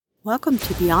Welcome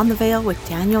to Beyond the Veil with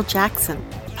Daniel Jackson,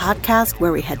 a podcast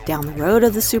where we head down the road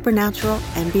of the supernatural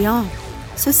and beyond.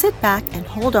 So sit back and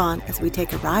hold on as we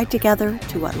take a ride together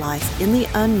to what lies in the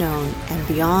unknown and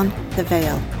beyond the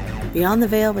veil. Beyond the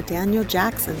Veil with Daniel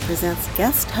Jackson presents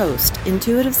guest host,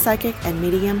 intuitive psychic and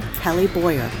medium Kelly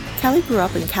Boyer. Kelly grew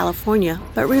up in California,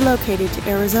 but relocated to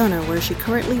Arizona, where she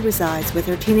currently resides with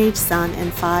her teenage son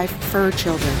and 5 fur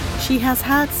children. She has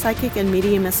had psychic and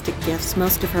mediumistic gifts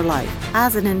most of her life.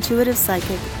 As an intuitive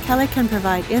psychic, Kelly can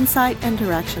provide insight and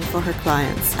direction for her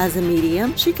clients. As a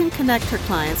medium, she can connect her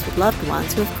clients with loved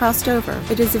ones who have crossed over.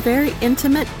 It is a very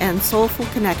intimate and soulful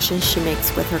connection she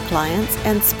makes with her clients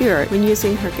and spirit when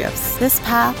using her gifts. This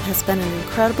path has been an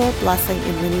incredible blessing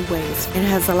in many ways. It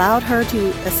has allowed her to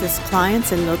assist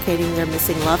clients in locating their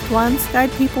missing loved ones,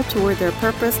 guide people toward their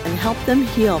purpose, and help them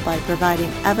heal by providing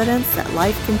evidence that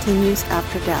life continues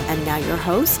after death. And now your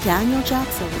host, Daniel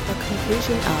Jackson, with the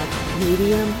conclusion of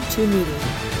Medium to Medium.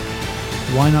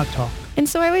 Why not talk? And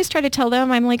so I always try to tell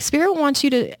them, I'm like, Spirit wants you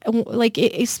to, like,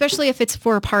 especially if it's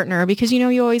for a partner, because, you know,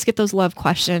 you always get those love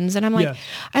questions. And I'm like,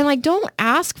 Yes. Don't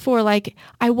ask for, like,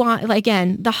 I want, like,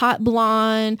 again, the hot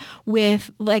blonde with,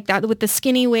 like, that, with the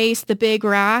skinny waist, the big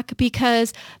rack,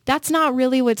 because that's not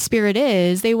really what Spirit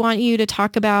is. They want you to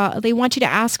talk about, they want you to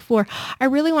ask for, I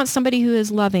really want somebody who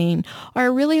is loving, or I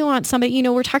really want somebody, you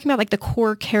know, we're talking about, like, the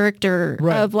core character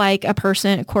of, like, a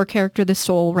person, a core character, the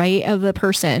soul, right, of the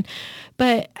person.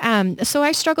 But so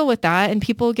I struggle with that, and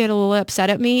people get a little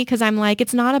upset at me because I'm like,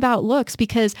 it's not about looks,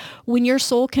 because when your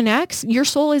soul connects, your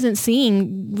soul isn't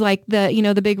seeing, like, the, you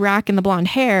know, the big rack and the blonde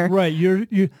hair. Right.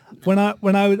 When I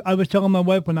was telling my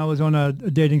wife when I was on a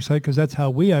dating site, because that's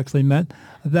how we actually met,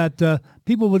 that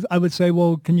I would say,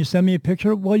 well, can you send me a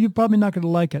picture? Well, you're probably not going to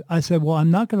like it. I said, well,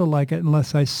 I'm not going to like it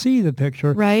unless I see the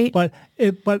picture. Right. But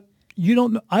you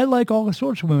don't. I like all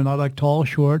sorts of women. I like tall,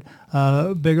 short,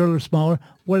 bigger or smaller,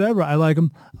 whatever. I like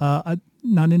them. I'm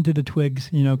not into the twigs,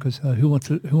 you know, because who wants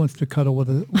to cuddle with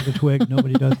a twig?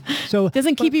 Nobody does. So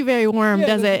Doesn't keep you very warm,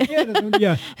 does it?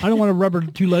 Yeah. I don't want to rub her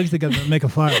 2 legs together and make a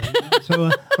fire.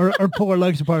 So or pull her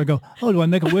legs apart and go, oh, do I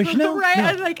make a wish now? Right. No.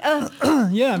 I was like,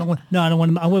 Yeah. I don't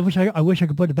want. I wish I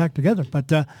could put it back together. But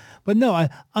no.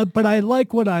 But I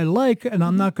like what I like, and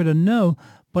I'm not going to know.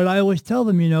 But I always tell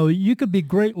them, you know, you could be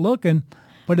great looking,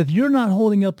 but if you're not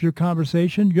holding up your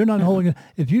conversation, you're not holding.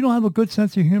 If you don't have a good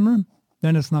sense of humor,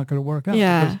 then it's not going to work out.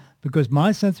 Yeah. Because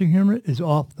my sense of humor is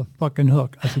off the fucking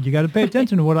hook. I said, you got to pay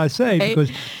attention to what I say, Right. because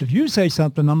if you say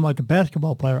something, I'm like a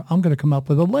basketball player. I'm going to come up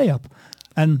with a layup,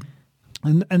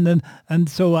 and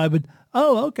so I would.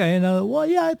 Oh, okay. And well,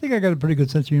 yeah, I think I got a pretty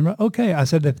good sense of humor. Okay, I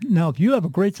said, if you have a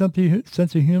great sense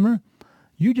of humor,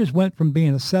 you just went from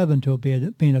being a 7 to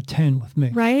being a 10 with me.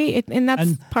 right. And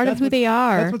that's part of who they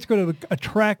are. That's what's going to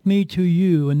attract me to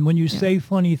you. And when you say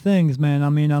funny things, man, I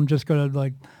mean, I'm just going to,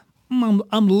 like,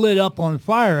 I'm lit up on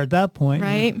fire at that point.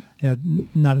 Right. Yeah,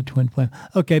 not a twin flame.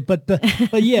 Okay, but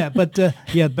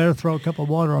better throw a cup of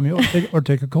water on me or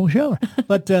take a cold shower.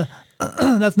 But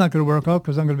that's not going to work out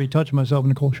because I'm going to be touching myself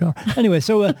in a cold shower. Anyway,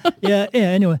 so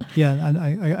anyway,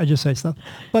 I just say stuff.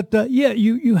 But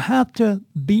you have to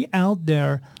be out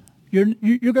there. You're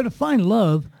going to find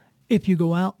love if you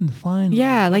go out and find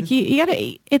love. Like you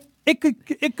gotta.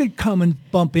 It could come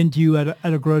and bump into you at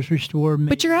a grocery store.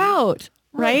 But you're out.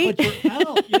 Right? But you're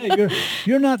out. Yeah,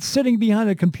 you're not sitting behind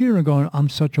a computer and going, I'm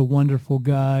such a wonderful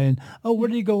guy. And, oh, where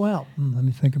do you go out? Let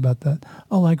me think about that.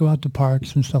 Oh, I go out to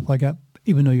parks and stuff like that,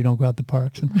 even though you don't go out to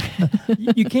parks. And,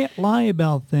 you can't lie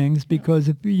about things, because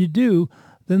if you do,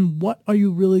 then what are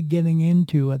you really getting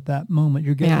into at that moment?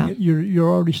 You're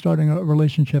already starting a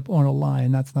relationship on a lie,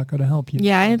 and that's not going to help you.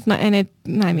 Yeah, it's not, and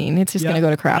it's just going to go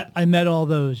to crap. I met all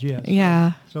those, yes.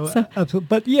 Yeah. So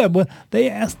absolutely. But they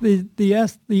ask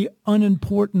the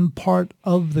unimportant part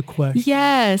of the question.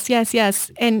 Yes.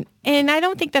 And I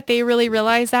don't think that they really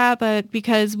realize that, but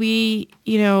because we,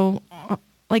 you know,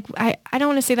 like, I don't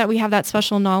want to say that we have that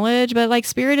special knowledge, but, like,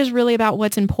 Spirit is really about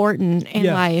what's important in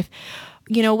life.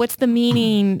 You know, what's the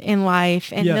meaning in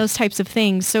life and those types of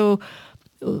things. So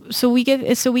we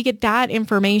get that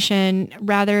information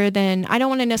rather than, I don't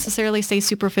want to necessarily say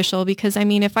superficial, because I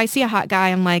mean, if I see a hot guy,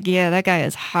 I'm like, yeah, that guy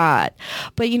is hot.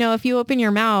 But, you know, if you open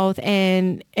your mouth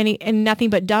and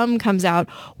nothing but dumb comes out,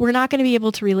 we're not going to be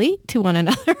able to relate to one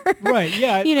another. Right.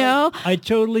 Yeah. You know, I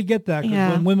totally get that.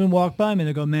 Because when women walk by me,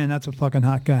 they go, man, that's a fucking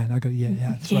hot guy. And I go,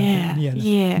 yeah.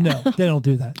 No, they don't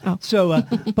do that. Oh. So, I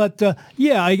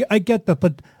get that.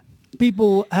 But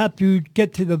people have to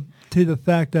get to the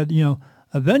fact that, you know,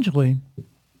 eventually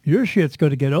your shit's going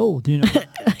to get old, you know.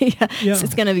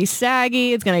 It's going to be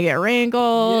saggy. It's going to get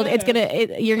wrinkled.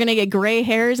 Yeah. You're going to get gray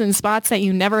hairs and spots that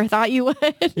you never thought you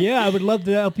would. Yeah, I would love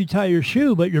to help you tie your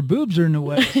shoe, but your boobs are in the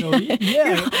way. So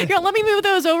yeah. Here, let me move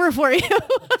those over for you.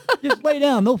 Just lay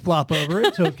down. They'll flop over.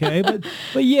 It's okay.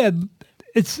 But yeah,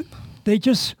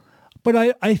 but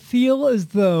I feel as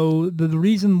though the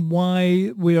reason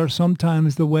why we are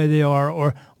sometimes the way they are,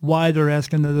 or why they're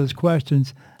asking those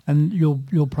questions, and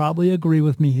you'll probably agree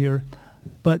with me here,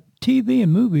 but TV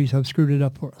and movies have screwed it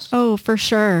up for us. Oh, for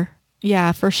sure.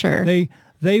 Yeah, for sure.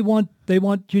 They want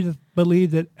you to believe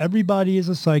that everybody is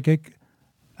a psychic,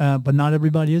 but not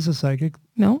everybody is a psychic.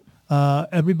 No.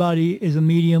 Everybody is a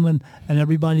medium, and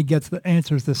everybody gets the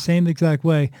answers the same exact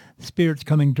way. Spirit's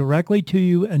coming directly to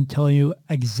you and telling you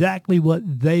exactly what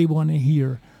they want to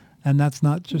hear. And that's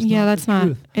not just that's the not.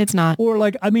 truth. It's not. Or I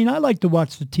like to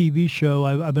watch the TV show.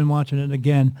 I've been watching it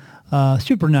again,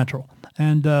 Supernatural.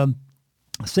 And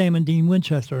Sam and Dean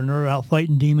Winchester, and they're out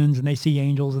fighting demons, and they see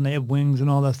angels, and they have wings and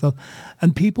all that stuff.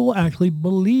 And people actually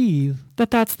believe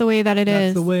that's the way that it is.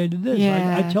 That's the way it is.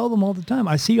 Yeah. I tell them all the time.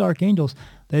 I see archangels.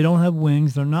 They don't have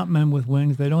wings. They're not men with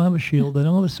wings. They don't have a shield. They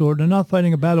don't have a sword. They're not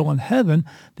fighting a battle in heaven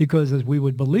because, as we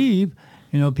would believe,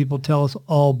 people tell us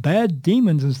all bad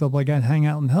demons and stuff like that hang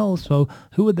out in hell. So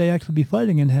who would they actually be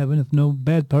fighting in heaven if no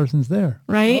bad person's there?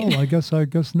 Right. Oh, I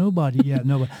guess nobody. Yeah,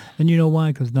 nobody. And you know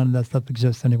why? Because none of that stuff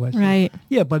exists anyway. So, right.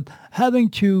 Yeah, but having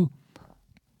to...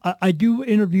 I do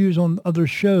interviews on other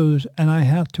shows, and I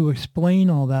have to explain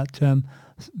all that to them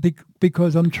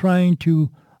because I'm trying to...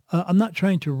 I'm not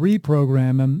trying to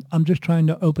reprogram them. I'm just trying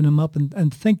to open them up and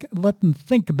let them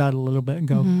think about it a little bit and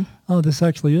go, oh, this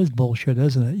actually is bullshit,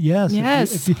 isn't it? Yes.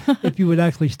 Yes. If you would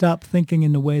actually stop thinking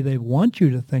in the way they want you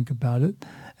to think about it.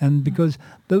 And because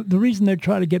the reason they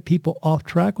try to get people off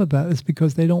track with that is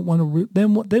because they don't want to, they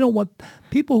don't want,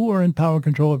 people who are in power and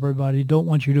control of everybody don't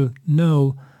want you to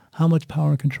know how much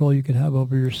power and control you could have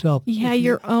over yourself. Yeah,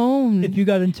 your own. If you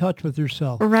got in touch with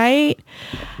yourself. Right?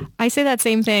 I say that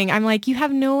same thing. I'm like, you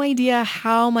have no idea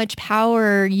how much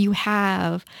power you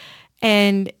have.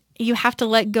 And you have to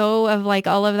let go of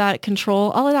all of that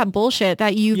control, all of that bullshit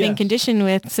that you've been conditioned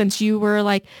with since you were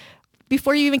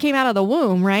before you even came out of the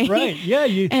womb, right? Right, yeah.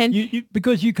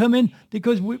 Because you come in,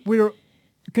 because we're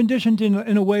conditioned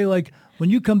in a way when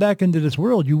you come back into this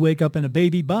world, you wake up in a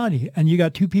baby body and you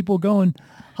got two people going,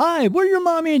 hi, we're your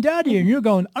mommy and daddy. And you're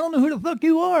going, I don't know who the fuck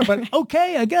you are, but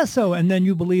okay, I guess so. And then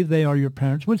you believe they are your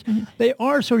parents, which they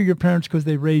are sort of your parents because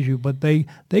they raised you, but they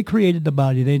created the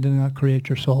body. They did not create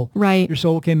your soul. Right. Your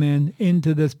soul came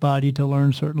into this body to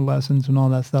learn certain lessons and all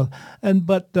that stuff.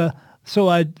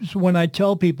 So when I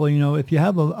tell people, if you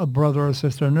have a brother or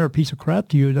sister and they're a piece of crap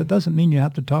to you, that doesn't mean you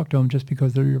have to talk to them just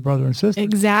because they're your brother and sister.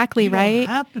 Exactly, right? You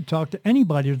don't have to talk to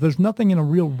anybody. There's nothing in a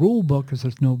real rule book because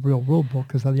there's no real rule book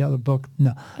because of the other book.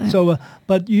 No. So,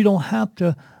 but you don't have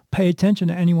to pay attention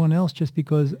to anyone else just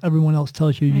because everyone else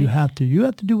tells you you have to. You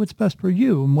have to do what's best for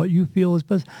you and what you feel is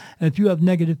best. And if you have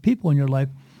negative people in your life,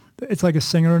 it's like a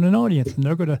singer in an audience, and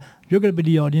you're gonna be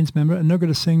the audience member, and they're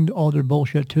gonna sing all their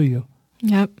bullshit to you.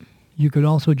 Yep. You could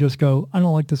also just go, I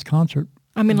don't like this concert.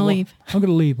 I'm going to leave. I'm going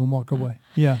to leave and walk away.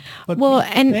 Yeah. But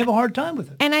they have a hard time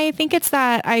with it. And I think it's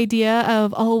that idea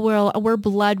of, we're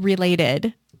blood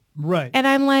related. Right. And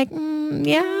I'm like,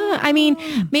 yeah. I mean,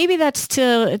 maybe that's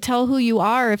to tell who you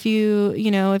are if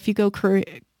you go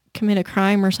commit a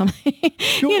crime or something,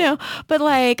 Sure. but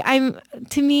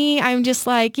I'm just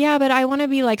like, yeah, but I want to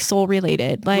be soul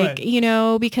related, right.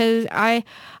 Because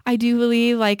I do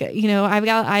believe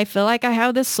I feel like I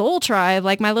have this soul tribe,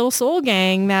 my little soul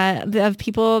gang of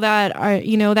people that are,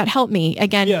 that help me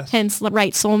again, yes. hence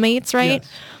soulmates. Right.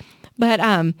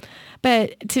 Yes.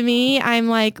 But to me, I'm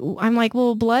like,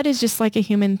 well, blood is just like a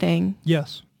human thing.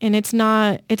 Yes. And it's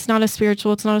not a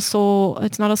spiritual, it's not a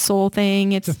soul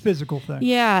thing. It's a physical thing.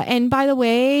 Yeah. And by the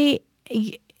way,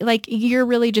 you're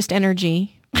really just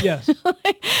energy. Yes. When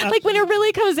it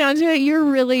really comes down to it, you're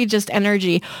really just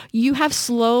energy. You have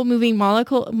slow moving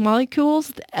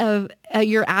molecules of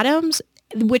your atoms,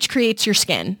 which creates your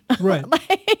skin. Right.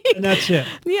 And that's it.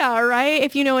 Yeah. Right.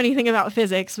 If you know anything about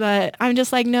physics, but I'm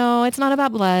just like, no, it's not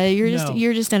about blood.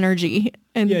 You're just energy.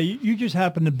 And yeah. You just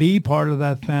happen to be part of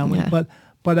that family, yeah.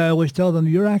 But I always tell them,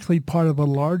 you're actually part of a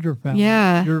larger family.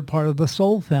 Yeah. You're part of the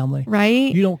soul family.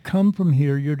 Right. You don't come from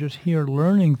here. You're just here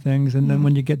learning things. And then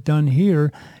when you get done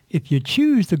here, if you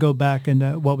choose to go back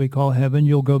into what we call heaven,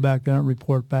 you'll go back there and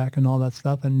report back and all that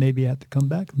stuff. And maybe you have to come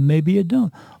back. Maybe you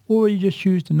don't. Or you just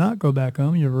choose to not go back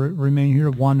home. You remain here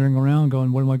wandering around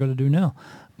going, what am I going to do now?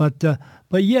 But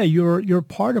yeah, you're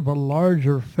part of a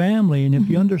larger family. And if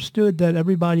you understood that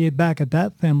everybody back at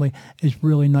that family is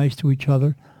really nice to each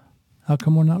other, How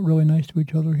come we're not really nice to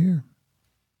each other here?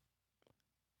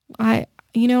 I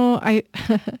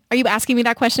are you asking me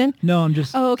that question? No, I'm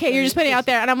just. Oh, okay. You're just putting it out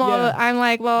there, and I'm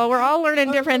like, well, we're all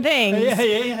learning different things.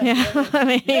 Yeah. I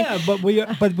mean, But we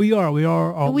are.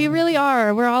 We really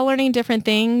are. We're all learning different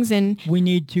things, and we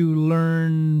need to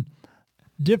learn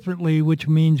differently, which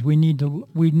means we need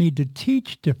to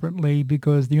teach differently,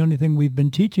 because the only thing we've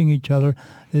been teaching each other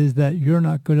is that you're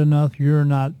not good enough, you're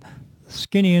not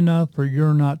skinny enough, or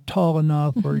you're not tall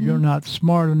enough, or you're not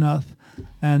smart enough.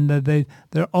 And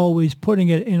they're always putting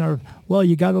it in our, well,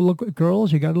 you got to look at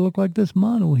girls, you got to look like this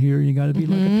model here, you got to be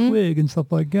like a twig and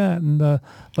stuff like that. And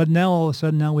but now all of a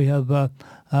sudden now we have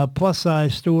plus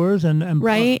size stores and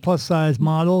right. plus size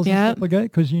models and stuff like that.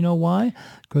 Because you know why?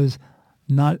 Because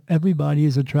not everybody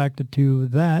is attracted to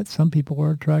that. Some people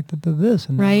are attracted to this,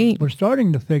 and right. we're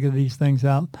starting to figure these things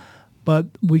out. But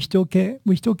we still can't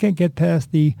get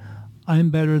past the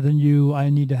I'm better than you, I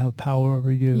need to have power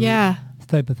over you. Yeah.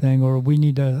 Type of thing, or we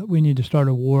need to start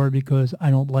a war because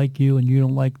I don't like you and you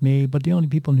don't like me. But the only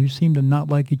people who seem to not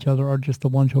like each other are just the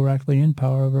ones who are actually in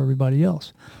power over everybody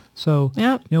else. So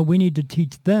we need to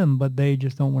teach them, but they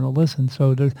just don't want to listen.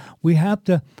 So we have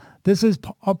to. This is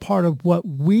a part of what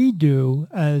we do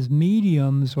as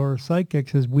mediums or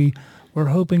psychics. Is we're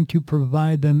hoping to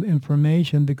provide them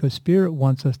information because Spirit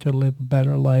wants us to live a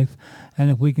better life, and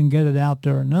if we can get it out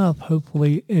there enough,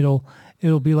 hopefully it'll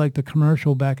be like the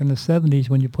commercial back in the 70s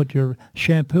when you put your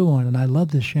shampoo on, and I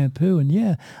love this shampoo,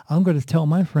 and I'm going to tell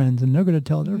my friends, and they're going to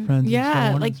tell their friends. Yeah,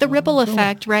 and so on, like the ripple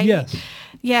effect, right? Yes.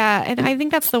 Yeah, and I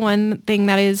think that's the one thing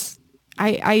that is,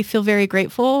 I feel very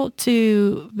grateful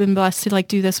to been blessed to like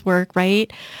do this work,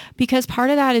 right? Because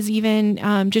part of that is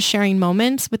even just sharing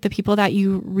moments with the people that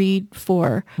you read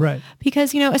for. Right.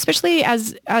 Because, especially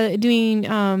as doing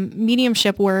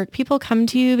mediumship work, people come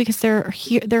to you because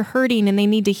they're hurting and they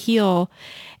need to heal.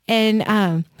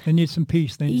 And they need some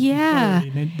peace. They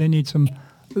need they need some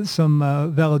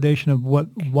validation of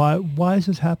why is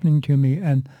this happening to me?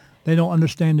 And they don't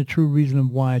understand the true reason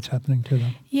of why it's happening to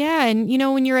them. Yeah. And,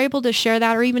 when you're able to share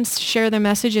that or even share the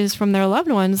messages from their loved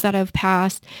ones that have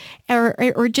passed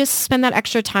or just spend that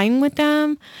extra time with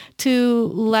them to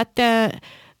let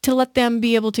them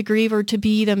be able to grieve or to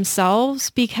be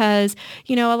themselves. Because,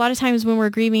 a lot of times when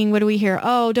we're grieving, what do we hear?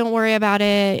 Oh, don't worry about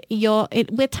it.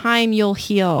 With time, you'll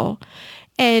heal.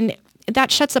 And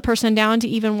that shuts the person down to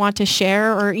even want to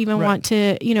share or even want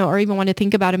to, or even want to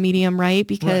think about a medium, right?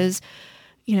 Because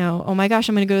oh my gosh,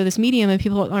 I'm going to go to this medium and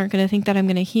people aren't going to think that I'm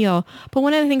going to heal. But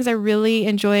one of the things I really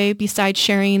enjoy besides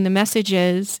sharing the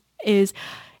messages is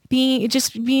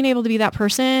being able to be that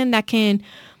person that can,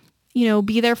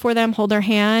 be there for them, hold their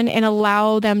hand and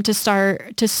allow them to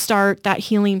start that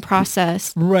healing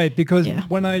process. Right. Because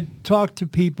when I talk to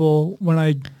people, when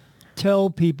I tell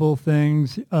people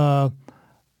things, what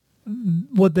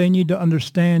they need to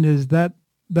understand is that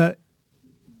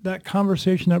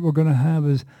conversation that we're going to have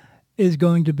is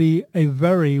going to be a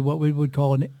very, what we would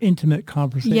call an intimate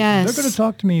conversation. Yes. They're going to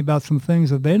talk to me about some things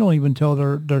that they don't even tell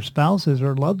their spouses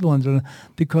or loved ones,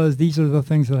 because these are the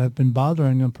things that have been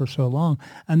bothering them for so long.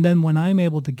 And then when I'm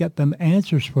able to get them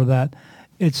answers for that,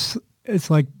 it's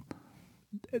like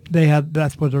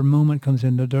that's where their moment comes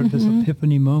in. This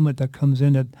epiphany moment that comes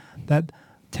in that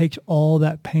takes all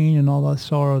that pain and all that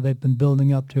sorrow they've been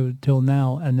building up to till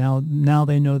now, and now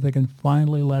they know they can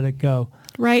finally let it go.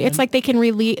 Right. It's like they can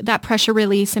release that pressure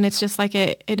release, and it's just like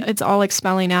it's all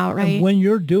expelling out, right? And when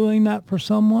you're doing that for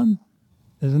someone,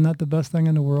 isn't that the best thing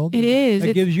in the world? It is.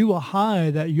 It gives you a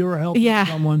high that you're helping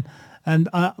someone. And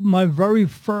my very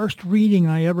first reading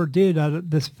I ever did at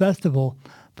this festival,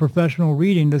 professional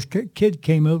reading, this kid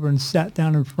came over and sat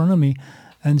down in front of me.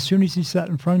 And as soon as he sat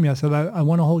in front of me, I said, I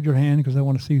want to hold your hand because I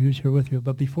want to see who's here with you.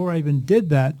 But before I even did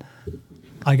that,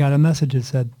 I got a message that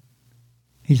said,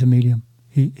 he's a medium.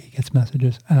 He gets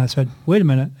messages. And I said, wait a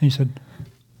minute. And he said,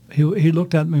 he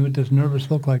looked at me with this nervous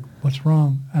look like, what's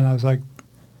wrong? And I was like,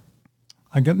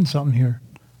 I'm getting something here.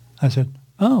 I said,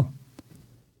 oh,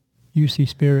 you see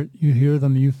spirit, you hear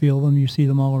them, you feel them, you see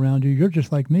them all around you. You're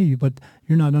just like me, but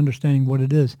you're not understanding what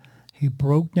it is. He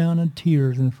broke down in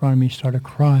tears in front of me, started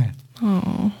crying.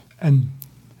 Oh. And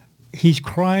he's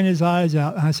crying his eyes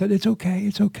out. And I said, it's okay.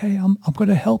 I'm going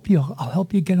to help you. I'll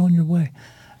help you get on your way.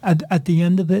 At the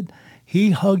end of it,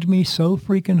 he hugged me so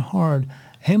freaking hard.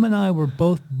 Him and I were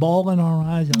both bawling our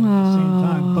eyes out at the same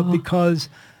time. But because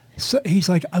he's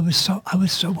like, I was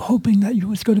so hoping that you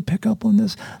was going to pick up on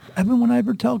this. Everyone I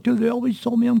ever talked to, they always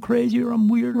told me I'm crazy or I'm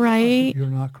weird. Right. Said, you're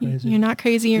not crazy. You're not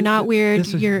crazy. You're not weird.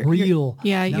 This is real.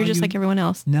 You're just like everyone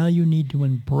else. Now you need to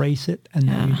embrace it, and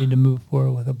now you need to move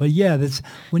forward with it. But that's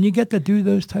when you get to do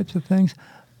those types of things,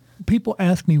 people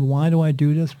ask me, why do I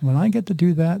do this? When I get to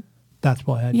do that, that's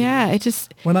why I do Yeah, it. it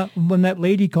just, When that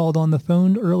lady called on the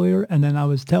phone earlier, and then I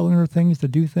was telling her things to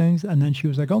do things, and then she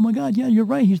was like, "Oh my God, yeah, you're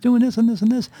right. He's doing this and this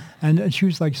and this," and she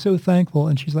was like so thankful,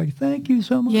 and she's like, "Thank you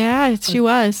so much." yeah, she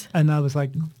was. And I was like,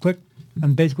 click,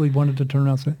 and basically wanted to turn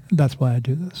around and say, "That's why I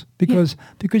do this because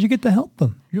you get to help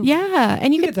them. Yeah,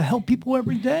 and You get to help people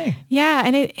every day." Yeah,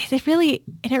 and it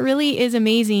really is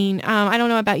amazing. I don't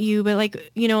know about you, but like,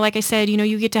 like I said,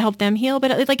 you get to help them heal, but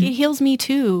it heals me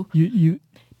too.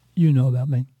 You know about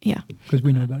me. Yeah. Because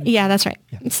we know about it. Yeah, that's right.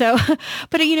 Yeah. So,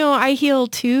 but I heal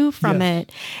too from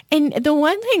it. And the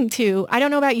one thing too, I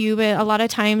don't know about you, but a lot of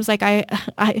times, like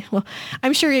well,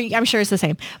 I'm sure it's the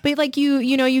same, but like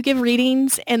you give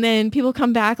readings and then people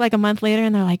come back like a month later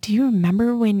and they're like, "Do you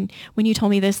remember when you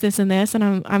told me this, this and this?" And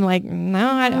I'm like,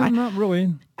 "No, not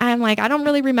really." I'm like, I don't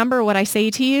really remember what I say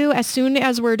to you. As soon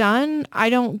as we're done,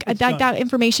 that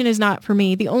information is not for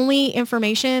me. The only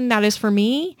information that is for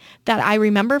me that I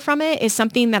remember from it is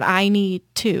something that I need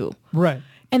too. Right.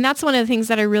 And that's one of the things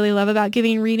that I really love about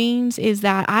giving readings is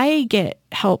that I get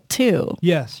help too.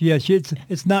 Yes.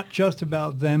 It's not just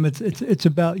about them. It's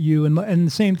about you. And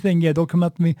the same thing. Yeah, they'll come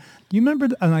up to me. Do you remember?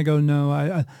 And I go, no.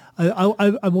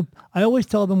 I will. I always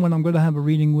tell them when I'm going to have a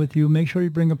reading with you, make sure you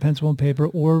bring a pencil and paper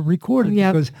or record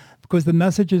it because the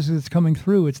messages that's coming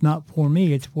through, it's not for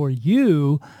me. It's for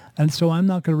you. And so I'm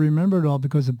not going to remember it all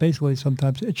because basically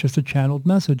sometimes it's just a channeled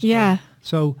message. Yeah.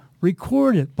 So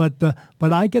record it, but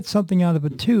I get something out of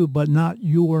it too, but not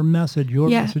your message. Your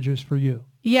message is for you.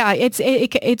 Yeah, it's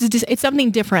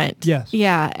something different. Yes.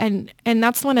 Yeah, and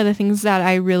that's one of the things that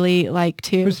I really like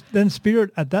too. Because then spirit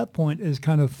at that point is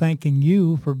kind of thanking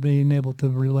you for being able to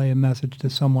relay a message to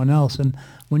someone else, and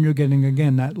when you're getting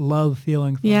again that love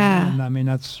feeling from them, I mean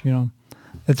that's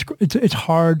it's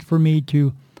hard for me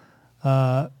to.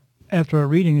 After a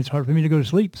reading, it's hard for me to go to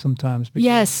sleep sometimes.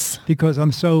 Because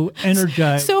I'm so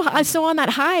energized. So on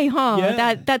that high, huh?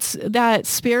 Yeah. That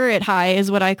spirit high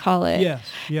is what I call it. Yes.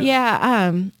 Yeah.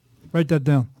 Yeah. Write that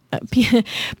down.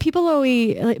 People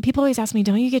always ask me,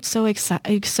 "Don't you get so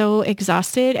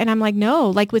exhausted?" And I'm like, "No."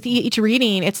 Like with each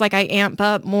reading, it's like I amp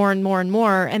up more and more and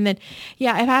more. And then,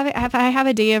 if I have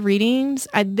a day of readings,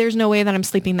 there's no way that I'm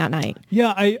sleeping that night.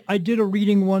 Yeah, I did a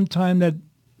reading one time that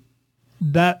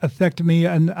affected me,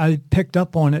 and I picked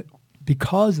up on it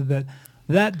because of it.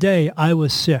 That day, I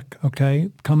was sick, okay,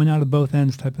 coming out of both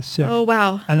ends type of sick. Oh,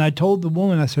 wow. And I told the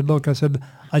woman, I said, look,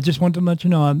 I just want to let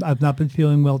you know I've not been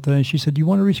feeling well today. And she said, do you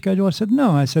want to reschedule? I said,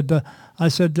 no. I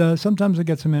said, sometimes I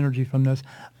get some energy from this.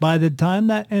 By the time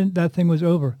that thing was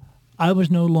over, I was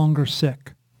no longer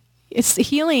sick. It's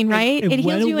healing, right? It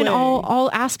heals you in all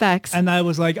aspects. And I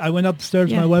was like, I went upstairs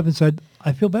to my wife and said,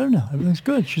 I feel better now. Everything's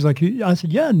good. She's like, I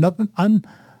said, yeah, nothing.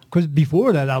 Because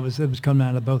before that, it was coming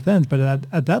out of both ends. But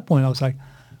at that point, I was like,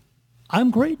 I'm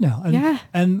great now.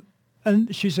 And,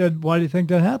 and she said, why do you think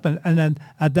that happened? And then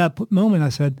at that moment, I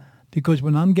said, because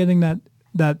when I'm getting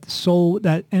that soul,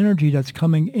 that energy that's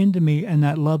coming into me and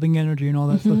that loving energy and all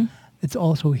that stuff, it's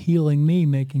also healing me,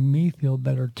 making me feel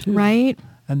better too. Right.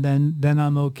 And then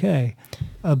I'm okay.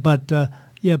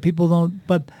 People don't.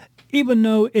 But even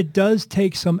though it does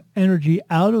take some energy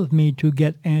out of me to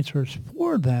get answers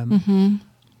for them,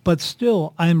 but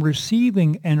still I'm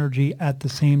receiving energy at the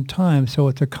same time. So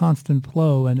it's a constant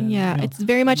flow. And it's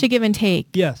very much a give and take.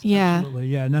 Yes. Yeah. Absolutely.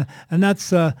 Yeah. And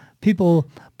that's people.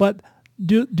 But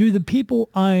do the people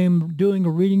I'm doing a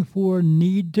reading for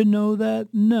need to know that?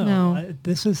 No.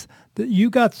 You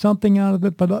got something out of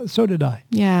it, but so did I.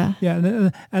 Yeah.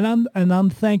 Yeah, and I'm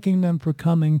thanking them for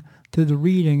coming to the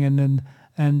reading and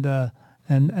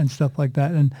stuff like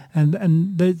that,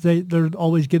 and they're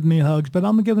always giving me hugs, but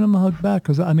I'm giving them a hug back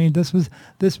because I mean this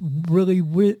really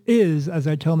is, as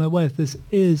I tell my wife, this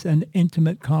is an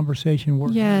intimate conversation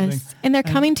we're having. And they're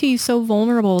coming to you so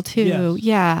vulnerable too.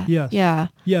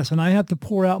 Yes, and I have to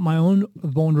pour out my own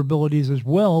vulnerabilities as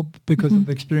well because of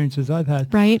experiences I've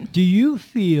had. Right. Do you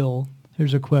feel?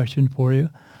 Here's a question for you.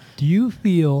 Do you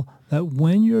feel that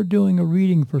when you're doing a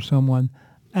reading for someone,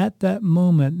 at that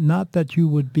moment, not that you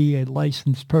would be a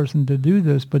licensed person to do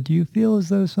this, but do you feel as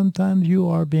though sometimes you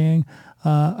are being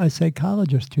a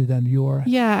psychologist to them? You are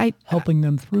helping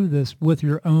them through this with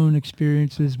your own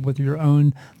experiences, with your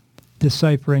own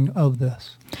deciphering of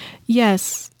this.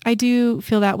 Yes, I do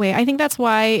feel that way. I think that's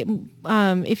why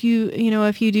if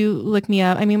you do look me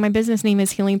up, I mean, my business name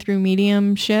is Healing Through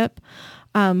Mediumship.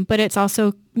 But it's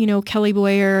also, you know, Kelly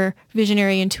Boyer,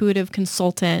 visionary intuitive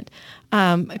consultant.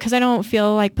 Because I don't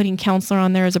feel like putting counselor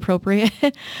on there is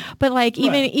appropriate, but like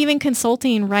even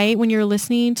consulting, right? When you're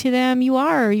listening to them, you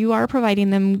are providing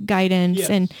them guidance,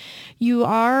 and you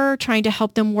are trying to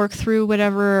help them work through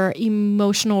whatever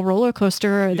emotional roller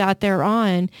coaster that they're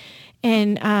on.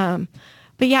 And,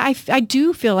 but yeah, I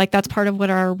do feel like that's part of what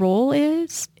our role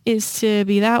is to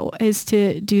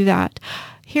do that.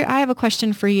 Here, I have a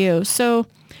question for you. So,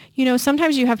 you know,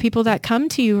 sometimes you have people that come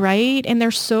to you, right? And they're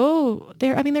just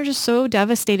so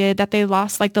devastated that they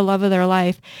lost like the love of their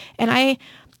life. And I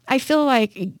feel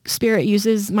like Spirit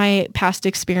uses my past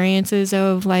experiences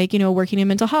of like, you know, working in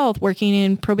mental health, working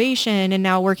in probation, and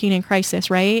now working in crisis,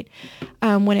 right?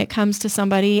 When it comes to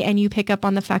somebody and you pick up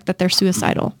on the fact that they're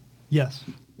suicidal. Yes.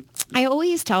 I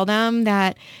always tell them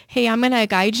that, hey, I'm going to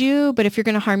guide you, but if you're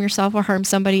going to harm yourself or harm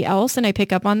somebody else, and I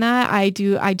pick up on that, I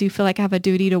do feel like I have a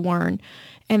duty to warn.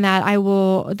 And that I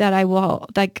will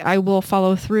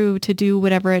follow through to do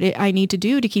whatever I need to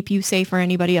do to keep you safe or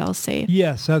anybody else safe.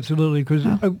 Yes, absolutely. Because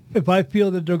if I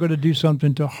feel that they're going to do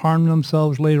something to harm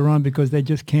themselves later on because they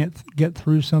just can't get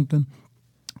through something,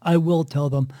 I will tell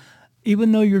them,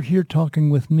 even though you're here talking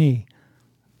with me,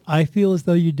 I feel as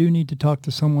though you do need to talk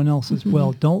to someone else as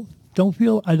well. Don't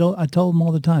feel, I tell them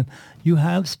all the time, you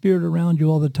have Spirit around you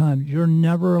all the time. You're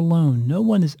never alone. No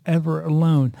one is ever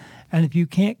alone. And if you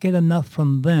can't get enough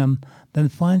from them, then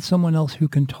find someone else who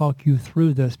can talk you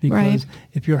through this. Because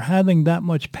if you're having that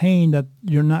much pain that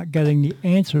you're not getting the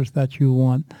answers that you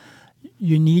want,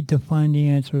 you need to find the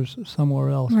answers somewhere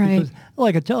else. Right. Because,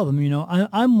 like I tell them, you know,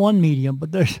 I'm one medium,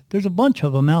 but there's a bunch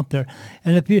of them out there.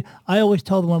 And I always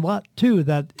tell them a lot too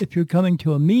that if you're coming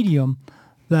to a medium,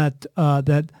 that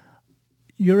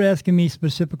you're asking me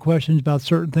specific questions about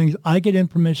certain things, I get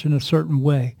information a certain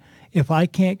way. If I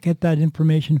can't get that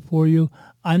information for you,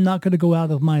 I'm not going to go out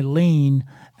of my lane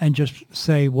and just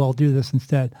say, well, do this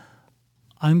instead.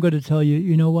 I'm going to tell you,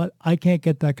 you know what? I can't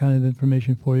get that kind of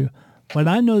information for you. But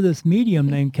I know this medium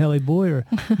named Kelly Boyer.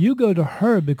 You go to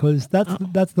her because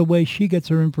that's the way she gets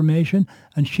her information,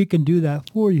 and she can do that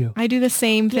for you. I do the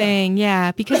same thing,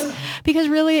 because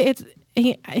really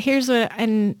here's what,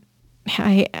 and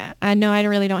I know I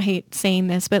really don't hate saying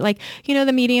this, but like, you know,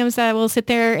 the mediums that will sit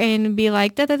there and be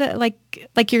like, da, da, da,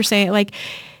 like you're saying, like,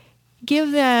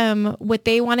 give them what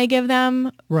they want to give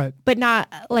them, right? But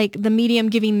not like the medium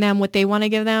giving them what they want to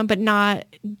give them, but not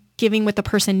giving what the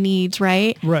person needs,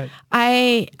 right? Right.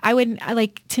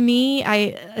 To me,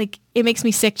 it makes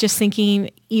me sick just thinking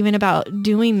even about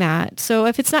doing that. So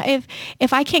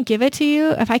if I can't give it to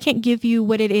you, if I can't give you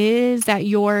what it is that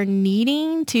you're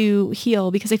needing to heal,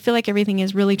 because I feel like everything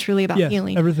is really truly about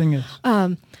healing. Everything is.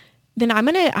 Then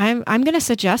I'm gonna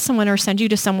suggest someone or send you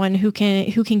to someone who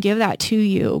can give that to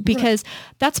you, because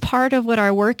that's part of what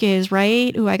our work is,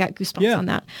 right? Ooh, I got goosebumps on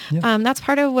that. Yeah. That's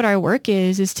part of what our work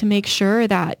is to make sure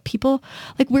that people,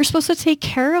 like, we're supposed to take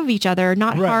care of each other,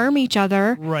 not harm each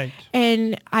other. Right.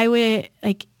 And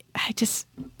that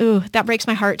breaks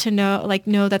my heart to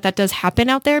know that does happen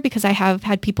out there, because I have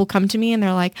had people come to me and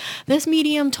they're like, this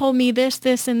medium told me this,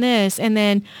 and this, and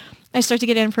then I start to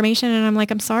get information and I'm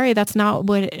like, I'm sorry, that's not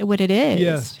what it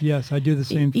is. Yes, I do the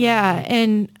same thing. Yeah,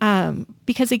 and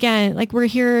because again, like, we're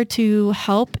here to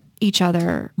help each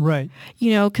other. Right.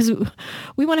 You know, because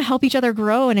we want to help each other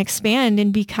grow and expand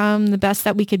and become the best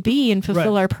that we could be and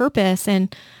fulfill our purpose.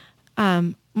 And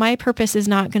my purpose is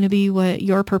not going to be what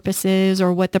your purpose is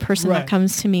or what the person that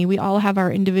comes to me. We all have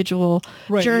our individual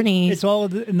journeys.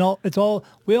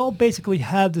 We all basically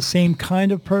have the same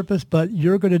kind of purpose, but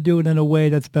you're going to do it in a way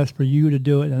that's best for you to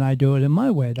do it, and I do it in my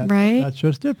way. That's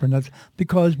just different. That's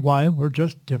because we're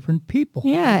just different people.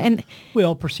 Yeah, and we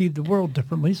all perceive the world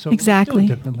differently, so exactly we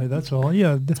do it differently. That's all.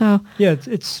 Yeah.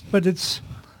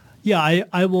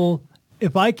 I will,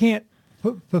 if I can't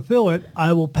fulfill it,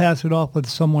 I will pass it off with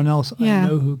someone else I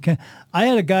know who can. I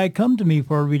had a guy come to me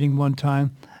for a reading one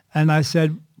time, and I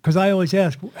said, because I always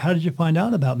ask, how did you find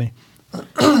out about me?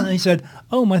 And he said,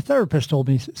 oh, my therapist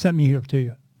sent me here to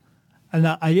you. And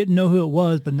I didn't know who it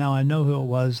was, but now I know who it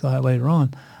was later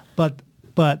on. But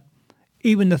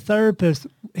even the therapist,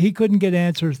 he couldn't get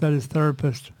answers that his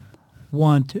therapist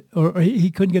wanted, or he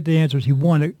couldn't get the answers he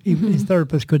wanted. Mm-hmm. His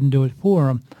therapist couldn't do it for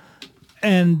him.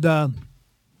 And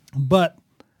but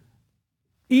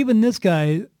even this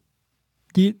guy,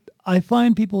 I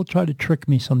find people try to trick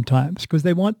me sometimes because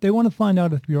they want to find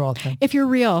out if you're authentic. If you're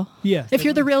real. Yes. If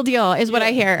you're the real deal is what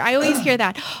I hear. I always hear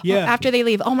that after they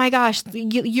leave. Oh my gosh,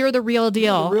 you're the real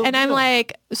deal. And I'm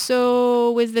like,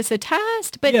 so was this a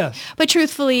test? But Yes. but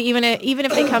truthfully, even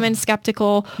if they come in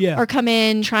skeptical Yeah. or come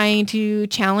in trying to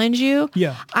challenge you,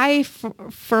 Yeah. I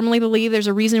firmly believe there's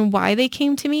a reason why they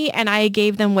came to me, and I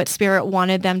gave them what Spirit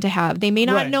wanted them to have. They may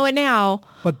not Right. know it now,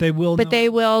 But they will. but know. they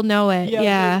will know it.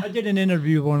 Yeah. I did an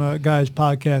interview on a guy's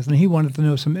podcast, and he wanted to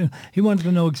know He wanted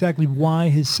to know exactly why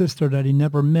his sister that he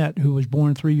never met, who was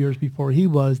born 3 years before he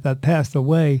was, that passed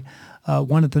away,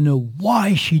 wanted to know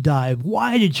why she died.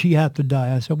 Why did she have to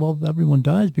die? I said, well, everyone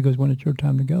dies because when it's your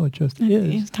time to go, it just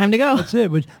is. It's time to go. That's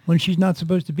it. When she's not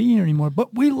supposed to be here anymore.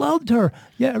 But we loved her.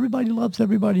 Yeah, everybody loves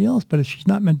everybody else. But if she's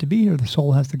not meant to be here, the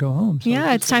soul has to go home. So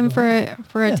Yeah, it's time for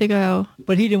it to go.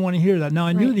 But he didn't want to hear that. Now,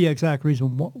 I knew Right. the exact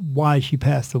reason why she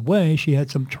passed away. She had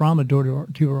some trauma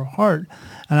to her heart.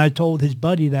 And I told his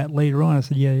buddy that later on. I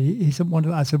said, yeah. He said,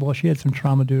 I said, well, she had some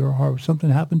trauma to her heart. Something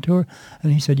happened to her.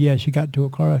 And he said, yeah, she got into a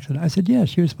car accident. I said, yeah,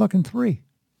 she was fucking 3.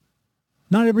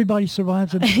 Not everybody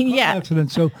survives a car Yeah.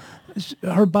 accident. So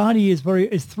her body is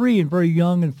 3 and very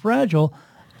young and fragile.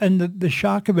 And the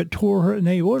shock of it tore her an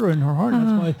aorta in her heart. And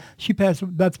that's why she passed.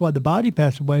 That's why the body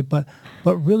passed away. But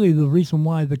really, the reason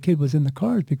why the kid was in the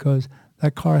car is because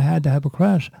that car had to have a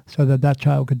crash so that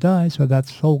child could die, so that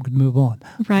soul could move on.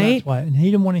 Right. That's why. And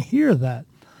he didn't want to hear that.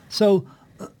 So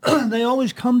they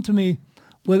always come to me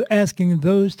with asking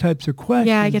those types of questions.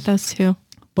 Yeah, I get those too.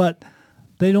 But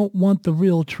they don't want the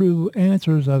real true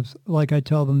answers of, like I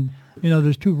tell them,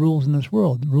 there's 2 rules in this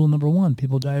world. Rule number 1,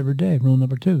 people die every day. Rule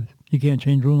number 2, you can't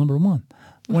change rule number 1.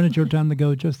 When it's your time to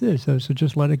go, it just is. So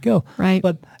just let it go. Right.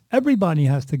 But everybody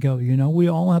has to go, We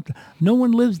all have to. No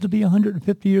one lives to be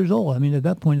 150 years old. I mean, at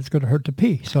that point, it's going to hurt to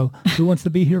pee. So who wants to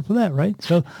be here for that, right?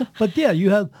 So, but yeah,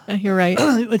 you have, You're right.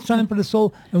 it's time for the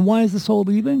soul. And why is the soul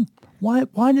leaving? Why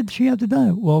did she have to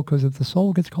die? Well, because if the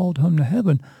soul gets called home to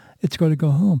heaven, it's going to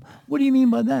go home. What do you mean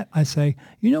by that? I say,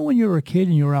 when you were a kid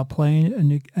and you were out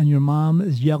playing and your mom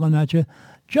is yelling at you,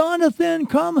 Jonathan,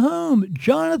 come home.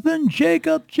 Jonathan,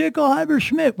 Jacob, Jickelheimer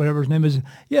Schmidt, whatever his name is.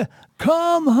 Yeah,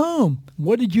 come home.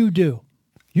 What did you do?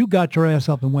 You got your ass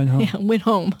up and went home. Yeah, went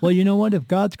home. Well, you know what? If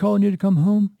God's calling you to come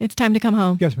home, It's time to come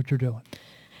home. guess what you're doing?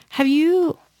 Have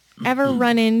you ever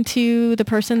run into the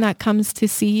person that comes to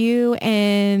see you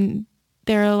and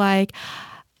they're like,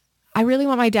 I really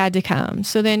want my dad to come.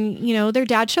 So then, their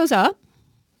dad shows up.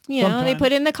 They Sometimes.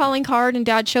 put in the calling card and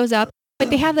dad shows up. But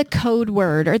they have the code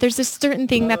word or there's a certain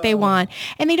thing that they want.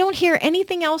 And they don't hear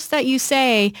anything else that you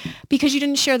say because you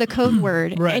didn't share the code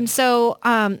word. Right. And so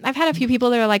I've had a few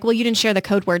people that are like, well, you didn't share the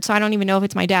code word, so I don't even know if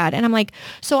it's my dad. And I'm like,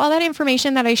 so all that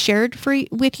information that I shared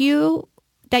with you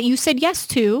that you said yes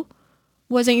to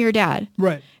wasn't your dad.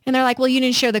 Right. And they're like, well, you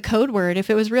didn't share the code word. If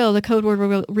it was real, the code word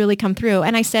will really come through.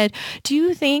 And I said, do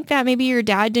you think that maybe your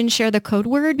dad didn't share the code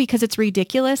word because it's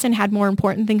ridiculous and had more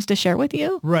important things to share with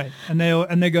you? Right. And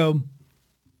they go,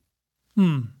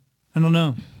 I don't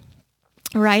know.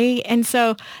 Right. And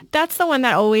so that's the one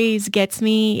that always gets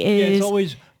me Yeah, is it's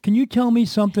always, can you tell me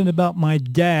something about my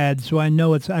dad so I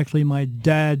know it's actually my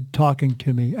dad talking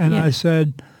to me? And Yeah. I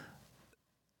said,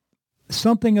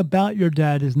 something about your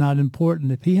dad is not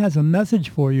important. If he has a message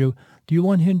for you, do you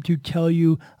want him to tell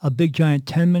you a big giant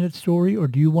 10-minute story or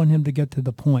do you want him to get to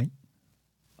the point?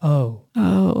 Oh.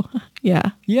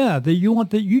 yeah. Yeah,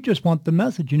 you just want the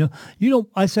message, You don't,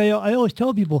 I always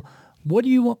tell people, what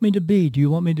do you want me to be? Do you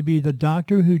want me to be the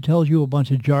doctor who tells you a bunch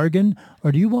of jargon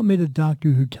or do you want me the doctor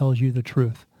who tells you the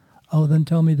truth? Oh, then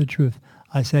tell me the truth.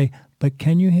 I say, but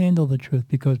can you handle the truth?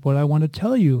 Because what I want to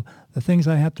tell you, the things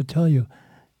I have to tell you,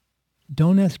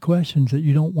 don't ask questions that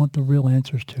you don't want the real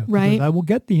answers to. Right. Because I will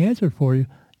get the answer for you.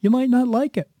 You might not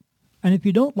like it. And if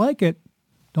you don't like it,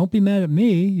 don't be mad at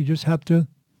me. You just have to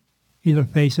either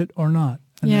face it or not.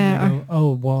 And Yeah, then you go,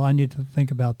 oh, well, I need to think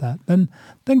about that. Then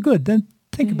good. Then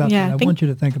think about that. I want you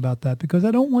to think about that because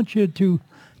I don't want you to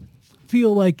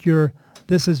feel like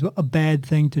this is a bad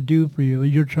thing to do for you.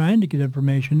 You're trying to get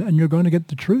information and you're going to get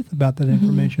the truth about that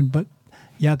information, but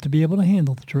you have to be able to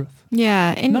handle the truth.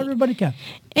 Yeah. And Not everybody can.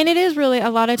 And it is really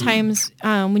a lot of times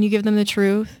when you give them the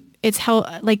truth, it's how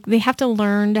they have to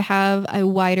learn to have a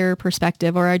wider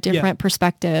perspective or a different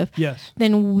perspective Yes.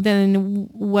 than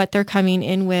what they're coming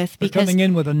in with. They're Because coming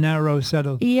in with a narrow set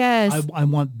of, yes, I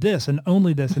want this and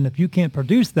only this. And if you can't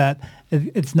produce that,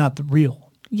 it's not the real.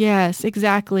 yes,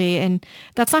 exactly. And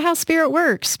that's not how spirit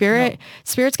works.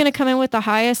 Spirit's going to come in with the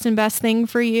highest and best thing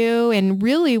for you. And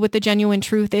really what the genuine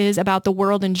truth is about the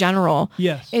world in general.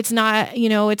 Yes. It's not,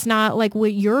 it's not like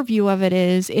what your view of it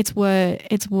is. It's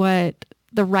what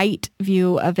the right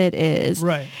view of it is.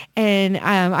 Right. And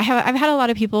I've had a lot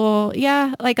of people,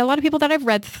 like a lot of people that I've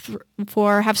read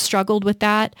for have struggled with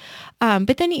that.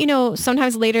 But then,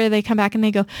 sometimes later they come back and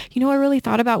they go, I really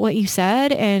thought about what you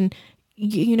said, and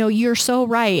you're so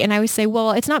right. And I always say,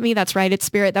 well, it's not me that's right. It's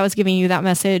Spirit that was giving you that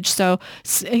message. So,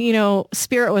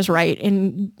 Spirit was right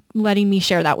in letting me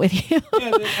share that with you.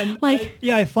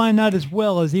 I find that as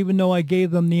well, as even though I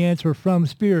gave them the answer from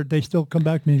Spirit, they still come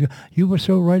back to me and go, you were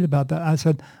so right about that. I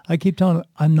said, I keep telling them,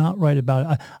 I'm not right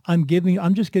about it. I'm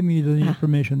just giving you the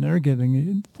information they're giving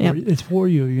you. It's for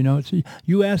you, It's,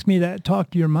 you asked me to talk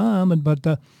to your mom, but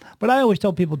I always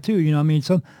tell people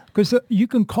too, because you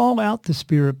can call out to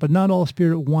Spirit, but not all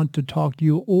Spirit want to talk to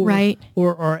you or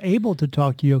are able to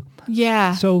talk to you.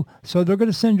 Yeah. So they're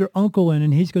going to send your uncle in,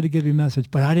 and he's going to give you a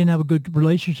message. But I didn't have a good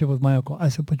relationship with my uncle. I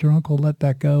said, but your uncle let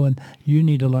that go, and you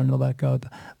need to learn to let go.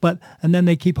 And then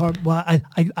they keep hard. Well, I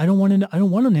don't want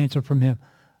an answer from him.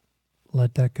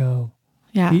 Let that go.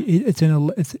 Yeah. It's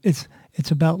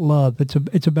about love.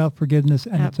 It's about forgiveness,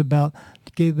 and it's about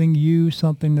giving you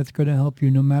something that's going to help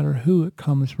you, no matter who it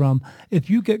comes from. If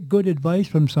you get good advice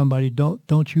from somebody,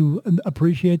 don't you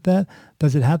appreciate that?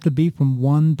 Does it have to be from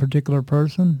one particular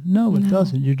person? No, it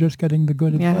doesn't. You're just getting the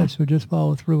good advice, so just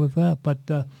follow through with that.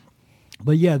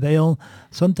 But yeah,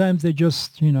 sometimes they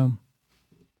just,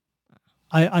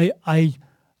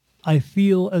 I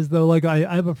feel as though, like, I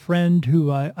have a friend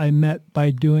who I met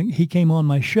he came on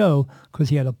my show because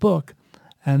he had a book,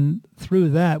 and through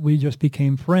that we just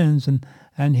became friends, and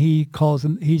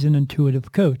he's an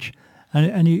intuitive coach,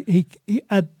 and he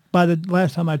by the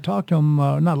last time I talked to him,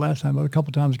 not last time, but a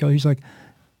couple times ago, he's like,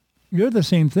 you're the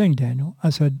same thing, Daniel. I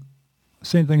said,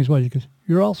 same thing as what? He goes,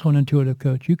 you're also an intuitive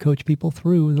coach. You coach people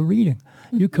through the reading.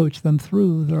 You coach them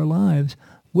through their lives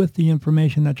with the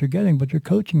information that you're getting, but you're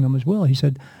coaching them as well. He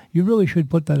said, you really should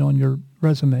put that on your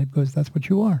resume, because that's what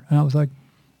you are. And I was like,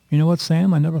 you know what,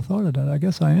 Sam? I never thought of that. I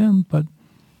guess I am, but...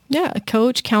 Yeah, a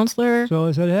coach, counselor. So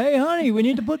I said, hey, honey, we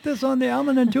need to put this on I'm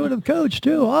an intuitive coach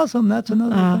too. Awesome. That's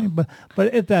another thing.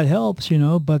 But if that helps,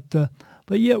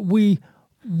 but yet we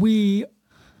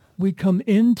come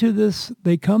into this,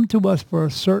 they come to us for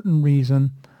a certain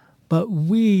reason, but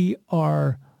we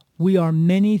are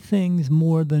many things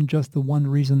more than just the one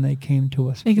reason they came to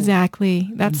us. Exactly.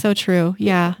 That's so true.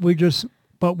 Yeah. We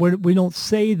don't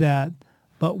say that,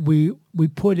 but we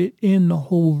put it in the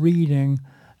whole reading,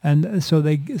 and so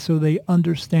they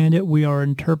understand it. We are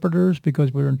interpreters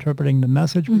because we're interpreting the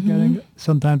message we're getting.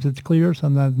 Sometimes it's clear,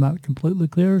 sometimes not completely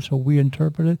clear, so we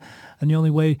interpret it. And the only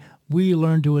way we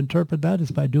learn to interpret that is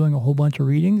by doing a whole bunch of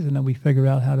readings, and then we figure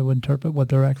out how to interpret what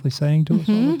they're actually saying to us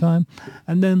all the time.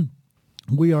 And then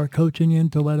we are coaching in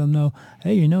to let them know,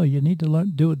 hey, you need to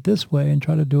do it this way, and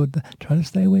try to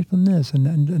stay away from this,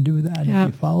 and do that. And if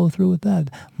you follow through with that,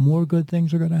 more good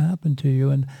things are going to happen to you.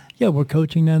 And we're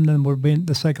coaching them, and we're being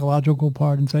the psychological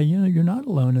part, and say, you're not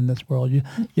alone in this world. You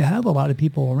have a lot of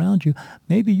people around you.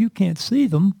 Maybe you can't see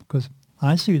them because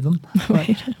I see them,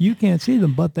 but you can't see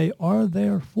them, but they are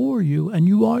there for you, and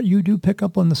you do pick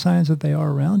up on the signs that they are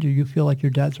around you. You feel like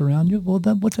your dad's around you. Well,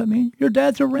 what's that mean? Your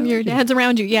dad's around you. Your dad's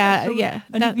around you, yeah.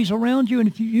 And if he's around you, and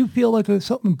if you feel like there's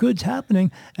something good's happening,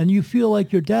 and you feel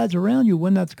like your dad's around you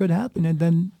when that's good happening,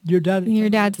 then your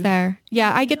dad's there.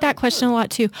 Yeah, I get that question a lot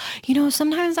too.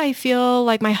 Sometimes I feel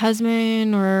like my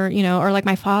husband or like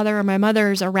my father or my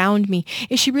mother is around me.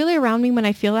 Is she really around me when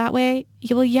I feel that way?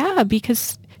 Well, yeah,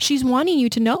 because she's wanting you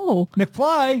to know.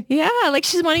 McFly. Yeah, like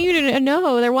she's wanting you to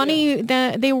know. They're wanting you.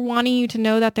 They're wanting you to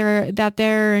know that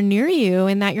they're near you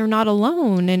and that you're not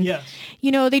alone. And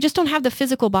they just don't have the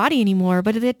physical body anymore.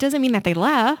 But it doesn't mean that they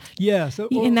left. Yeah. So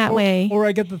in that way. Or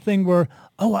I get the thing where,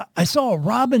 I saw a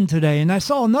robin today, and I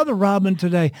saw another robin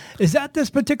today. Is that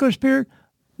this particular spirit?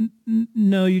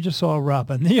 No, you just saw a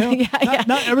robin.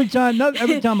 Not every time. Not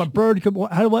every time a bird could.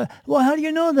 How do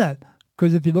you know that?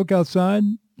 Because if you look outside,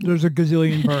 there's a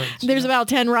gazillion birds. There's about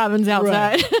 10 robins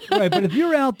outside. Right. But if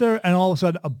you're out there and all of a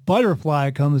sudden a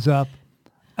butterfly comes up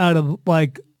out of,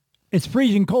 like, it's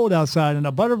freezing cold outside, and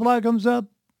a butterfly comes up,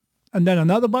 and then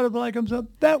another butterfly comes up,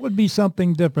 that would be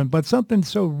something different. But something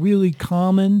so really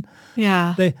common.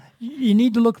 Yeah. You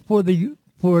need to look for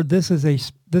this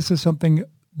is something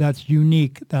that's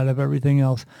unique out of everything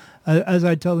else. As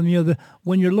I tell them,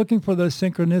 when you're looking for those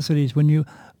synchronicities, when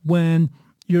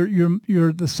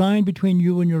you're the sign between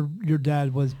you and your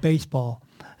dad was baseball,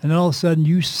 and then all of a sudden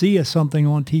you see something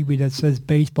on TV that says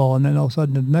baseball, and then all of a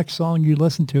sudden the next song you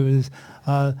listen to is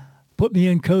 "Put Me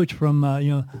in, Coach" from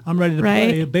I'm ready to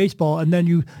play baseball, and then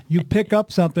you pick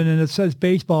up something and it says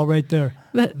baseball right there.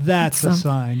 That's a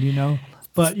sign,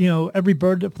 But every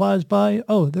bird that flies by,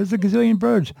 there's a gazillion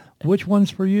birds. Which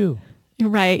one's for you?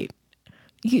 Right.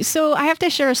 So I have to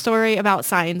share a story about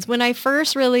signs. When I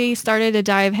first really started to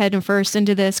dive head and first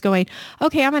into this going,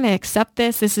 okay, I'm going to accept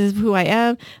this. This is who I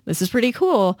am. This is pretty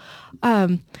cool.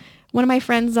 One of my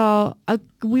friends,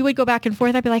 we would go back and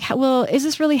forth. I'd be like, well, is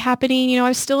this really happening? You know, I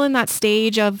was still in that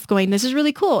stage of going, this is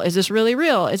really cool. Is this really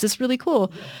real? Is this really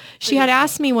cool? She had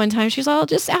asked me one time, she's like, I'll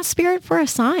just ask Spirit for a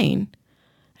sign.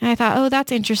 And I thought, oh,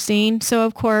 that's interesting. So,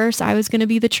 of course, I was going to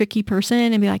be the tricky person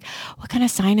and be like, what kind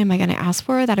of sign am I going to ask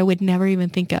for that I would never even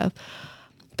think of?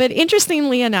 But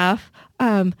interestingly enough,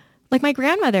 like my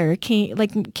grandmother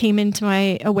came into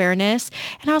my awareness,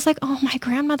 and I was like, oh, my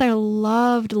grandmother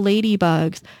loved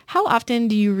ladybugs. How often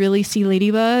do you really see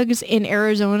ladybugs in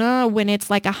Arizona when it's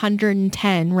like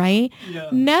 110, right? Yeah.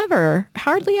 Never,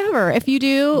 hardly ever. If you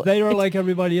do, They are like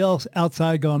everybody else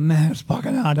outside going, man, it's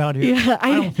fucking hot out here. Yeah,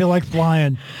 I don't feel like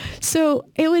flying. So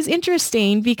it was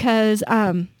interesting because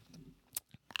I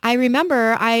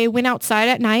remember I went outside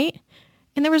at night,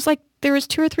 and there was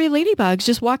 2 or 3 ladybugs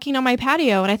just walking on my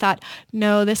patio. And I thought,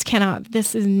 no, this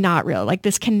is not real. Like,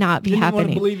 this cannot be happening. You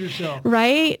want to believe yourself.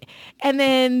 Right. And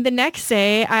then the next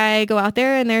day I go out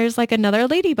there and there's like another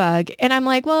ladybug. And I'm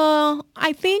like, well,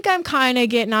 I think I'm kind of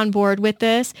getting on board with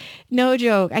this. No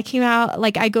joke. I came out,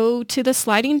 like, I go to the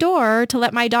sliding door to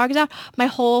let my dogs out. My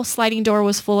whole sliding door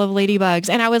was full of ladybugs.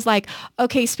 And I was like,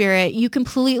 okay, Spirit, you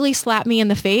completely slapped me in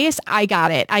the face. I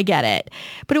got it. I get it.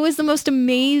 But it was the most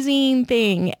amazing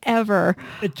thing ever.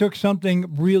 It took something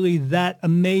really that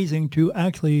amazing to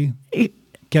actually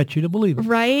get you to believe it.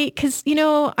 Right? Because, you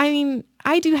know, I mean,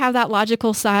 I do have that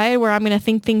logical side where I'm going to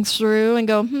think things through and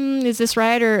go, is this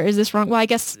right or is this wrong? Well, I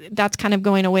guess that's kind of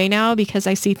going away now because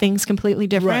I see things completely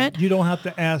different. Right. You don't have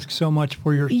to ask so much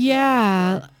for yourself.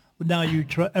 Yeah. Now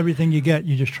everything you get,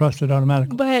 you just trust it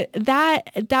automatically. But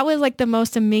that was like the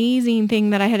most amazing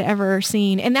thing that I had ever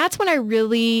seen. And that's when I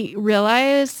really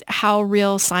realized how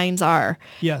real signs are.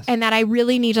 Yes. And that I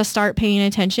really need to start paying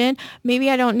attention.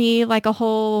 Maybe I don't need like a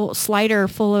whole slider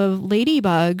full of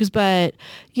ladybugs, but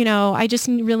you know, I just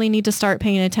really need to start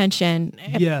paying attention.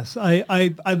 Yes.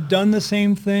 I've done the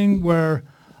same thing where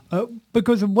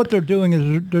because of what they're doing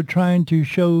is they're trying to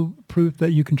show proof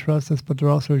that you can trust us, but they're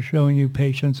also showing you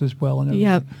patience as well. And everything.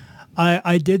 Yep.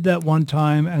 I did that one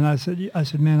time, and I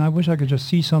said, man, I wish I could just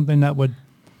see something that would,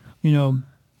 you know,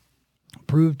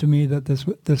 prove to me that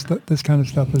this kind of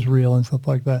stuff is real and stuff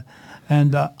like that.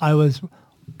 And I was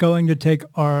going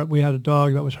to we had a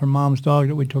dog that was her mom's dog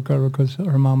that we took over because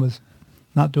her mom was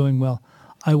not doing well.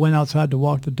 I went outside to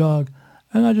walk the dog.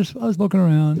 And I was looking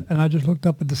around, and I just looked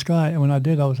up at the sky, and when I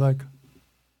did, I was like,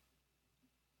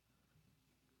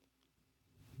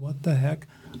 what the heck?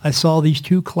 I saw these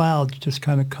 2 clouds just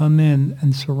kind of come in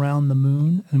and surround the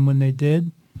moon, and when they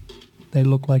did, they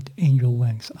looked like angel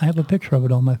wings. I have a picture of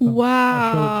it on my phone.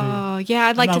 Wow. Yeah,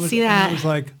 I'd like to see that. I was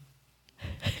like...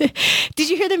 Did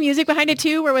you hear the music behind it,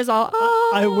 too, where it was all,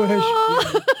 oh. I wish.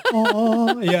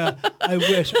 Oh, yeah, I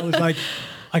wish. I was like...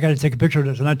 I got to take a picture of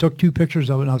this. And I took 2 pictures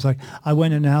of it. And I was like, I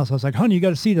went in the house. I was like, honey, you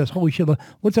got to see this. Holy shit.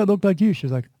 What's that look like to you? She's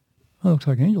like, oh, it looks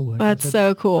like angel wings. That's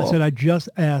so cool. I said, I just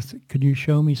asked, could you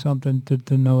show me something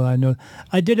to know that I know?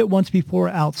 I did it once before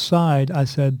outside. I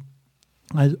said,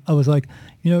 I was like,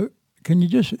 you know, can you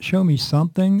just show me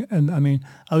something? And I mean,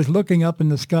 I was looking up in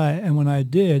the sky. And when I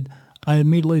did, I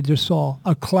immediately just saw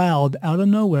a cloud out of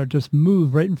nowhere just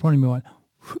move right in front of me, went,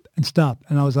 and stopped.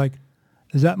 And I was like,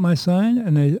 is that my sign?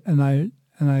 And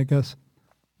I guess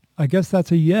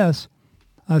that's a yes.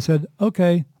 I said,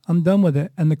 okay, I'm done with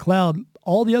it. And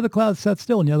all the other clouds sat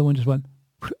still, and the other one just went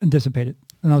and dissipated.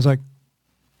 And I was like,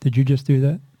 did you just do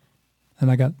that?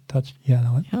 And I got touched. Yeah. And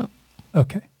I went, yep.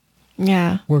 Okay.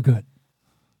 Yeah. We're good.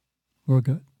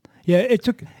 Yeah, it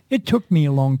took me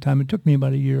a long time. It took me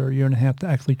about a year and a half to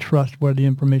actually trust where the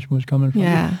information was coming from.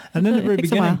 Yeah. And then at the very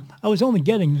beginning, I was only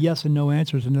getting yes and no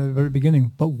answers in the very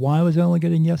beginning. But why was I only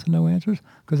getting yes and no answers?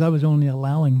 Because I was only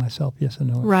allowing myself yes and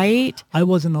no answers. Right. I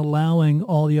wasn't allowing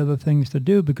all the other things to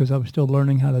do because I was still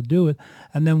learning how to do it.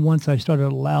 And then once I started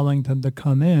allowing them to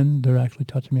come in, they're actually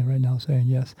touching me right now saying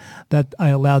yes, that I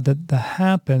allowed that to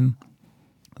happen,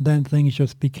 then things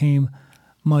just became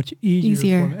much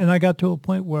easier. For me. And I got to a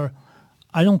point where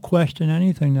I don't question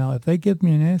anything now. If they give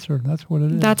me an answer, that's what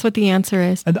it is. That's what the answer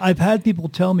is. And I've had people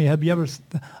tell me, have you ever,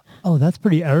 oh, that's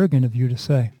pretty arrogant of you to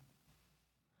say.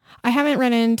 I haven't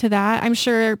run into that. I'm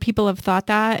sure people have thought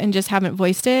that and just haven't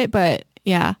voiced it, but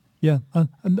yeah. Yeah.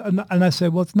 And I say,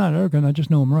 well, it's not arrogant. I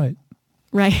just know I'm right.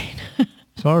 Right.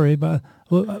 Sorry, but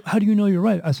well, how do you know you're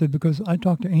right? I said, because I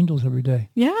talk to angels every day.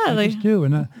 Yeah. I just do.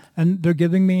 And they're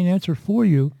giving me an answer for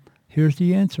you. Here's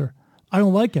the answer. I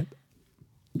don't like it.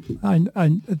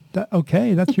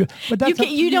 Okay, that's you. But that's up to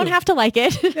You don't have to like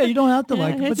it. Yeah, you don't have to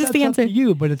like it. It's But just that's the up answer. to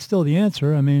you. But it's still the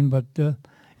answer. I mean, but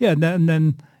yeah, and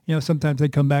then sometimes they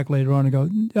come back later on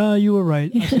and go, you were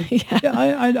right. I said, Yeah.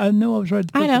 I know I was right.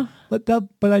 I know.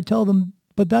 But I tell them,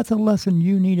 but that's a lesson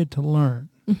you needed to learn.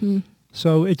 Mm-hmm.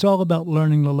 So it's all about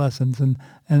learning the lessons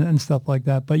and stuff like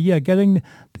that. But yeah,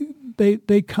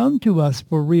 they come to us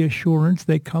for reassurance.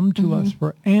 They come to us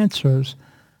for answers.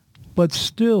 But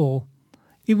still,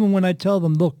 even when I tell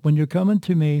them, look, when you're coming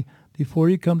to me, before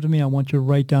you come to me, I want you to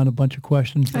write down a bunch of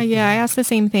questions. Yeah, I asked the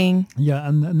same thing. Yeah,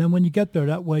 and then when you get there,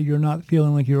 that way you're not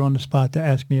feeling like you're on the spot to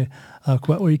ask me a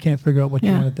question, or you can't figure out what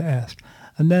you wanted to ask.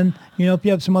 And then, if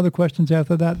you have some other questions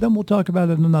after that, then we'll talk about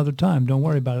it another time. Don't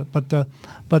worry about it.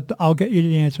 But I'll get you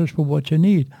the answers for what you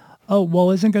need. Oh,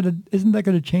 well, isn't that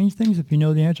going to change things if you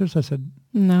know the answers? I said,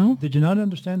 No. did you not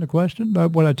understand the question?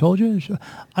 What I told you?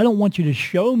 I don't want you to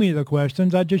show me the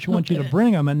questions. I just want you to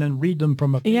bring them and then read them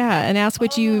from a... Yeah, and ask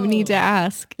what you need to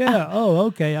ask. Yeah. Oh,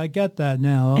 okay. I get that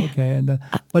now. Okay. And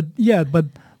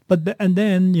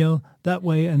then that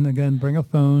way, and again, bring a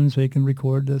phone so you can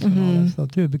record this and all that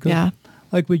stuff too. Because,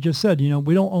 like we just said,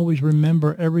 we don't always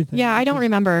remember everything. Yeah, I don't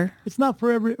remember. It's not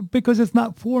because it's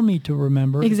not for me to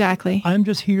remember. Exactly. I'm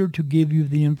just here to give you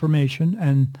the information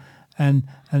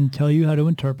and tell you how to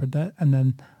interpret that, and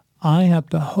then I have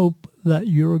to hope that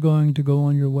you're going to go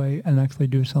on your way and actually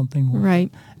do something with it.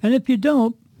 Right. And if you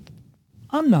don't,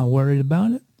 I'm not worried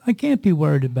about it. I can't be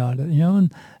worried about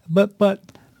it, But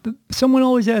someone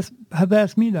always have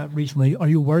asked me that recently. Are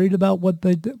you worried about what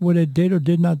they did or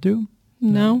did not do?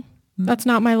 No. That's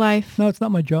not my life. No, it's not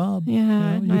my job.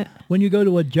 Yeah. When you go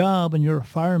to a job and you're a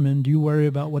fireman, do you worry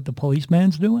about what the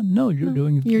policeman's doing? No, you're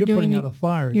putting out a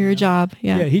fire. Your job.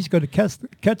 Yeah. Yeah, he's going to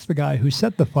catch the guy who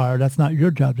set the fire. That's not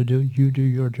your job to do. You do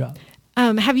your job.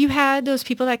 Have you had those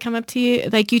people that come up to you,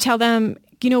 like you tell them,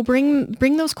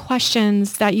 bring those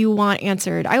questions that you want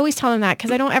answered? I always tell them that because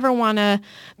I don't ever want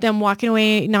them walking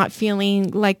away not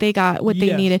feeling like they got what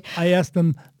they needed. I ask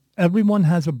them, everyone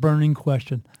has a burning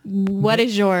question. What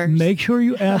is yours? Make sure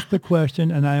you ask the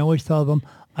question, and I always tell them,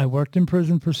 I worked in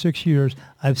prison for 6 years.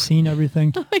 I've seen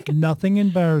everything. Nothing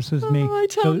embarrasses me. I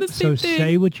tell them the same thing.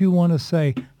 Say what you want to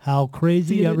say. How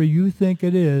crazy ever you think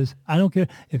it is. I don't care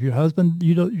if your husband.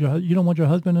 You don't want your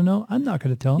husband to know. I'm not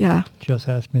going to tell him. Yeah. Just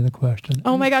ask me the question.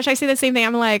 Oh my gosh, I say the same thing.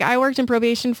 I'm like, I worked in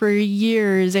probation for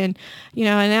years, and and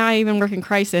now I even work in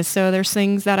crisis. So there's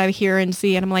things that I hear and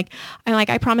see, and I'm like,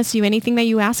 I promise you, anything that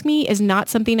you ask me is not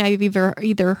something I've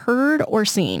either heard or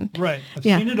seen. Right. I've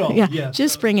seen it all. Yeah. Yes.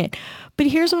 Just bring it. But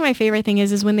here's what my favorite thing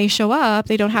is when they show up,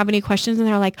 they don't have any questions, and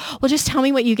they're like, well, just tell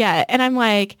me what you get. And I'm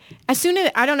like, I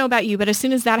don't know about you, but as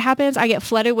soon as that happens, I get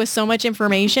flooded with so much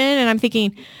information, and I'm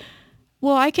thinking,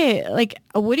 well, I can,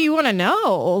 what do you want to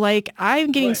know? Like,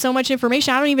 I'm getting so much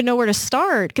information, I don't even know where to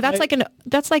start. Because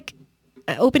that's like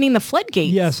opening the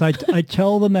floodgates. Yes, I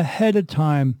tell them ahead of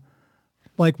time,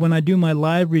 like when I do my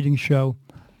live reading show,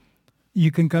 you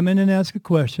can come in and ask a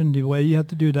question. The way you have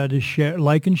to do that is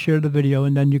like and share the video,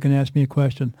 and then you can ask me a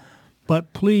question.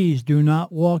 But please do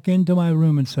not walk into my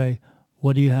room and say,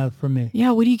 what do you have for me?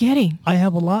 Yeah, what are you getting? I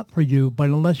have a lot for you, but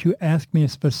unless you ask me a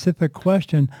specific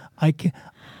question,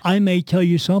 I may tell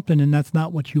you something, and that's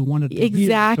not what you wanted to hear.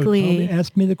 Exactly. So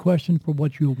ask me the question for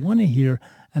what you want to hear,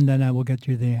 and then I will get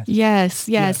you the answer.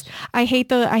 Yes. I hate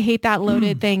that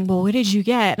loaded thing. Well, what did you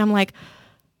get? And I'm like,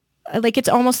 it's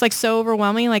almost like so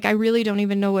overwhelming. Like I really don't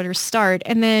even know where to start.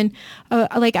 And then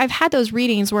I've had those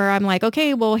readings where I'm like,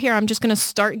 okay, well here, I'm just going to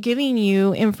start giving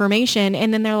you information.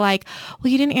 And then they're like,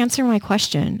 well, you didn't answer my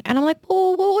question. And I'm like,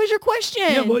 well, what was your question?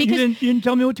 Yeah, well, you didn't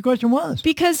tell me what the question was.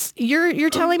 Because you're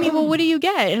telling me, well, what do you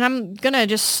get? And I'm going to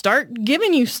just start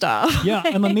giving you stuff. Yeah,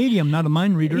 I'm a medium, not a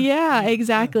mind reader. Yeah,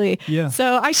 exactly. Yeah.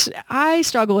 So I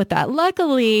struggle with that.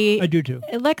 Luckily, I do too.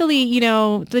 Luckily,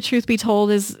 the truth be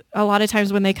told is a lot of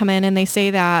times when they come in and they say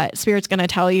that Spirit's going to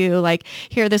tell you like,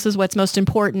 here, this is what's most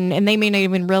important. And they may not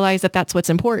even realize that that's what's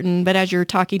important. But as you're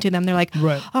talking to them, they're like,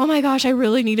 right. Oh my gosh, I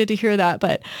really needed to hear that.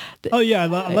 But oh yeah, I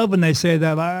love when they say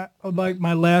that. Like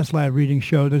my last live reading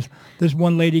show, there's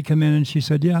one lady come in and she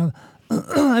said, yeah,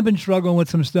 I've been struggling with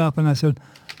some stuff. And I said,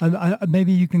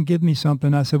 maybe you can give me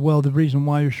something. I said, well, the reason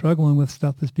why you're struggling with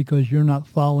stuff is because you're not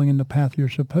following in the path you're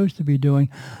supposed to be doing.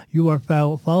 You are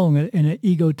following it in an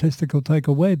egotistical type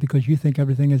of way because you think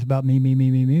everything is about me.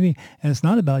 And it's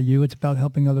not about you. It's about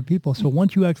helping other people. So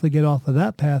once you actually get off of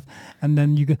that path, and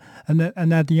then you can,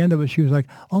 and at the end of it, she was like,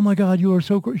 oh my God, you were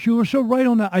so right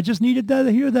on that. I just needed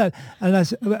to hear that. And I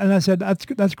said,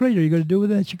 that's great. Are you going to do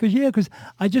with it? She goes, yeah, because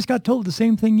I just got told the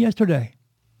same thing yesterday.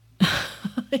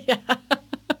 Yeah.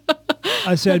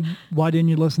 I said, why didn't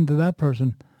you listen to that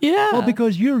person? Yeah. Well,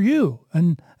 because you're you,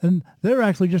 and they're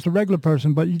actually just a regular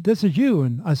person, but this is you.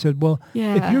 And I said, well,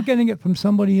 if you're getting it from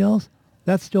somebody else,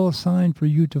 that's still a sign for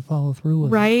you to follow through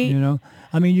with right. it, you know?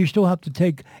 I mean, you still have to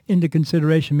take into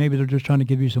consideration, maybe they're just trying to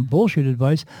give you some bullshit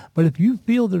advice, but if you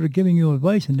feel that they're giving you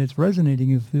advice and it's resonating,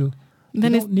 you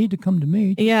don't need to come to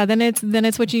me. Yeah, then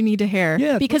it's what you need to hear.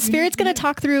 Yeah, because Spirit's going to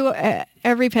talk through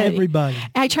everybody.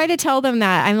 I try to tell them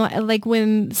that. I'm like,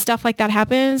 when stuff like that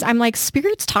happens, I'm like,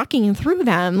 Spirit's talking through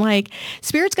them. Like,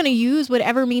 Spirit's going to use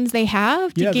whatever means they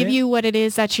have to give you what it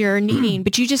is that you're needing,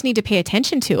 but you just need to pay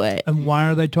attention to it. And why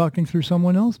are they talking through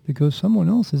someone else? Because someone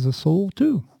else is a soul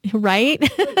too. Right?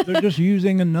 They're just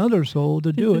using another soul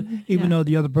to do it, even though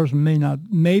the other person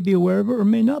may be aware of it or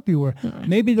may not be aware.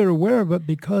 Maybe they're aware of it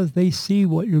because they see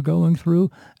what you're going through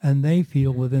and they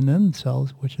feel within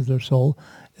themselves, which is their soul,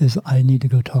 is I need to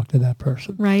go talk to that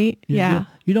person. Right?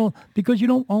 You don't, because you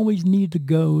don't always need to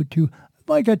go to,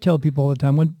 like I tell people all the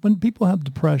time, when people have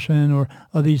depression or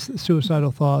these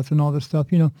suicidal thoughts and all this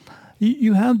stuff, you know,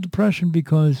 you have depression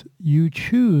because you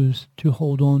choose to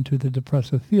hold on to the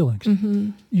depressive feelings. Mm-hmm.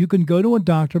 You can go to a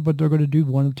doctor, but they're going to do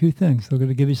one of two things. They're going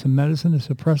to give you some medicine to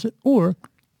suppress it, or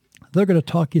they're going to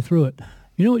talk you through it.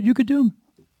 You know what you could do?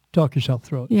 Talk yourself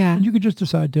through it. Yeah. And you could just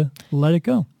decide to let it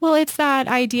go. Well, it's that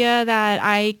idea that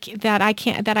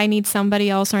I need somebody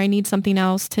else or I need something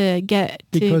else to get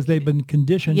to. Because they've been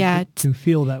conditioned to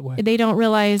feel that way. They don't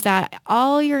realize that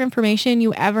all your information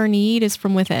you ever need is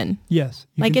from within. Yes.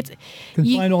 You can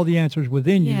find all the answers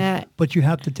within you, but you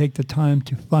have to take the time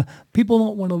to find. People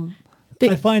don't want to.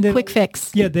 I find it quick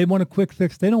fix. Yeah, they want a quick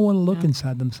fix. They don't want to look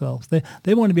inside themselves.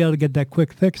 They want to be able to get that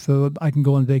quick fix so that I can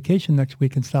go on vacation next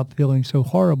week and stop feeling so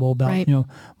horrible about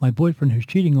my boyfriend who's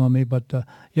cheating on me. But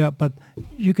but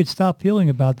you could stop feeling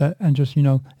about that and just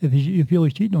if you feel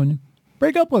he's cheating on you,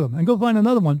 break up with him and go find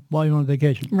another one while you're on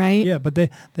vacation. Right. Yeah, but they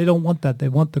don't want that. They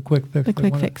want the quick fix.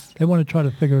 They want to try to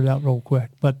figure it out real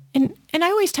quick. But and I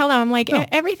always tell them, I'm like,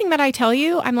 everything that I tell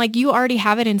you, I'm like, you already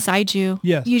have it inside you.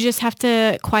 Yes. You just have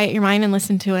to quiet your mind and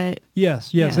listen to it.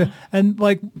 Yes. Yeah. And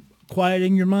like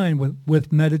quieting your mind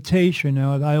with meditation.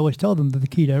 I always tell them that the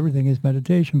key to everything is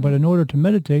meditation. But in order to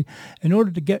meditate, in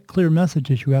order to get clear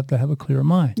messages, you have to have a clear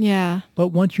mind. Yeah. But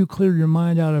once you clear your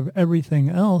mind out of everything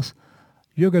else,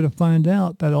 you're going to find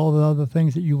out that all the other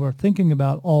things that you were thinking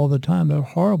about all the time, they're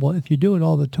horrible. If you do it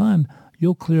all the time,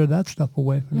 you'll clear that stuff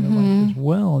away from your life as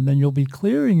well. And then you'll be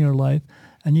clearing your life,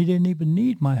 and you didn't even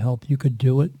need my help. You could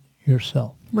do it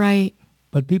yourself. Right.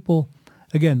 But people,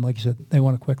 again, like you said, they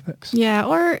want a quick fix. Yeah.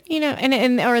 Or,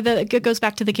 it goes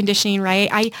back to the conditioning, right?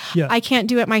 I can't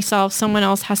do it myself. Someone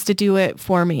else has to do it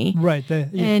for me. Right.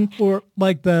 Or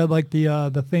like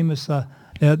the famous...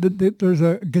 there's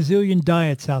a gazillion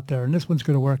diets out there, and this one's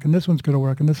going to work, and this one's going to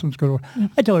work, and this one's going to work.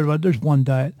 I tell everybody, there's one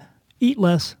diet: eat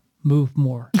less, move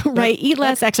more. Right, eat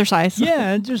less, exercise. Yeah,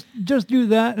 and just do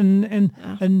that,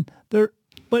 and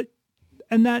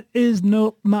that is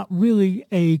not really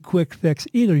a quick fix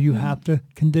either. You have to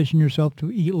condition yourself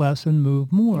to eat less and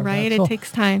move more. Right, it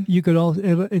takes time. You could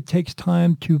also it takes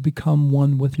time to become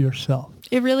one with yourself.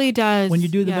 It really does. When you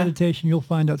do the meditation, you'll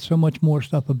find out so much more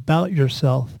stuff about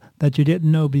yourself that you didn't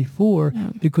know before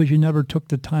because you never took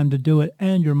the time to do it,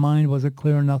 and your mind wasn't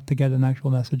clear enough to get an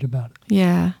actual message about it.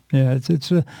 Yeah. Yeah,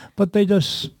 but they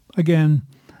just, again,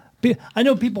 I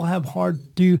know people have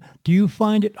hard, do you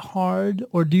find it hard,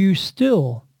 or do you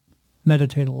still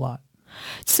meditate a lot?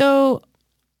 So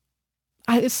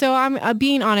I'm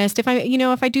being honest. If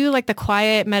I do like the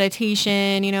quiet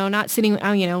meditation, not sitting,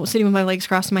 sitting with my legs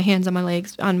crossed, my hands on my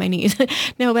legs, on my knees.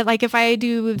 No, but like if I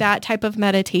do that type of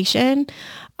meditation,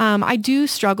 I do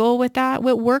struggle with that.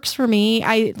 What works for me,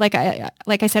 like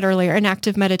I said earlier, an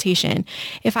active meditation.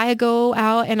 If I go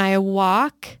out and I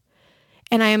walk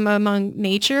and I am among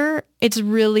nature, it's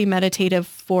really meditative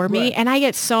for me. Right. And I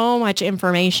get so much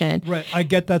information. Right. I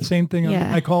get that same thing.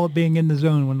 Yeah. I call it being in the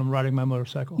zone when I'm riding my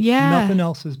motorcycle. Yeah. Nothing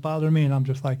else is bothering me. And I'm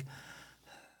just like.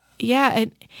 Yeah.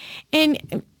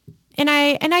 And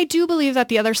I do believe that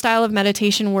the other style of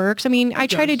meditation works. I mean, I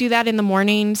try to do that in the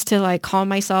mornings to like calm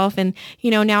myself. And,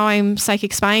 now I'm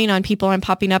psychic spying on people. I'm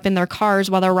popping up in their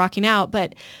cars while they're rocking out.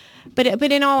 But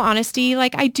in all honesty,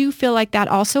 like I do feel like that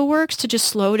also works to just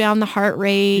slow down the heart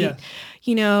rate. Yes.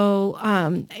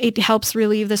 It helps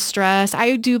relieve the stress.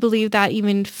 I do believe that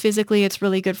even physically it's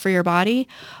really good for your body,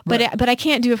 but I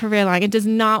can't do it for very long. It does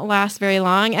not last very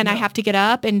long. And I have to get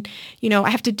up and, I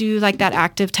have to do like that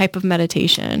active type of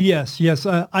meditation. Yes.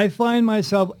 I find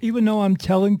myself, even though I'm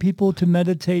telling people to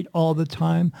meditate all the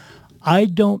time, I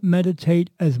don't meditate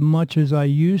as much as I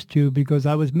used to because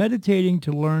I was meditating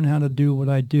to learn how to do what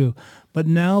I do. But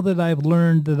now that I've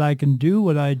learned that I can do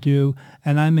what I do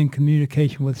and I'm in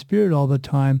communication with spirit all the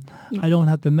time, I don't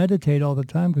have to meditate all the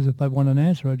time because if I want an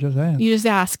answer, I just ask. You just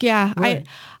ask. Yeah. Right.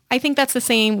 I think that's the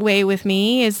same way with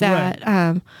me is that,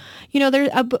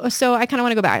 so I kind of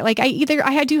want to go back. Like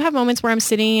I do have moments where I'm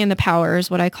sitting in the power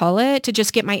is what I call it, to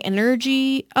just get my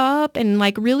energy up and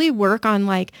like really work on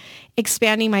like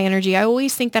expanding my energy. I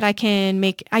always think that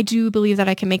I do believe that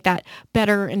I can make that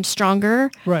better and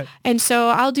stronger. Right. And so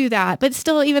I'll do that. But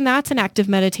still, even that's an active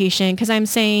meditation because I'm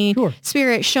saying, Sure.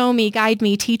 Spirit, show me, guide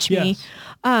me, teach me.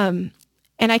 Yes.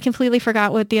 And I completely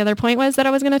forgot what the other point was that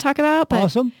I was going to talk about. But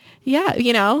Awesome. yeah,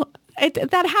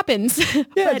 that happens.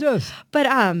 Yeah, it does. But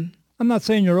I'm not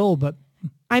saying you're old, but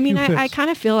I mean, few I fits.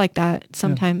 kind of feel like that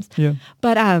sometimes. Yeah.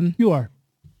 But You are.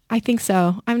 I think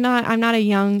so. I'm not a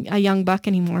young buck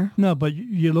anymore. No, but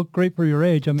you look great for your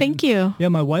age. I mean, Thank you. Yeah,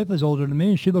 my wife is older than me,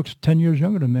 and she looks 10 years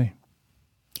younger than me.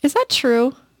 Is that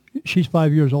true? She's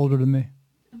 5 years older than me.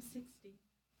 I'm 60.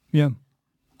 Yeah.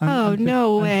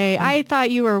 No way. I thought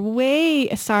you were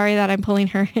sorry that I'm pulling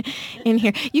her in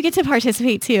here. You get to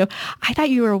participate too. I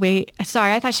thought you were I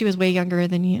thought she was way younger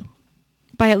than you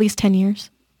by at least 10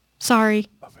 years. Sorry.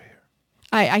 Over here.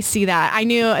 I see that. I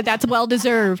knew that's well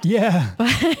deserved. Yeah.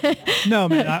 No,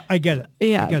 man, I get it.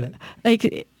 Yeah. I get it.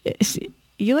 Like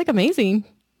you look amazing.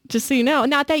 Just so you know,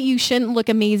 not that you shouldn't look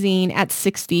amazing at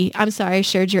 60. I'm sorry, I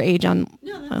shared your age on.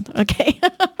 No, okay.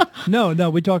 No,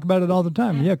 we talk about it all the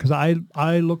time. Yeah, because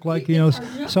I look like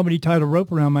somebody tied a rope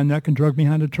around my neck and drug me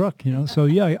behind a truck. So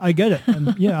yeah, I get it.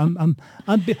 And yeah,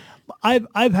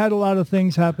 I've had a lot of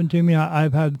things happen to me.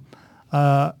 I've had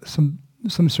some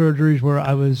surgeries where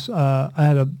I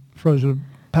had a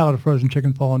pallet of frozen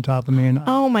chicken fall on top of me, and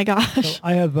oh my gosh, so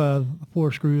I have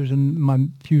 4 screws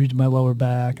fused in my lower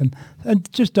back, and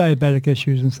just diabetic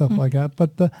issues and stuff like that.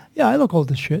 But yeah, I look old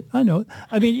as shit. I know it.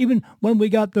 I mean, even when we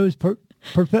got those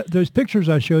those pictures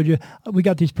I showed you, we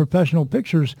got these professional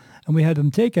pictures, and we had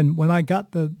them taken. When I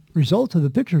got the results of the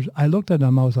pictures, I looked at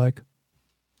them. I was like,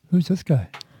 "Who's this guy?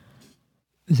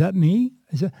 Is that me?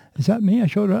 Is that me?" I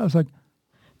showed her. I was like,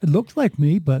 "It looks like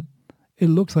me, but it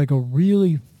looks like a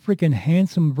really freaking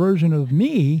handsome version of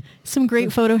me." Some great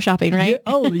photoshopping, right? Yeah,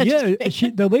 oh, yeah.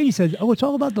 The lady said, "Oh, it's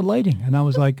all about the lighting." And I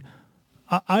was like,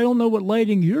 I don't know what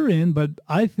lighting you're in, but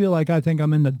I think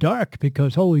I'm in the dark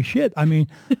because holy shit. I mean,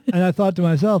 and I thought to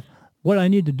myself, what I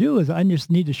need to do is I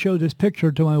just need to show this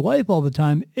picture to my wife all the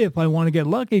time if I want to get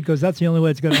lucky, because that's the only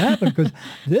way it's going to happen, because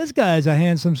this guy is a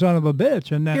handsome son of a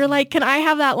bitch. And you're like, can I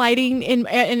have that lighting in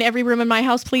every room in my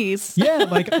house, please? Yeah,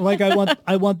 like I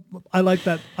want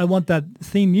that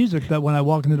theme music that when I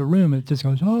walk into the room, it just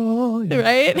goes, oh.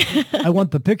 Right? I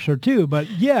want the picture too, but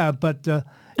yeah,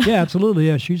 absolutely.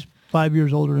 Yeah, she's 5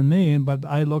 years older than me, but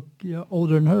I look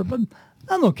older than her, but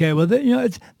I'm okay with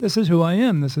it. This is who I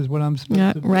am. This is what I'm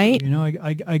supposed to be. Right.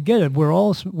 I get it. We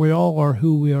all are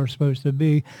who we are supposed to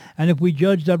be. And if we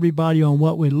judged everybody on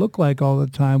what we look like all the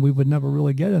time, we would never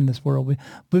really get in this world.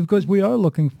 Because we are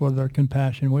looking for their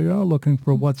compassion. We are looking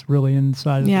for what's really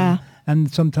inside of them.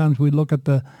 And sometimes we look at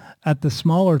the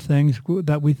smaller things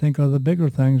that we think are the bigger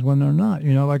things when they're not.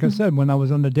 Like I said, when I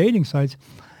was on the dating sites,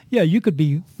 yeah, you could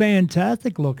be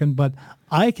fantastic looking, but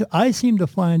I seem to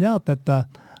find out that the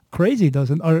crazy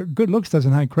doesn't, or good looks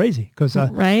doesn't hide crazy, because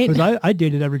I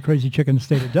dated every crazy chick in the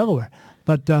state of Delaware,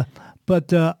 but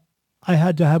I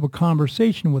had to have a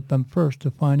conversation with them first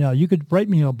to find out. You could write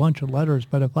me a bunch of letters,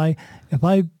 but if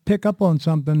I pick up on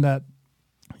something that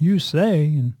you say,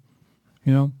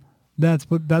 and that's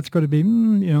going to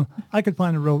be, I could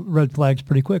find the real red flags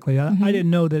pretty quickly. I didn't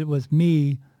know that it was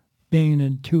me being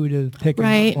intuitive, picking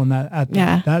up on that at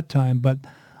that time, but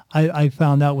I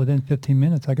found out within 15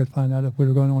 minutes. I could find out if we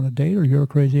were going on a date or you're a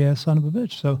crazy ass son of a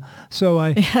bitch. So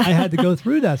I had to go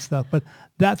through that stuff. But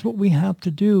that's what we have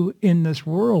to do in this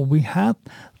world. We have,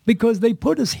 because they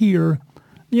put us here.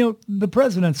 The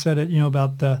president said it,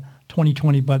 about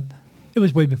 2020, but it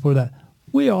was way before that.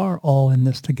 We are all in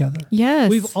this together. Yes.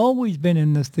 We've always been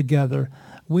in this together.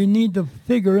 We need to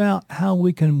figure out how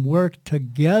we can work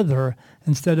together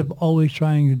instead of always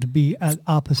trying to be at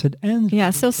opposite ends. Yeah,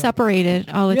 so separated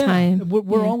all the time.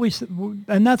 We're always,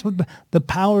 and that's what the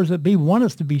powers that be want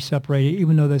us to be separated,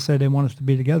 even though they say they want us to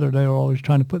be together. They're always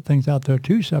trying to put things out there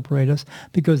to separate us,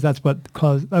 because that's what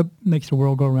makes the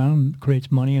world go around and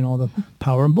creates money and all the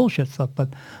power and bullshit stuff.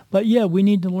 But yeah, we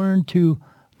need to learn to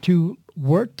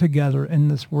work together in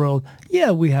this world.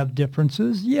 Yeah, we have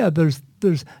differences. Yeah, there's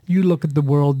you look at the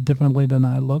world differently than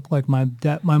I look. Like my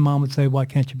mom would say, "Why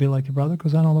can't you be like your brother?"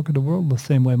 Because I don't look at the world the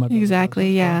same way my brother does.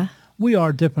 Exactly. Yeah. We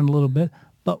are different a little bit,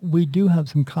 but we do have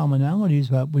some commonalities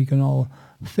that we can all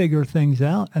figure things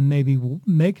out and maybe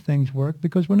make things work,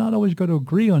 because we're not always going to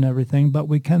agree on everything, but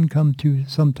we can come to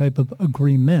some type of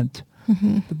agreement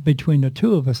between the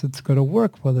two of us. It's going to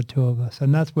work for the two of us.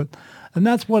 And that's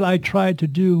what I try to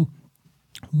do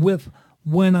with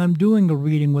when I'm doing a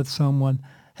reading with someone.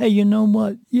 Hey, you know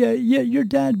what? Yeah, your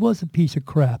dad was a piece of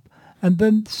crap. And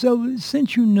then, so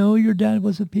since you know your dad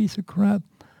was a piece of crap,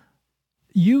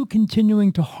 you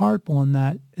continuing to harp on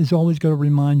that is always going to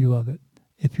remind you of it.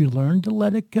 If you learn to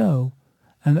let it go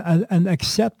and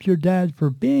accept your dad for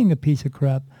being a piece of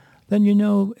crap, then you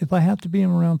know, if I have to be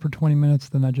around for 20 minutes,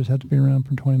 then I just have to be around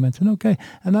for 20 minutes. And okay.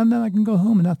 And then I can go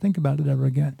home and not think about it ever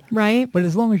again. Right. But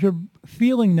as long as you're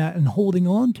feeling that and holding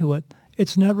on to it,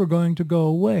 it's never going to go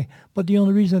away. But the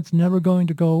only reason it's never going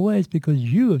to go away is because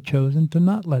you have chosen to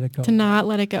not let it go. To not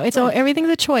let it go. It's everything's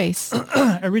a choice.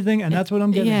 Everything, and that's what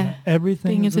I'm getting at.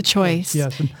 Everything is a choice.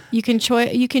 Yes. And you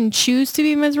can choose to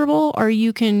be miserable, or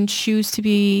you can choose to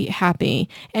be happy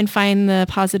and find the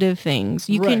positive things.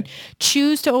 You can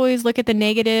choose to always look at the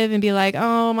negative and be like,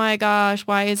 oh my gosh,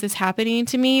 why is this happening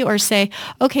to me? Or say,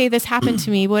 okay, this happened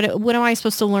to me. What am I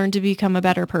supposed to learn to become a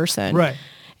better person? Right.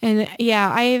 And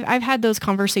yeah, I've had those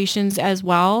conversations as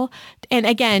well. And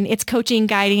again, it's coaching,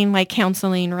 guiding, like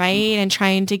counseling, right? And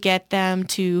trying to get them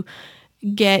to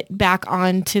get back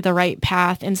onto the right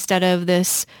path instead of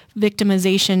this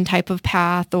victimization type of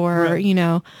path, or, you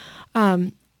know,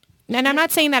 and I'm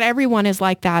not saying that everyone is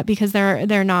like that, because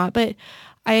they're not, but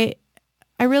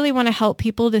I really want to help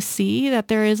people to see that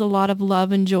there is a lot of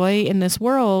love and joy in this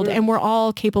world, and we're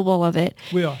all capable of it.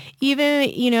 We are. Even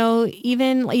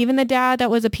the dad that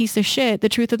was a piece of shit. The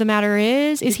truth of the matter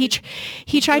is he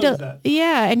tried to, that.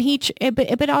 Yeah.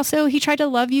 And but also he tried to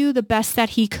love you the best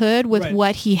that he could with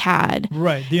what he had.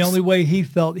 Right. The only way he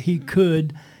felt he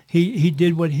could, he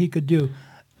did what he could do.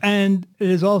 And it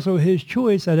is also his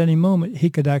choice. At any moment,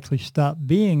 he could actually stop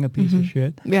being a piece of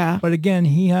shit. Yeah. But again,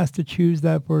 he has to choose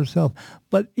that for himself.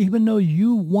 But even though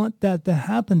you want that to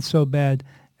happen so bad,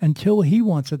 until he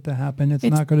wants it to happen, it's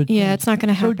not going to change. Yeah, it's not going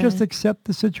to happen. So just accept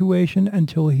the situation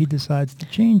until he decides to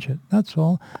change it. That's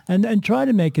all. And try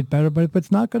to make it better. But if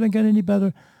it's not going to get any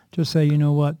better, just say, you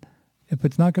know what? If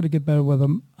it's not going to get better with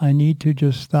them, I need to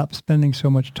just stop spending so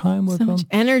much time with them. So much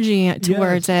energy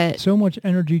towards it. So much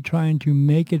energy trying to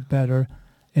make it better.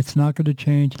 It's not going to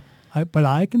change. But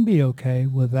I can be okay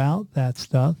without that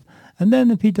stuff. And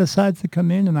then if he decides to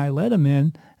come in and I let him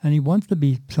in and he wants to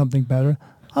be something better,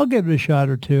 I'll give it a shot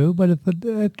or two. But if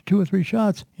after 2 or 3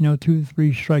 shots, 2 or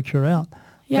 3 strikes, you're out.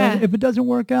 Yeah. And if it doesn't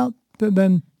work out,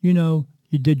 then you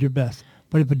did your best.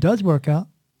 But if it does work out,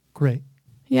 great.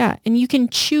 Yeah. And you can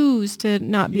choose to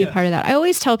not be a part of that. I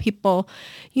always tell people,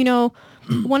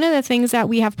 one of the things that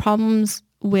we have problems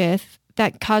with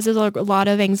that causes a lot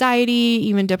of anxiety,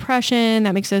 even depression,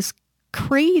 that makes us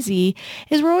crazy,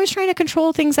 is we're always trying to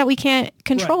control things that we can't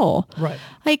control. Right.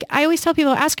 Like I always tell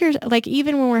people, ask your, like,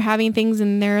 even when we're having things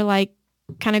and they're like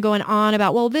kind of going on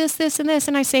about, well, this, and this.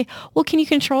 And I say, well, can you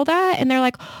control that? And they're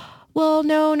like, well,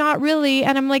 no, not really.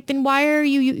 And I'm like, then why are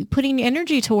you putting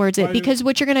energy towards it? Because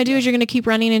what you're going to do is you're going to keep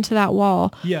running into that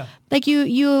wall. Yeah. Like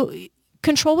you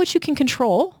control what you can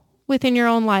control within your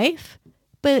own life,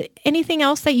 but anything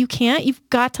else that you can't, you've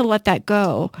got to let that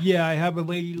go. Yeah. I have a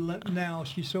lady now.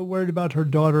 She's so worried about her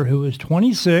daughter who is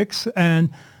 26. And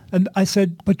I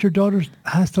said, but your daughter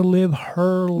has to live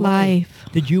her life.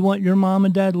 Did you want your mom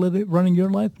and dad running your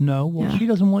life? No. Well, she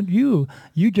doesn't want you.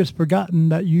 You just forgotten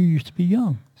that you used to be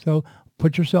young. So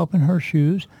put yourself in her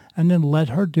shoes and then let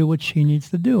her do what she needs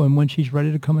to do. And when she's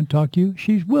ready to come and talk to you,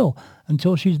 she will.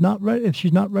 Until she's not ready. If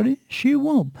she's not ready, she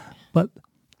won't. But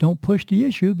don't push the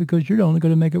issue, because you're only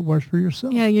going to make it worse for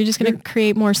yourself. Yeah, you're just going to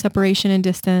create more separation and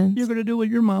distance. You're going to do what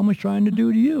your mom was trying to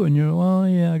do to you. And you're, well,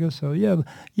 yeah, I guess so. Yeah, but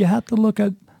you have to look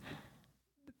at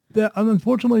that.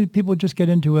 Unfortunately, people just get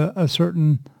into a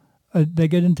certain... they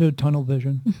get into tunnel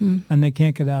vision and they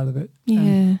can't get out of it. Yeah.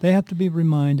 And they have to be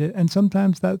reminded. And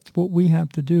sometimes that's what we have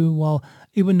to do. While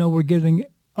even though we're giving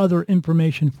other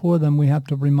information for them, we have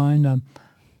to remind them,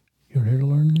 you're here to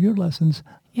learn your lessons.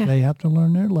 Yeah. They have to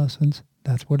learn their lessons.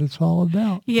 That's what it's all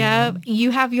about. Yeah.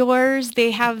 You have yours,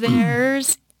 they have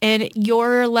theirs, and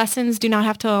your lessons do not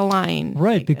have to align.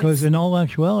 Right. Because in all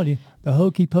actuality, The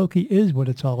hokey pokey is what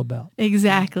it's all about.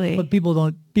 Exactly. But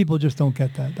people just don't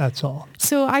get that. That's all.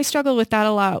 So I struggle with that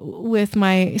a lot with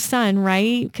my son,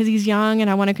 right? Because he's young and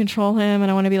I want to control him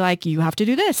and I want to be like, you have to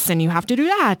do this and you have to do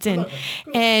that.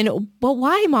 But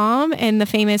why, Mom? And the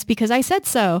famous, because I said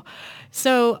so.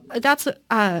 So that's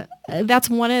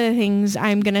one of the things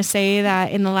I'm going to say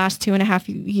that in the last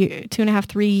 2.5,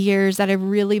 3 years that I've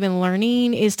really been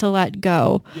learning is to let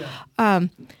go. Yeah.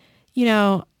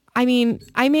 I mean,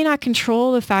 I may not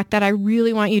control the fact that I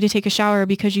really want you to take a shower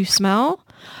because you smell,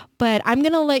 but I'm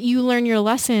going to let you learn your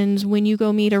lessons when you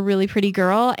go meet a really pretty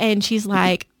girl and she's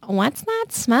like, what's that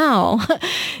smell?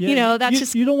 Yeah,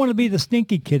 you don't want to be the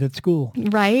stinky kid at school.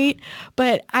 Right.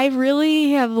 But I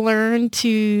really have learned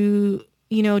to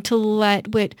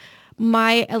let what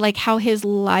my, like how his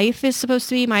life is supposed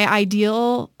to be, my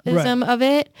idealism of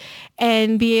it,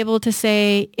 and be able to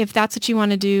say, if that's what you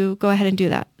want to do, go ahead and do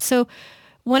that. So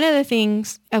one of the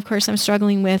things, of course, I'm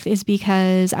struggling with is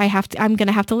because I'm going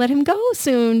to have to let him go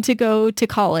soon to go to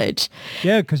college.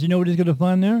 Yeah, because you know what he's going to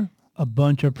find there? A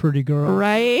bunch of pretty girls.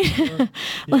 Right. Yeah.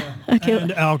 Okay.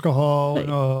 And alcohol.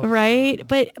 Right.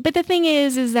 But the thing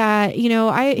is that,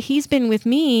 he's been with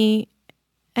me.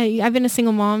 I've been a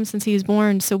single mom since he was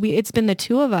born. So it's been the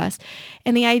two of us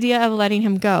and the idea of letting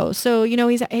him go. So,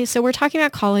 so we're talking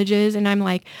about colleges and I'm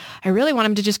like, I really want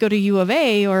him to just go to U of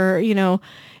A or,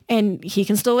 and he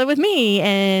can still live with me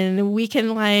and we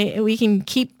can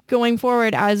keep going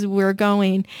forward as we're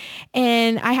going.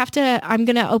 And I'm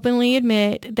going to openly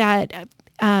admit that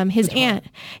his aunt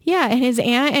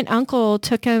and uncle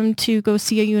took him to go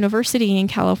see a university in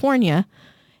California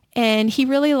and he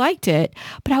really liked it.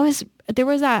 But I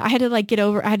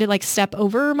had to step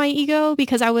over my ego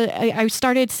because I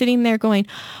started sitting there going,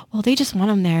 well, they just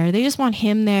want him there. They just want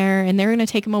him there and they're going to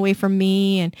take him away from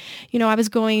me. And, I was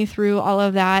going through all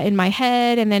of that in my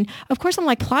head. And then of course I'm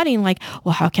like plotting like,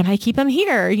 well, how can I keep him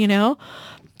here?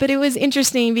 But it was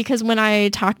interesting because when I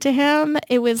talked to him,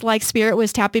 it was like Spirit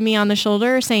was tapping me on the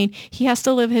shoulder saying he has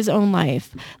to live his own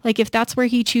life. Like if that's where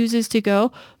he chooses to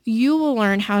go, you will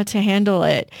learn how to handle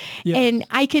it. Yes. And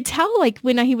I could tell like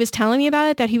when he was telling me about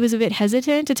it that he was a bit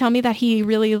hesitant to tell me that he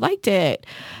really liked it.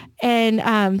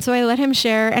 And so I let him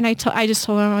share and I just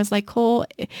told him, I was like, Cole,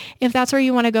 if that's where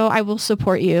you want to go, I will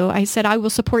support you. I said, I will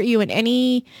support you in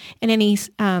any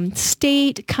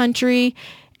state, country.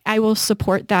 I will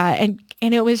support that.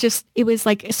 And it was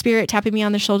like Spirit tapping me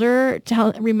on the shoulder,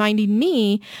 reminding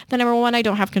me that number one, I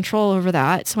don't have control over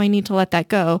that. So I need to let that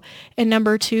go. And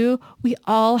number two, we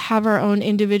all have our own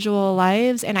individual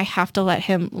lives and I have to let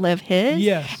him live his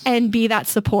and be that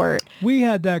support. We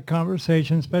had that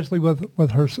conversation, especially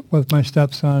with my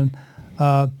stepson.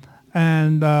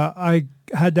 And I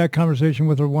had that conversation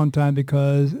with her one time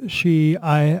because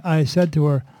I said to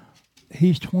her,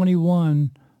 he's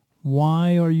 21.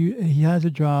 He has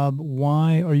a job.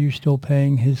 Why are you still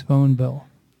paying his phone bill?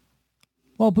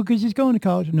 Well, because he's going to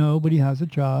college. No, but he has a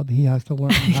job. He has to learn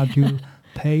how to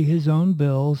pay his own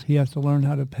bills. He has to learn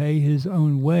how to pay his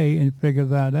own way and figure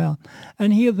that out.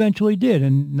 And he eventually did.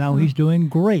 And now he's doing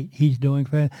great. He's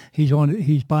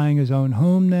buying his own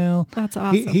home now. That's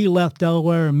awesome. He left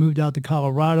Delaware and moved out to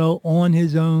Colorado on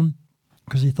his own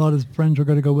because he thought his friends were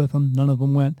going to go with him. None of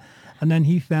them went. And then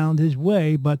he found his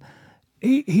way. But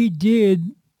he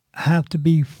did have to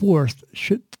be forced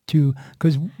to,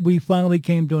 because we finally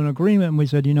came to an agreement and we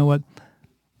said, you know what,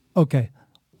 okay,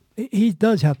 he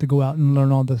does have to go out and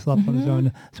learn all this stuff on his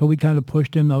own. So we kind of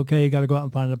pushed him, okay, you got to go out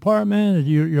and find an apartment.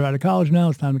 You're out of college now.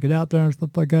 It's time to get out there and stuff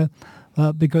like that.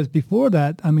 Because before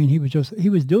that, I mean, he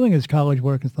was doing his college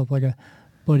work and stuff like that,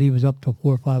 but he was up till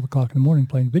 4 or 5 o'clock in the morning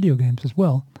playing video games as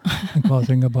well and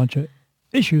causing a bunch of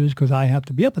issues because I have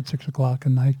to be up at 6 o'clock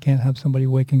and I can't have somebody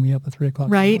waking me up at 3 o'clock.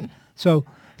 Right. So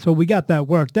we got that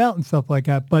worked out and stuff like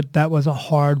that, but that was a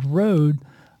hard road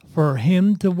for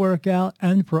him to work out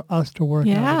and for us to work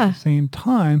out at the same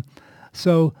time.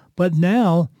 So, but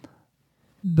now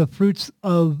the fruits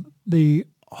of the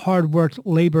hard work,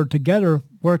 labor together,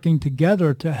 working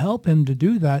together to help him to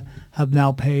do that have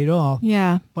now paid off.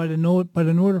 Yeah. But in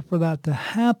order for that to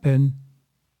happen,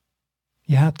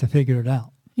 you have to figure it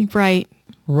out. Right.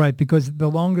 Right, because the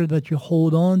longer that you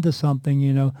hold on to something,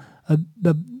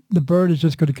 the bird is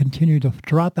just going to continue to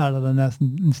drop out of the nest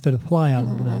instead of fly out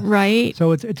of the nest. Right.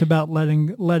 So it's about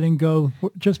letting go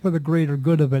just for the greater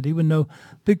good of it, even though,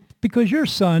 because your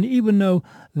son, even though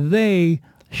they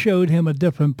showed him a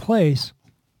different place,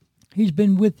 he's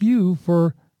been with you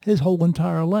for his whole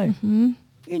entire life. Mm-hmm.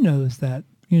 He knows that,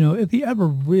 if he ever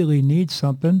really needs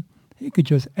something, he could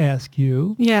just ask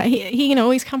you. Yeah, he can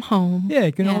always come home. Yeah,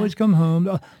 he can always come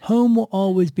home. Home will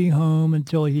always be home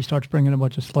until he starts bringing a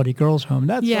bunch of slutty girls home.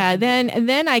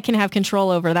 Then I can have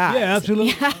control over that. Yeah,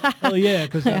 absolutely. Oh, yeah,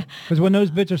 because when those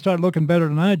bitches start looking better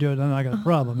than I do, then I got a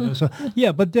problem. You know? So,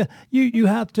 yeah, but you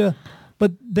have to,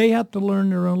 but they have to learn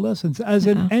their own lessons. As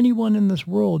in anyone in this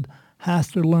world has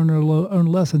to learn their own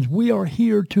lessons. We are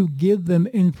here to give them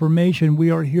information.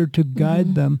 We are here to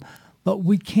guide them. But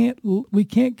we can't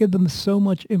give them so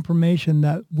much information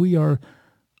that we are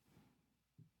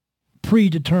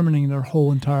predetermining their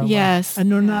whole entire life.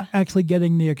 And they're not actually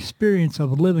getting the experience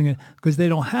of living it because they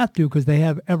don't have to, because they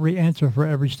have every answer for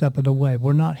every step of the way.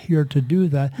 We're not here to do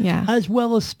that. As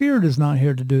well as Spirit is not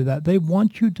here to do that. They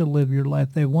want you to live your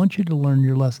life. They want you to learn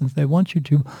your lessons. They want you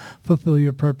to fulfill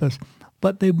your purpose.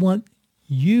 But they want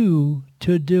you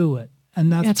to do it. And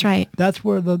that's right. That's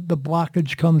where the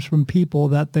blockage comes from people,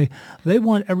 that they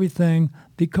want everything,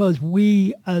 because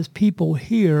we as people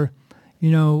here, you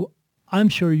know, I'm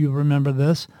sure you remember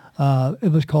this.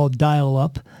 It was called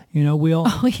dial-up. You know, we all.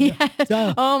 Oh, yes.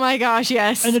 Oh, my gosh,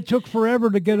 yes. And it took forever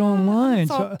to get online.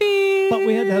 But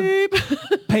we had to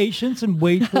have patience and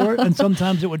wait for it. And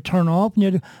sometimes it would turn off.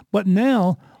 But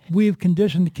now we've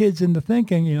conditioned the kids into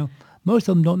thinking, you know, most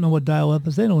of them don't know what dial-up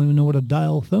is. They don't even know what a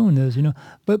dial phone is, you know.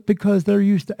 But because they're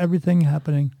used to everything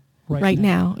happening right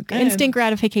now. Instant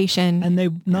gratification. And they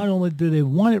not only do they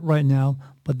want it right now,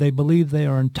 but they believe they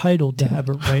are entitled to have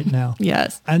it right now.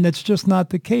 Yes. And that's just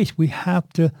not the case. We have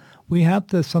to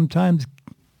sometimes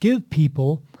give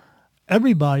people,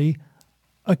 everybody,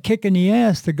 a kick in the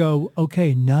ass to go,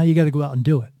 okay, now you got to go out and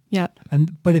do it. Yeah.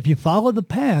 But if you follow the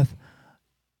path,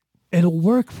 it'll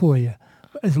work for you.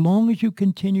 As long as you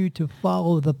continue to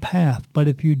follow the path. But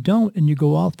if you don't and you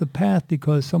go off the path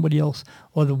because somebody else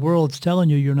or the world's telling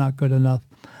you you're not good enough,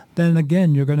 then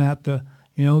again, you're going to have to,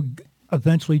 you know,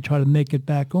 eventually try to make it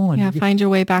back on. Yeah, find your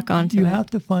way back on. You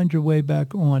have to find your way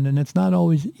back on. And it's not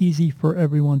always easy for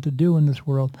everyone to do in this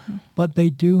world. But they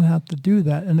do have to do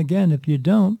that. And again, if you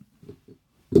don't,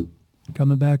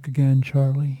 coming back again,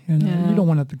 Charlie. You know, you don't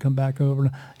want to have to come back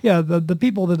over. Yeah, the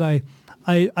people that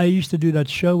I used to do that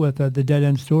show with, the Dead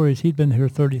End Stories. He'd been here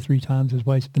 33 times. His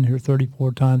wife's been here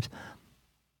 34 times.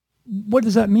 What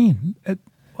does that mean?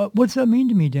 What's that mean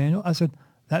to me, Daniel? I said,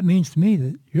 that means to me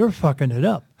that you're fucking it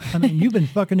up. I mean, you've been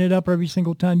fucking it up every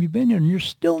single time you've been here, and you're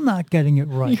still not getting it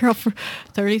right. You're up for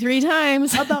 33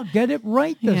 times. How about get it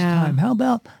right this time? How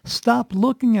about stop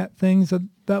looking at things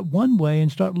that one way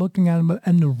and start looking at them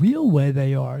and the real way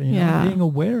they are, you know, being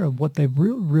aware of what they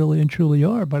really and truly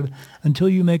are. But until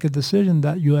you make a decision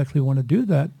that you actually want to do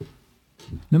that,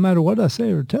 no matter what I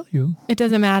say or tell you, it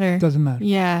doesn't matter. It doesn't matter.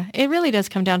 Yeah, it really does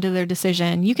come down to their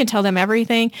decision. You can tell them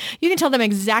everything. You can tell them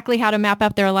exactly how to map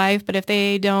up their life, but if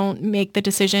they don't make the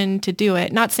decision to do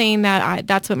it, not saying that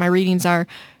that's what my readings are,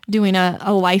 doing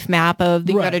a life map of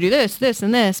you got to do this, this,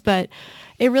 and this, but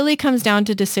it really comes down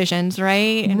to decisions,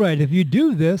 right? Right. If you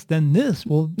do this, then this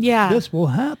will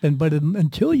happen. But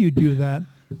until you do that,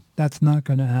 that's not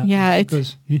going to happen. Yeah,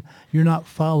 because you're not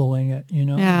following it. You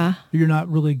know. Yeah. You're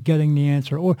not really getting the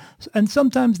answer. And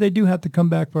sometimes they do have to come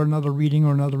back for another reading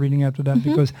or another reading after that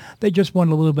because they just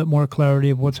want a little bit more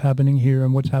clarity of what's happening here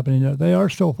and what's happening there. They are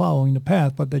still following the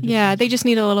path, but they just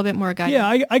need a little bit more guidance.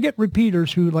 Yeah, I get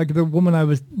repeaters who, like the woman I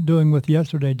was doing with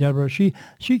yesterday, Deborah. She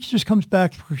just comes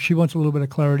back because she wants a little bit of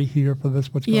clarity here for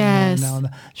this what's going on now. And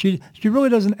she really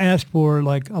doesn't ask for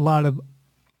like a lot of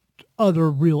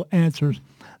other real answers.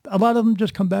 A lot of them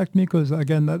just come back to me because,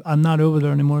 again, I'm not over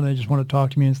there anymore. They just want to talk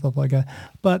to me and stuff like that.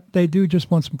 But they do just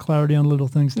want some clarity on little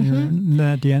things. And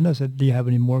then at the end, I said, do you have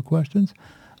any more questions?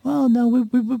 Well, no,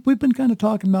 we've been kind of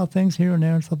talking about things here and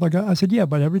there and stuff like that. I said, yeah,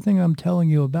 but everything I'm telling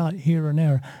you about here and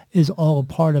there is all a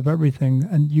part of everything.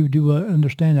 And you do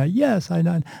understand that. Yes, I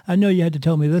know you had to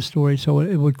tell me this story so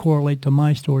it would correlate to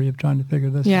my story of trying to figure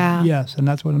this out. Yes, and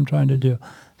that's what I'm trying to do.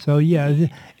 So, yeah,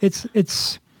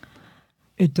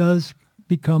 it does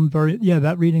become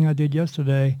that reading I did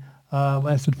yesterday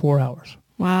lasted 4 hours.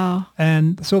 Wow.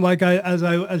 And so like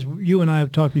as you and I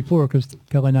have talked before, because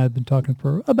Kelly and I have been talking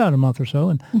for about a month or so,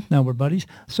 and now we're buddies.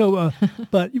 So,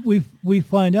 but we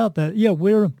find out that,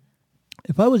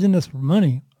 if I was in this for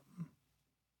money,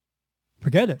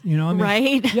 forget it. You know, I mean,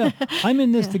 right? Yeah, I'm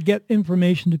in this to get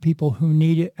information to people who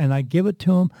need it, and I give it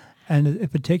to them. And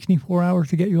if it takes me 4 hours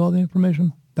to get you all the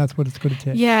information, that's what it's going to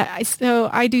take. Yeah. So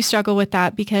I do struggle with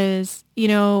that because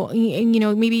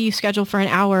maybe you schedule for an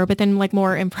hour, but then like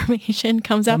more information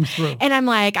comes up and I'm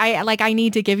like, I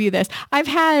need to give you this. I've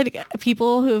had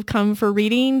people who have come for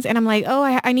readings and I'm like,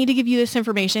 oh, I need to give you this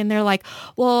information. They're like,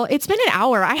 well, it's been an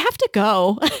hour. I have to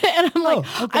go. And I'm like,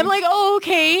 oh,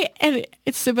 okay. And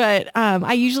but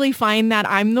I usually find that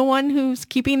I'm the one who's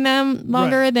keeping them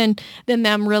longer than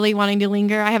them really wanting to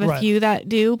linger. I have a few that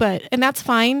do, and that's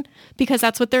fine because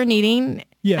that's what they're needing.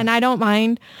 Yeah. And I don't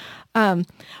mind.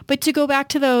 But to go back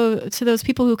to those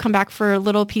people who come back for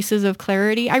little pieces of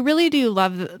clarity, I really do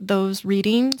love those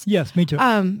readings. Yes, me too.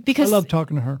 Because I love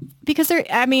talking to her because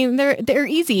they're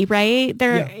easy, right?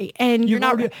 And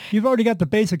you've already got the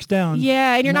basics down.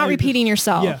 Yeah, and you're not repeating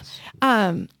yourself. Yes.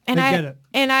 And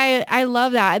I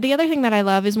love that. The other thing that I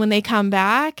love is when they come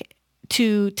back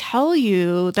to tell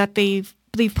you that they've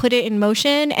put it in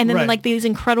motion and then like these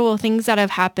incredible things that have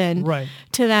happened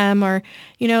to them, or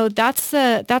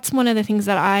that's one of the things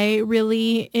that I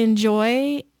really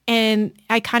enjoy, and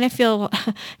I kind of feel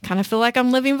like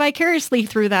I'm living vicariously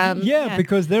through them. Yeah,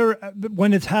 because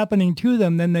when it's happening to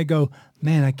them, then they go,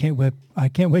 man, I can't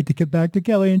wait to get back to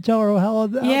Kelly and tell her how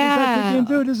this came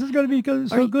through. This is going to be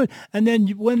so good. And then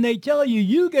when they tell you,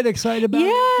 you get excited about it too.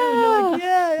 You're like,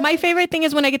 yeah. My favorite thing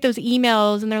is when I get those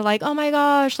emails and they're like, oh my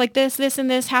gosh, like this and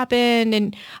this happened.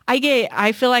 And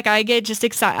I feel like I get just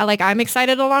excited. Like I'm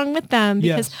excited along with them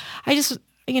because I just,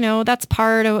 that's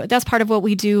part of what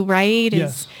we do, right?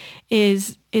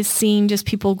 Is seeing just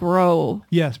people grow.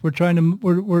 Yes. We're trying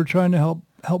to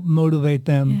help motivate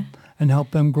them. Yeah. And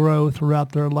help them grow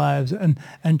throughout their lives, and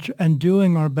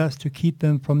doing our best to keep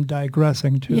them from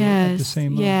digressing too at the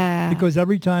same moment. Yeah. Because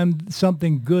every time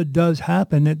something good does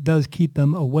happen, it does keep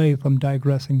them away from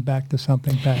digressing back to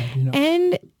something bad.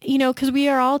 And because we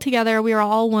are all together, we are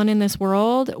all one in this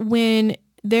world. When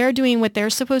they're doing what they're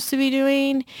supposed to be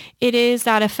doing, it is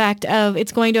that effect of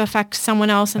it's going to affect someone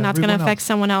else, and that's going to affect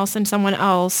someone else and someone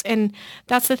else. And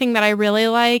that's the thing that I really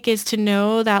like, is to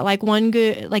know that like one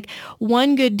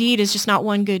good deed is just not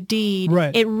one good deed.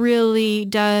 Right. It really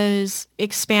does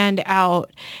expand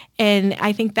out. And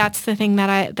I think that's the thing that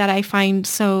I find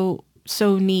so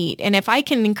neat. And if I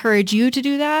can encourage you to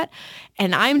do that,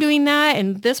 and I'm doing that,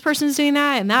 and this person's doing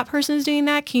that, and that person's doing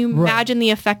that, can you imagine the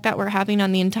effect that we're having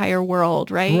on the entire world,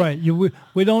 right? Right.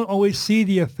 We don't always see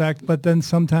the effect, but then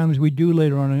sometimes we do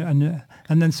later on,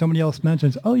 and then somebody else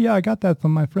mentions, oh yeah, I got that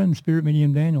from my friend Spirit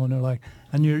Medium Daniel, and they're like,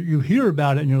 and you hear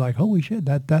about it, and you're like, holy shit,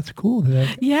 that's cool.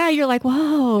 Yeah, you're like,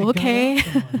 whoa, okay.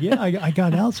 I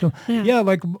got out. So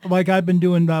like I've been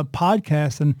doing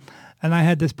podcasts, and I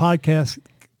had this podcast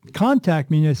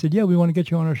contact me, and they said, yeah, we want to get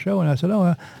you on our show. And I said,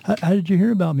 oh, how did you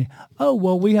hear about me? Oh,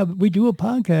 well, we do a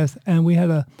podcast, and we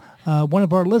had one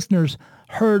of our listeners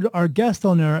heard our guest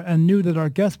on there and knew that our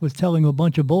guest was telling a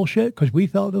bunch of bullshit, because we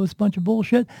felt it was a bunch of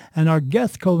bullshit. And our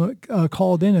guest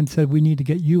called in and said, we need to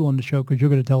get you on the show because you're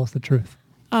going to tell us the truth.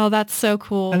 Oh, that's so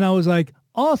cool. And I was like,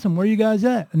 awesome. Where are you guys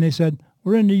at? And they said,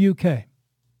 we're in the UK.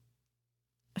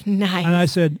 Nice. And I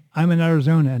said, I'm in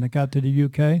Arizona. And it got to the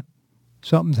UK.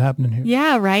 Something's happening here.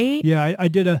 Yeah, right. Yeah, I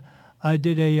did a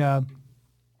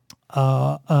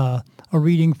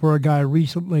reading for a guy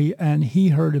recently, and he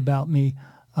heard about me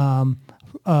on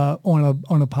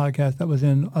a podcast that was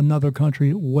in another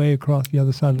country, way across the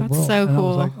other side of the world. That's so cool. And I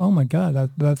was like, oh my God,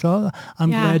 that's all.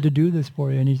 I'm glad to do this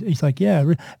for you. And he's like, yeah,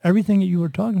 everything that you were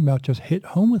talking about just hit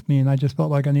home with me, and I just felt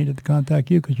like I needed to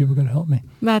contact you because you were going to help me.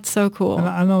 That's so cool.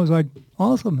 And I was like,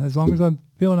 awesome. As long as I'm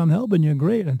feeling I'm helping you,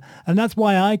 great. And that's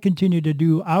why I continue to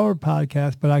do our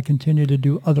podcast, but I continue to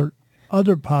do other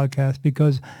podcasts,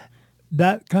 because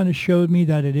that kind of showed me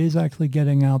that it is actually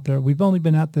getting out there. We've only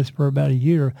been at this for about a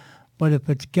year, but if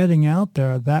it's getting out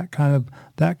there that kind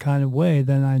of way,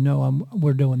 then I know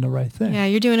we're doing the right thing. Yeah,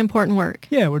 you're doing important work.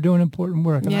 Yeah, we're doing important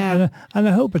work. Yeah. And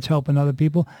I hope it's helping other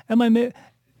people.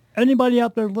 Anybody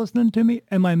out there listening to me,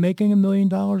 am I making $1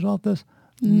 million off this?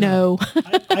 No.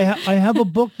 I have a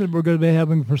book that we're going to be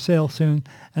having for sale soon,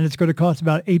 and it's going to cost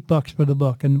about $8 for the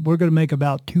book, and we're going to make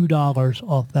about $2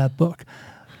 off that book.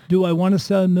 Do I want to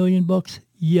sell 1 million books?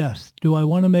 Yes. Do I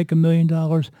want to make $1 million?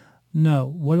 No.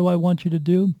 What do I want you to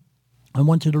do? I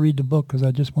want you to read the book because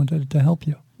I just wanted it to help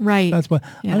you. Right. That's what.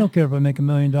 Yeah. I don't care if I make $1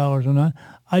 million or not.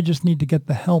 I just need to get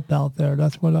the help out there.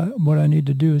 That's what I need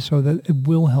to do, so that it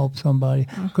will help somebody,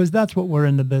 because that's what we're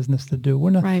in the business to do. We're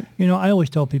not. Right. I always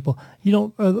tell people,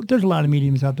 there's a lot of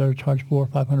mediums out there that charge $400 or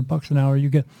 $500 an hour.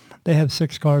 They have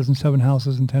 6 cars and 7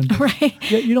 houses and 10. Right.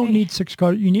 Yeah, you don't need 6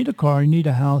 cars. You need a car. You need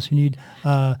a house. You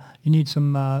need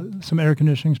some air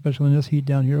conditioning, especially in this heat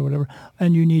down here or whatever.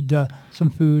 And you need some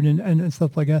food and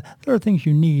stuff like that. There are things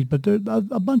you need, but there are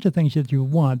a bunch of things that you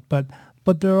want. But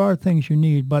there are things you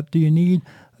need. But do you need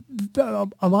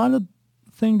a lot of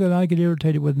thing that I get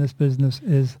irritated with in this business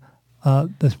is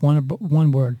this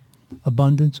one word.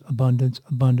 Abundance, abundance,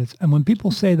 abundance. And when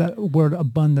people say that word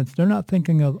abundance, they're not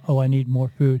thinking of, I need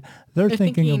more food. They're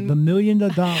thinking of the $1 million. I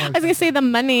was going to say the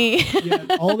money. Yeah,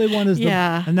 all they want is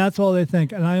and that's all they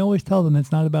think. And I always tell them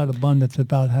it's not about abundance, it's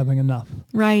about having enough.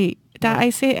 Right. That I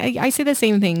say the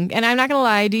same thing. And I'm not going to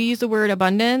lie, I do use the word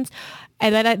abundance.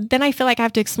 And then I feel like I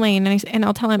have to explain, and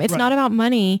I'll tell them it's not about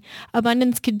money.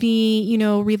 Abundance could be,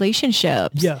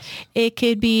 relationships. Yes. It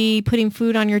could be putting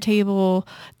food on your table,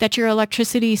 that your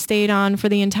electricity stayed on for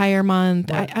the entire month.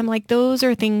 Right. I'm like, those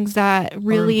are things that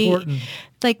really,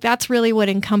 like, that's really what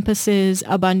encompasses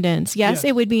abundance. Yes,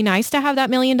 it would be nice to have that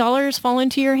 $1 million fall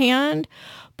into your hand.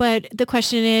 But the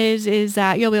question is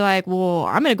that you'll be like, well,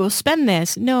 I'm going to go spend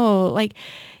this. No, like,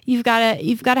 you've got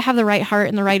to have the right heart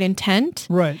and the right intent.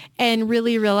 Right. And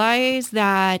really realize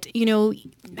that,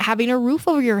 having a roof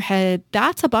over your head,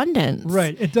 that's abundance.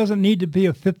 Right. It doesn't need to be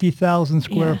a 50,000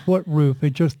 square foot roof.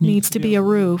 It just needs to be a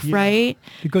roof, right?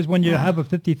 Because when you have a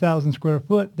 50,000 square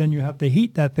foot, then you have to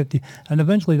heat that 50. And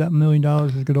eventually that $1 million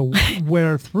is going to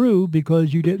wear through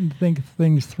because you didn't think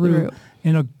things through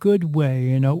in a good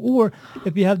way, Or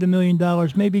if you have the $1 million,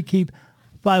 maybe keep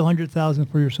 500,000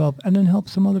 for yourself and then help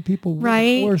some other people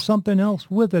or something else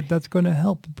with it that's going to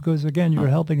help, because again, you're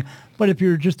helping. But if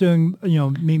you're just doing,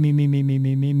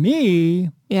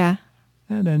 me, yeah,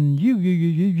 and then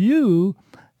you,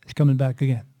 it's coming back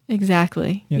again.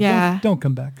 Exactly. Yeah. Don't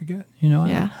come back again.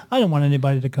 I don't want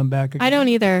anybody to come back again. I don't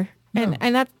either. No.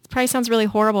 And that probably sounds really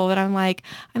horrible, but I'm like,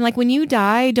 when you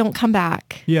die, don't come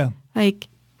back. Yeah. Like,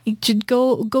 you should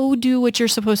go do what you're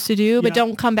supposed to do, but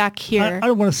don't come back here. I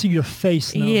don't want to see your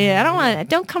face. No. Yeah,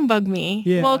 don't come bug me.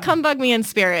 Yeah. Well, come bug me in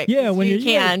spirit. Yeah, when you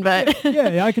can, but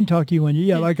yeah, I can talk to you when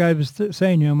you. Like I was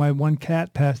saying, my one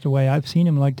cat passed away. I've seen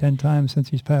him like 10 times since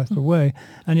he's passed away,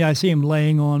 and I see him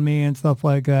laying on me and stuff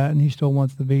like that, and he still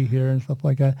wants to be here and stuff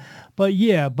like that. But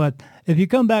if you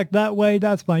come back that way,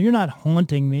 that's fine. You're not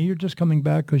haunting me. You're just coming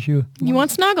back because you want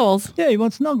snuggles. Yeah, you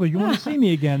want snuggles. You want to see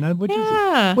me again,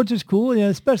 which is cool. Yeah,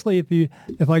 especially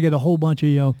if I get a whole bunch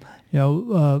of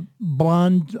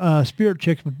blonde spirit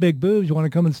chicks with big boobs. You want to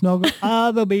come and snuggle?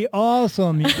 They'll be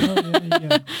awesome.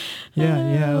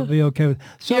 Yeah, it'll be okay with.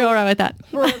 So you're all right with that.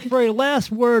 for a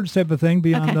last words type of thing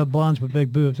beyond the blondes with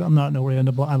big boobs. I'm not nowhere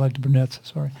into blonde. I like the brunettes.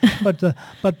 Sorry, but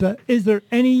is there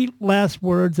any last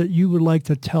words that you would like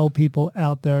to tell people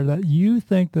out there that you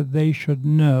think that they should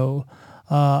know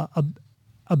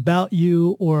about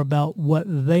you or about what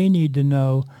they need to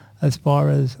know as far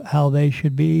as how they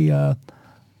should be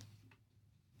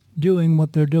doing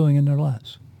what they're doing in their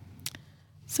lives?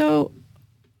 So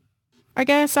I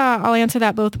guess I'll answer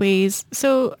that both ways.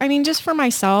 So, just for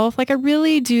myself, I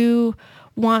really do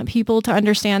want people to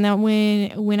understand that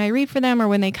when I read for them or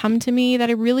when they come to me, that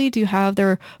I really do have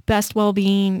their best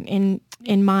well-being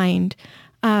in mind.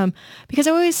 Because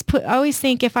I always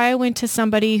think if I went to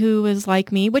somebody who was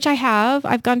like me, which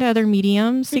I've gone to other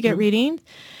mediums to get readings.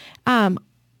 How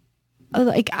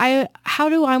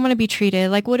do I want to be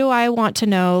treated? What do I want to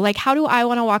know? How do I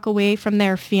want to walk away from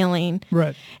their feeling?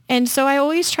 Right. And so I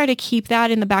always try to keep that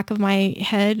in the back of my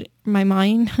head, my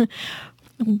mind,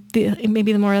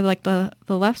 maybe more like the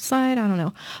left side. I don't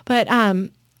know. But,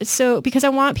 so because I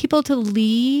want people to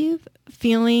leave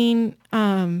feeling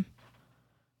not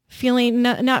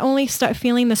only start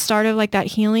feeling the start of that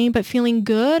healing, but feeling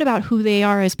good about who they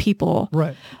are as people.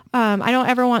 Right. I don't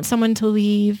ever want someone to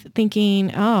leave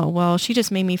thinking, oh, well, she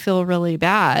just made me feel really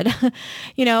bad,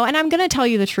 and I'm going to tell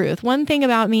you the truth. One thing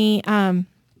about me,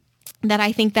 that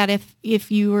I think that if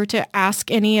you were to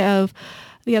ask any of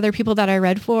the other people that I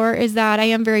read for, is that I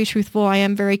am very truthful. I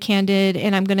am very candid,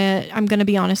 and I'm going to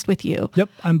be honest with you. Yep.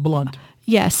 I'm blunt.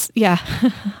 Yes. Yeah.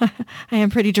 I am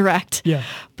pretty direct. Yeah.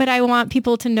 But I want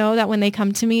people to know that when they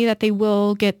come to me, that they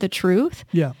will get the truth.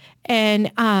 Yeah.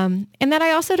 And that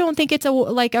I also don't think it's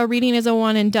a reading is a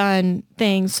one and done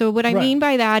thing. So what I mean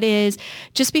by that is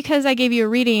just because I gave you a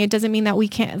reading, it doesn't mean that we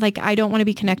can't, I don't want to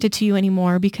be connected to you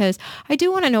anymore, because I do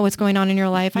want to know what's going on in your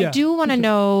life. Yeah. I do want to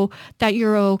know that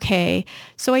you're okay.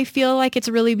 So I feel like it's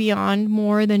really beyond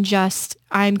more than just,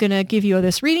 I'm going to give you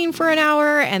this reading for an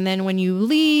hour, and then when you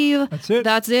leave,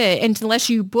 that's it. And unless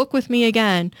you book with me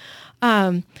again.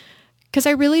 Because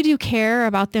I really do care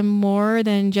about them more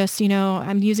than just,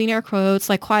 I'm using air quotes,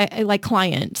 like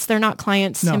clients. They're not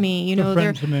clients to me. They're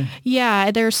friends to me.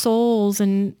 Yeah, they're souls,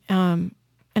 and I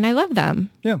love them.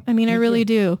 Yeah. I really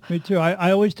do. Me too.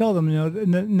 I always tell them,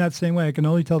 in that same way, I can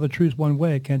only tell the truth one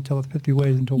way. I can't tell it 50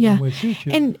 ways until one way suits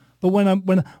you. But when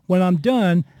I'm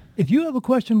done, if you have a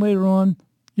question later on,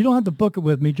 you don't have to book it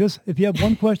with me. Just if you have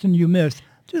one question you missed,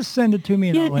 just send it to me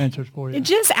and I'll answer it for you.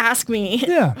 Just ask me.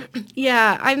 Yeah.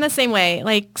 Yeah, I'm the same way.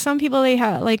 Like some people, they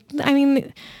have like, I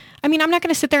mean, I'm not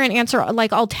going to sit there and answer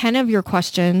like all 10 of your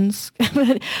questions,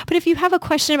 but if you have a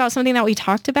question about something that we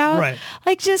talked about, Right.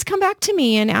 like just come back to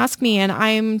me and ask me, and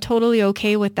I'm totally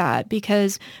okay with that,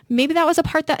 because maybe that was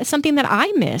something that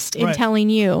I missed in Right. telling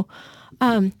you.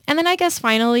 And then I guess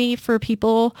finally for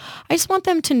people, I just want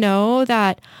them to know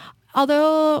that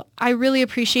although I really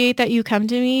appreciate that you come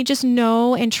to me, just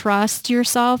know and trust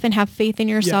yourself and have faith in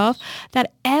yourself,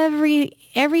 that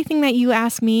everything that you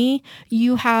ask me,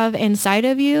 you have inside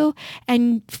of you,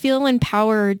 and feel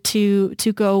empowered to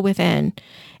go within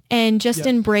and just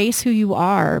embrace who you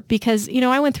are. Because,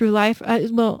 I went through life, I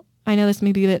know this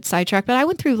may be a bit sidetracked, but I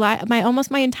went through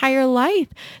almost my entire life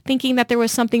thinking that there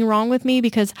was something wrong with me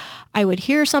because I would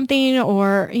hear something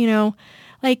or,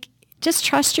 like just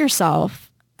trust yourself.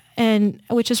 And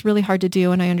which is really hard to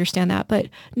do, and I understand that. But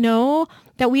know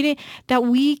that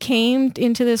we came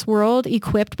into this world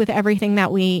equipped with everything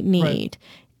that we need. Right.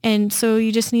 And so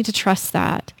you just need to trust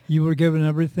that. You were given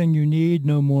everything you need,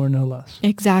 no more, no less.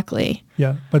 Exactly.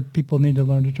 Yeah, but people need to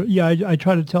learn to trust. Yeah, I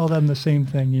try to tell them the same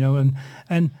thing,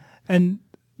 and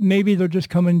maybe they're just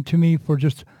coming to me for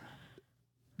just,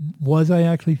 was I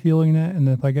actually feeling that? And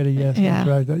if I get a yes,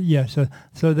 yes.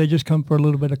 So they just come for a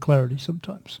little bit of clarity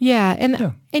sometimes. Yeah.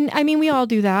 And I mean, we all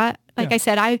do that. Like I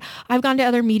said, I've gone to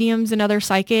other mediums and other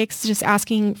psychics just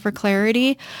asking for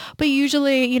clarity. But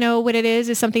usually, what it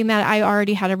is something that I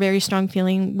already had a very strong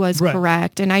feeling was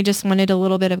correct. And I just wanted a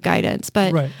little bit of guidance.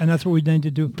 But right. And that's what we need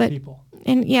to do for people.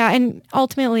 And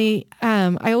ultimately,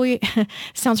 I always,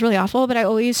 sounds really awful, but I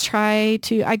always I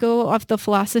go off the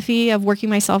philosophy of working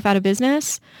myself out of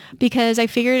business, because I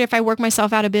figured if I work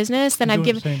myself out of business, then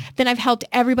I've helped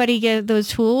everybody get those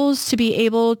tools to be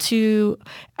able to,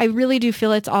 I really do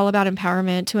feel it's all about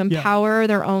empowerment, to empower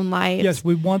their own lives. Yes,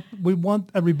 we want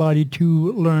everybody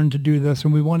to learn to do this,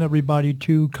 and we want everybody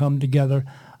to come together,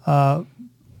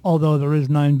 although there is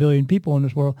 9 billion people in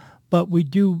this world. But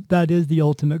that is the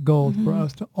ultimate goal for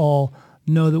us to all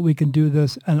know that we can do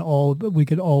this and that we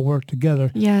can all work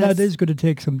together. Yes. That is going to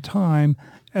take some time.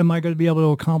 Am I going to be able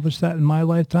to accomplish that in my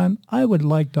lifetime? I would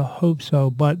like to hope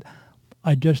so, but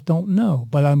I just don't know.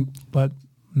 But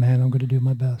man, I'm going to do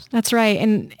my best. That's right.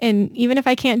 And even if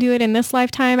I can't do it in this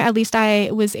lifetime, at least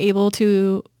I was able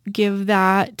to give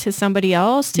that to somebody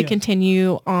else to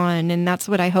continue on. And that's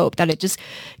what I hope, that it just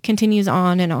continues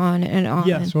on and on and on.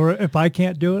 Yes. Or if I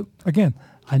can't do it, again,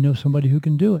 I know somebody who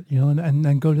can do it, and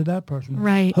then go to that person.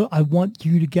 Right. I want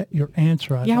you to get your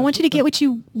answer. I want you to get what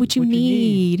you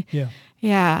need. Yeah.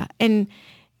 Yeah. And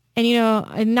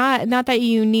not that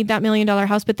you need that $1 million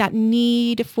house, but that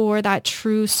need for that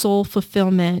true soul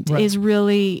fulfillment is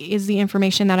the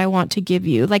information that I want to give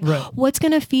you. Like what's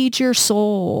going to feed your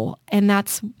soul? And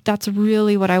that's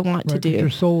really what I want to do. Your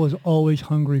soul is always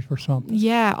hungry for something.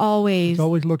 Yeah, always. It's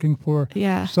always looking for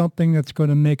something that's going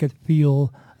to make it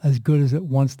feel as good as it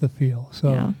wants to feel.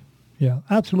 So yeah,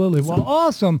 absolutely. Well,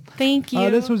 awesome. Thank you.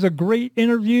 This was a great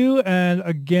interview. And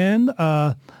again,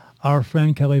 our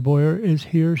friend Kelly Boyer is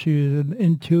here. She is an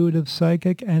intuitive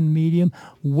psychic and medium.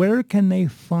 Where can they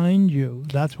find you?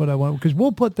 That's what I want, because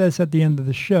we'll put this at the end of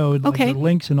the show, like the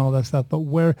links and all that stuff. But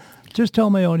just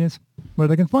tell my audience where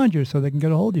they can find you so they can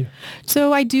get a hold of you.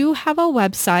 So I do have a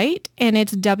website, and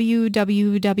it's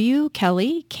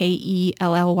www.kelly, Kelly,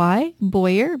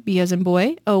 Boyer, B as in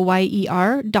boy,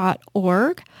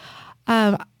 OYER.org.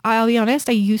 I'll be honest,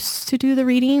 I used to do the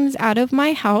readings out of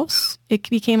my house. It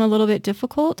became a little bit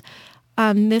difficult.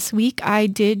 This week, I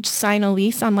did sign a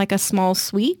lease on like a small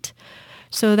suite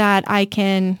so that I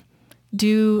can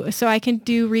do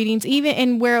readings even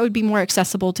in where it would be more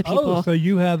accessible to people. Oh, so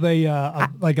you have like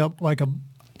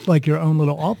your own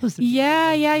little office?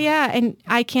 Yeah. And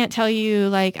I can't tell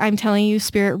you, I'm telling you,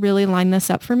 Spirit really lined this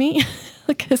up for me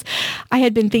because I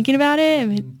had been thinking about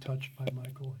it. Touched by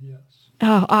Michael, yes.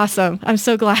 Oh, awesome. I'm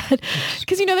so glad.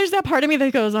 Because, there's that part of me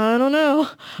that goes, I don't know.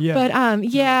 Yeah. But,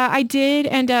 I did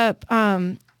end up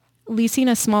leasing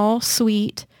a small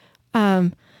suite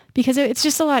because it's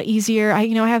just a lot easier. I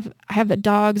have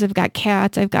dogs, I've got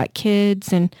cats, I've got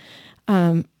kids, and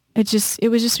it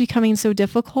was just becoming so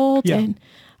difficult. Yeah. And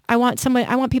I want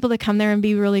people to come there and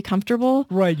be really comfortable.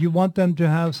 Right. You want them to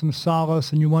have some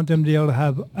solace, and you want them to be able to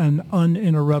have an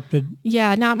uninterrupted.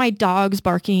 Yeah, not my dogs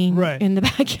barking in the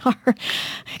backyard,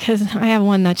 because I have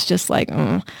one that's just like,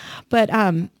 But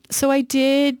so I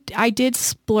did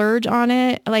splurge on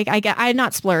it. I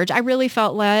not splurge. I really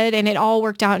felt led, and it all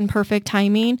worked out in perfect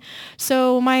timing.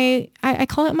 So I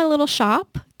call it my little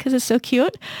shop, because it's so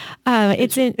cute.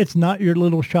 It's not your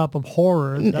little shop of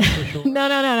horrors, that's for sure. No.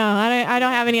 I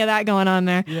don't have any of that going on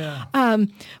there. Yeah.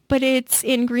 But it's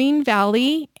in Green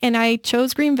Valley, and I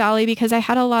chose Green Valley because I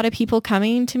had a lot of people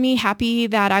coming to me happy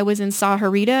that I was in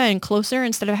Sahuarita and closer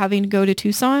instead of having to go to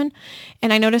Tucson.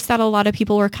 And I noticed that a lot of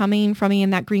people were coming from me,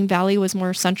 and that Green Valley was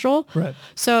more central. Right.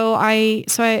 So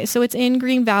it's in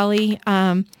Green Valley.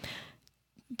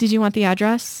 Did you want the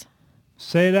address?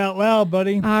 Say it out loud,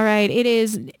 buddy. All right. It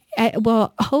is,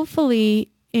 hopefully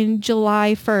in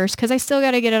July 1st, because I still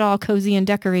got to get it all cozy and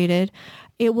decorated.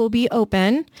 It will be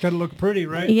open. It's got to look pretty,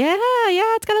 right? Yeah.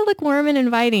 It's got to look warm and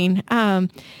inviting.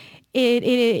 It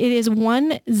is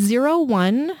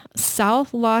 101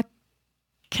 South La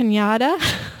Cañada.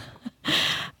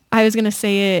 I was going to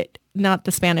say it not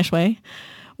the Spanish way.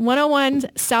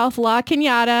 101 South La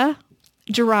Cañada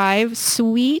Drive,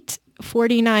 Suite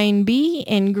 49B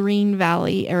in Green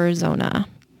Valley, Arizona.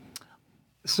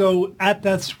 So at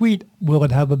that suite, will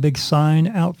it have a big sign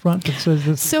out front that says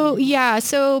this?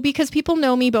 So because people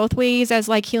know me both ways as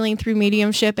like Healing Through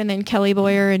Mediumship and then Kelly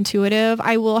Boyer Intuitive,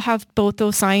 I will have both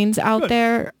those signs out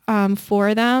there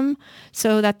for them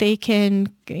so that they can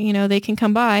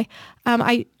come by.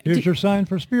 Here's your sign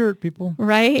for spirit, people.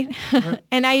 Right.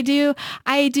 And I do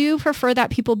prefer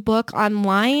that people book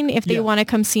online if they want to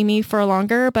come see me for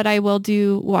longer, but I will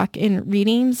do walk-in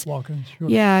readings. Walk-in, sure.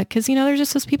 Yeah, because there's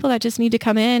just those people that just need to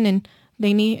come in and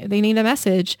they need a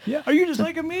message. Yeah. Are you just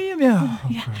like a medium? Yeah.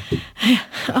 Okay.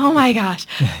 Oh my gosh.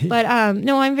 But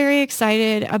no, I'm very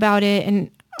excited about it, and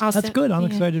that's good. I'm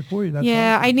excited for you. That's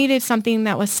awesome. I needed something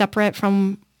that was separate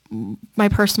from my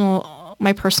personal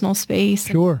space.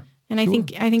 Sure. And I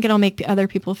think it'll make other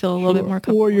people feel a little bit more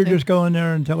comfortable. Or you're just going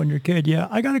there and telling your kid,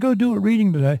 I got to go do a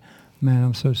reading today. Man,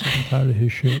 I'm so sick and tired of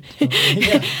his shit. So,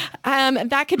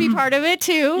 that could be part of it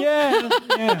too.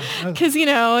 Yeah. Because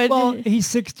he's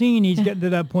 16. He's getting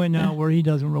to that point now where he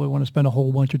doesn't really want to spend a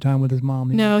whole bunch of time with his mom.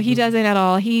 No, he doesn't at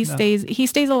all. He stays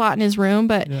a lot in his room,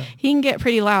 but he can get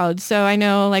pretty loud. So I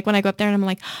know, like when I go up there and I'm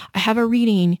like, I have a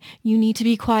reading. You need to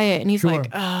be quiet. And he's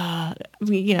like,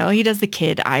 he does the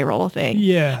kid eye roll thing.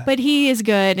 Yeah. But he is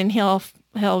good, and he'll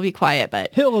be quiet,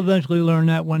 but he'll eventually learn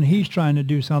that when he's trying to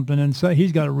do something, and so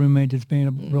he's got a roommate that's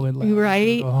being really loud.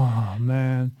 Right. Oh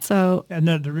man. So and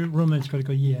then the roommate's going to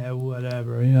go, yeah,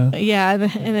 whatever, Yeah,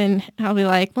 and then I'll be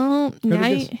like, well,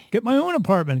 now get my own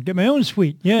apartment, get my own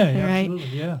suite. Yeah, right.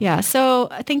 Absolutely. Yeah. So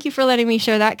thank you for letting me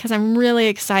share that because I'm really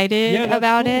excited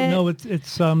about it. No,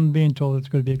 it's being told it's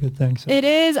going to be a good thing. So. It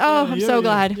is. Oh, I'm so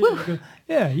glad.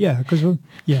 Yeah, because I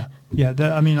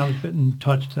was getting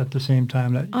touched at the same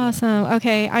time. Awesome.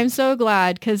 Okay, I'm so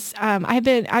glad because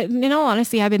in all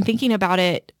honesty, I've been thinking about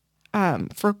it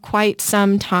for quite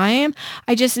some time.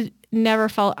 I just never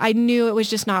felt, I knew it was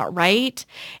just not right.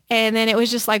 And then it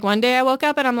was just like one day I woke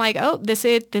up and I'm like, oh, this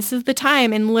is the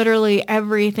time. And literally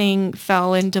everything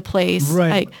fell into place.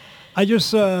 Right. I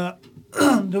just, to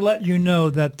let you know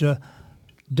that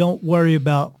don't worry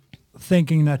about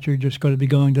thinking that you're just going to be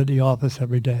going to the office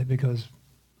every day, because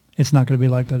it's not going to be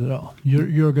like that at all.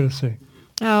 You're going to see.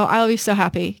 Oh, I'll be so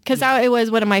happy because it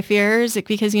was one of my fears,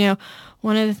 because,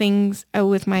 one of the things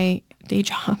with my day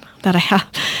job that I have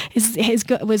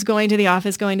was going to the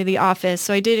office.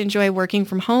 So I did enjoy working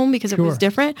from home because it was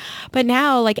different. But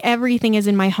now, like, everything is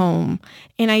in my home,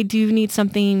 and I do need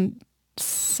something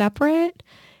separate.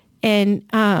 And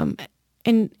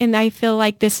I feel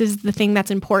like this is the thing that's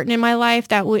important in my life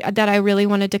that I really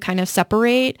wanted to kind of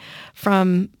separate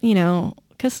from,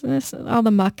 because all the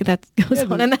muck that goes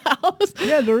on in the house.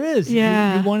 Yeah, there is.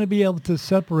 Yeah. You want to be able to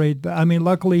separate. I mean,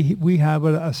 luckily we have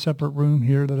a separate room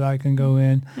here that I can go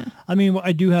in. Yeah. I mean,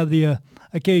 I do have the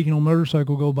occasional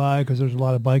motorcycle go by because there's a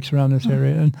lot of bikes around this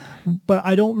area, but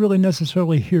I don't really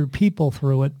necessarily hear people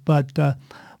through it. But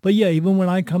yeah, even when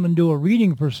I come and do a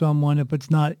reading for someone, if it's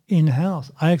not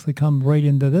in-house, I actually come right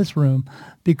into this room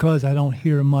because I don't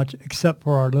hear much except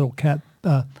for our little cat,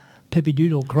 Pippi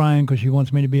Doodle, crying because she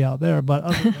wants me to be out there. But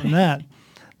other than that,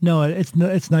 no, it's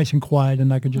nice and quiet,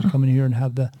 and I can just come in here and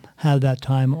have that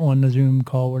time on the Zoom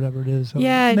call, whatever it is. So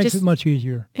it makes it much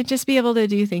easier. And just be able to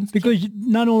do things. Because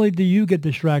not only do you get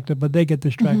distracted, but they get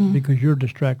distracted because you're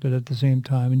distracted at the same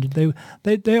time. And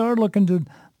they are looking to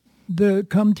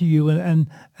come to you and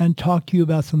talk to you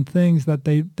about some things that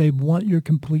they want your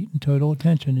complete and total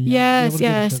attention. And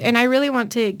yes. And I really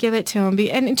want to give it to them.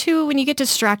 And two, when you get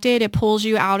distracted, it pulls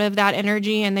you out of that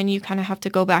energy, and then you kind of have to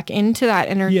go back into that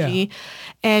energy.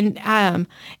 Yeah.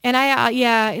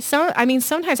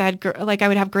 Sometimes I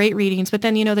would have great readings, but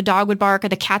then, the dog would bark, or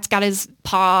the cat's got his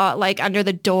paw like under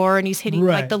the door and he's hitting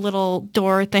like the little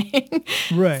door thing.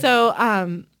 Right.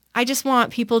 So, I just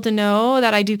want people to know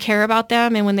that I do care about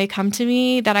them. And when they come to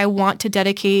me, that I want to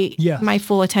dedicate my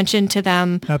full attention to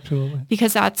them. Absolutely.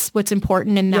 Because that's what's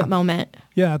important in that moment.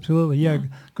 Yeah, absolutely. Yeah.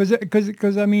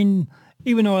 Because I mean,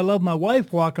 even though I love my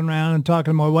wife walking around and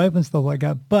talking to my wife and stuff like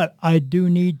that, but I do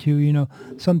need to, you know,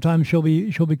 sometimes she'll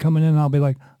be coming in and I'll be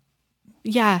like,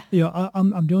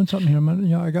 I'm doing something here.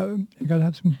 I got to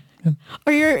have some. Yeah.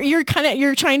 Or you're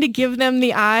trying to give them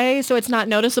the eye so it's not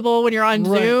noticeable when you're on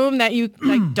Zoom that you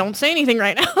like don't say anything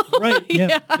right now. Right.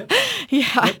 Yeah.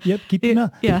 Yep. Keep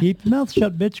your mouth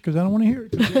shut, bitch, because I don't want to hear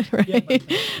it. Right.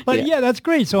 But that's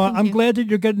great. So I'm glad that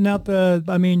you're getting out good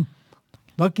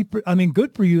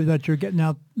for you that you're getting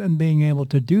out and being able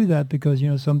to do that, because, you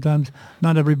know, sometimes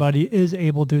not everybody is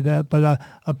able to do that. But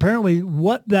apparently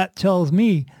what that tells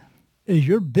me is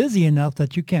you're busy enough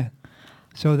that you can.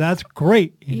 So that's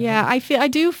great. Yeah, I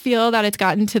do feel that it's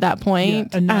gotten to that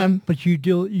point. Yeah, but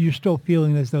you're still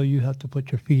feeling as though you have to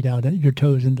put your feet out and your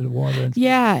toes into the water.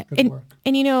 And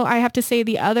and you know, I have to say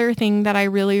the other thing that I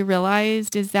really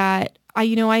realized is that I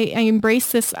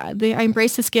embrace this. I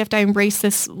embrace this gift. I embrace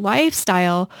this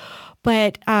lifestyle,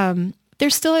 but there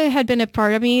still had been a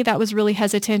part of me that was really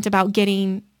hesitant about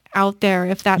getting out there,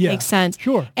 if that makes sense.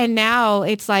 Sure. And now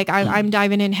it's like I'm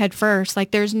diving in head first.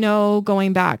 Like there's no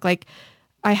going back. Like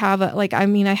I have my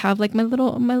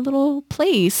little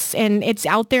place, and it's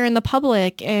out there in the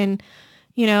public, and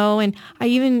you know, and I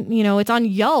even, you know, it's on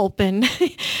Yelp, and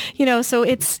you know, so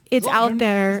it's out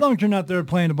there. As long as you're not there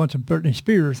playing a bunch of Britney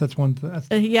Spears, that's one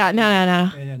thing. No.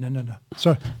 No.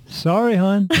 Sorry,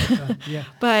 hon.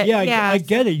 But I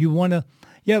get it. You want to,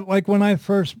 like when I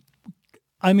first,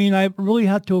 I really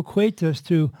had to equate this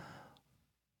to,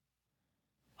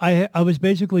 I was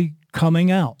basically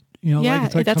coming out. You know,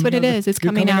 that's what it is. It's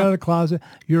coming out of the closet.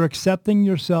 You're accepting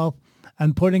yourself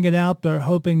and putting it out there,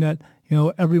 hoping that, you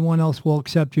know, everyone else will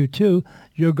accept you too.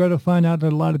 You're going to find out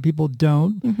that a lot of people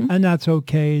don't, and that's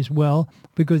okay as well,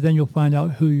 because then you'll find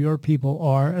out who your people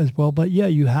are as well. But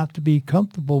you have to be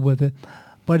comfortable with it.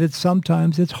 But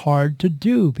sometimes it's hard to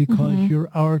do because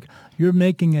you're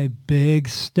making a big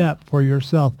step for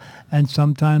yourself, and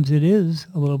sometimes it is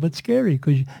a little bit scary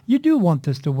because you do want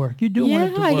this to work. You do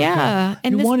want it to work.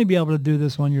 And you want to be able to do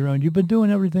this on your own. You've been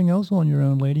doing everything else on your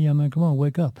own, lady. I mean, come on,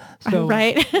 wake up. So,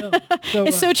 right?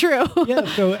 It's so true.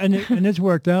 So and it's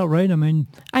worked out, right? I mean,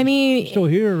 you're still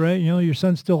here, right? You know, your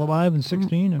son's still alive and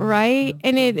 16. Right,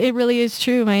 and it really is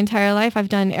true. My entire life, I've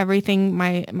done everything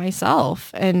myself,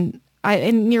 and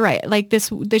you're right. Like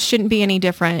this shouldn't be any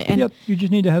different. And you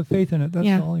just need to have faith in it.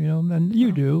 That's all, you know, and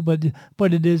you do, but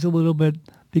it is a little bit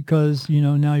because, you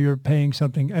know, now you're paying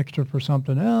something extra for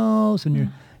something else,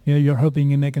 and you're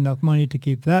hoping you make enough money to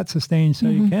keep that sustained so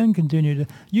you can continue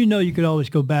to, you could always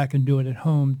go back and do it at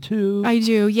home too. I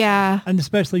do. Yeah. And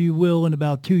especially you will in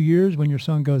about 2 years when your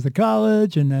son goes to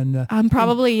college, and then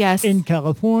probably in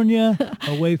California,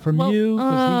 away from you.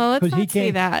 Let's not say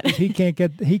that. He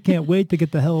can't wait to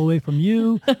get the hell away from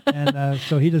you, and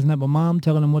so he doesn't have a mom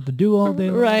telling him what to do all day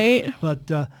long. Right. But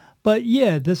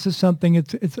this is something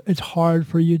it's hard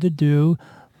for you to do,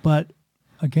 but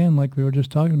again, like we were just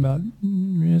talking about,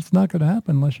 it's not going to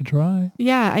happen unless you try.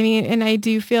 Yeah, I mean, and I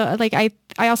do feel like I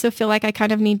also feel like I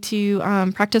kind of need to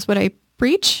practice what I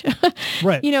preach.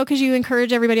 Right. You know, because you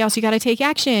encourage everybody else. You got to take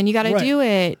action. You got to do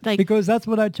it. Like, because that's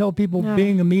what I tell people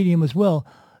being a medium as well.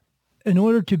 In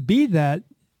order to be that,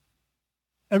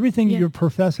 everything you're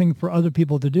professing for other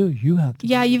people to do, you have to.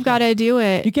 Yeah, you've got to do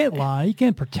it. You can't lie. You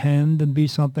can't pretend and be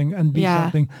something and be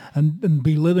something and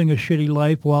be living a shitty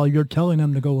life while you're telling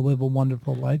them to go live a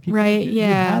wonderful life. You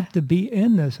have to be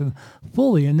in this and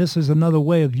fully. And this is another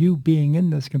way of you being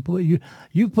in this completely.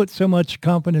 You put so much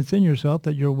confidence in yourself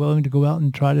that you're willing to go out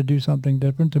and try to do something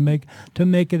different to make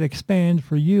it expand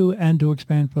for you and to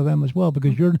expand for them as well.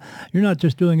 Because you're not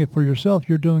just doing it for yourself.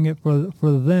 You're doing it for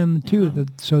them too,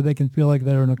 so they can feel like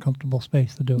they're in a comfortable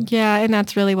space to do it. Yeah, and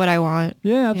that's really what I want.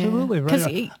 Yeah, absolutely. Because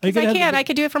I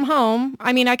could do it from home.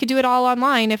 I mean, I could do it all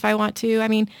online if I want to. I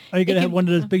mean, are you going to have one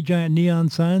of those big giant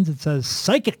neon signs that says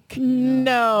psychic?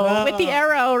 No, with the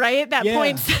arrow, right? That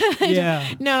points.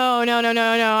 No.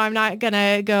 I'm not going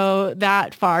to go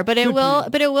that far, but it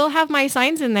will have my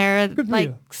signs in there,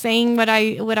 like saying what I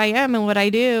am and what I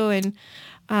do, and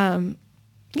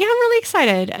yeah, I'm really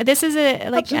excited. This is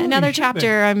another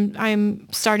chapter I'm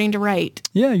starting to write.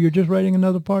 Yeah, you're just writing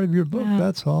another part of your book.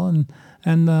 That's all. And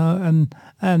I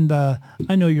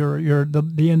know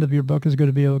the end of your book is going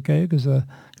to be okay because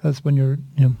that's when you're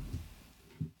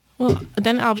Well,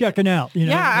 then I'll checking out. You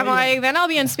know? Yeah, I'm like then I'll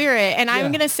be in spirit, and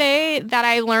I'm going to say that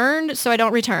I learned so I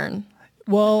don't return.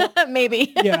 Well,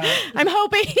 Maybe. yeah. I'm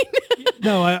hoping.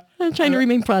 No, I'm trying to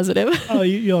remain positive. oh,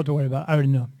 you don't have to worry about it. I already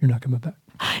know you're not coming back.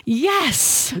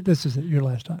 Yes. This is it, your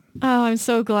last time. Oh, I'm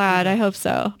so glad. I hope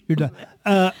so. You're done.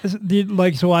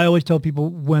 So I always tell people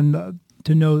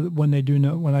to know when they do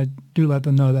know, when I do let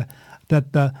them know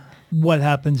that what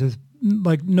happens is,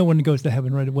 like, no one goes to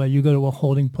heaven right away. You go to a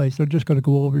holding place. They're just going to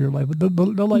go over your life. The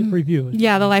life review.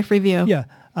 Yeah, the life review. Yeah.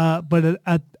 But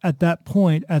at that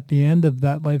point, at the end of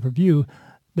that life review,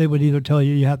 they would either tell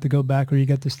you have to go back or you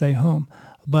get to stay home.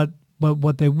 But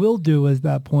what they will do at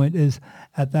that point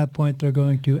they're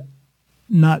going to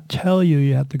not tell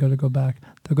you have to go back.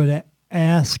 They're going to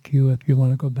ask you if you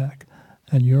want to go back.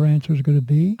 And your answer is going to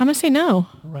be? I'm going to say no.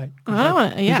 Right. I don't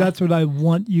want to, yeah. That's what I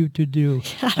want you to do.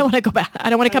 I don't want to go back. I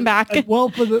don't want to come back. Well,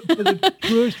 for the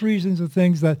truest reasons of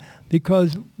things, that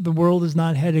because the world is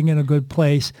not heading in a good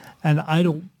place, and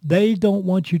they don't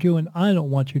want you to, and I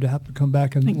don't want you to have to come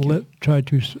back and try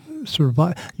to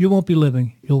survive. You won't be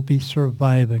living. You'll be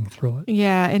surviving through it.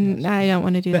 Yeah, and I don't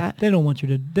want to do that. They don't want you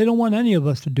to. They don't want any of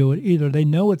us to do it either. They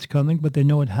know it's coming, but they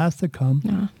know it has to come.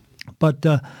 No.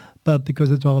 But because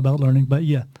it's all about learning. But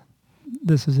yeah,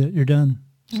 this is it. You're done.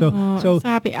 So I'm so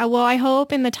happy. Well, I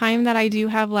hope in the time that I do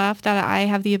have left that I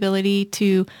have the ability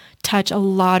to touch a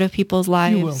lot of people's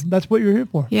lives. You will. That's what you're here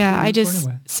for. Yeah,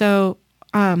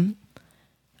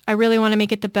 I really want to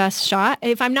make it the best shot.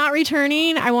 If I'm not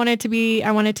returning, I want it to be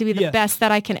the best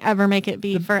that I can ever make it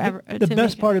be forever. The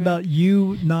best part about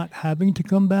you not having to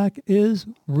come back is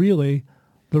really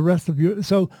the rest of your.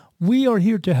 So we are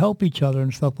here to help each other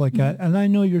and stuff like that. And I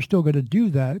know you're still going to do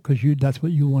that because that's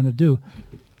what you want to do.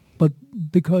 But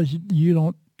because you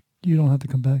don't have to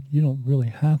come back, you don't really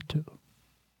have to.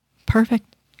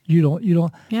 Perfect. You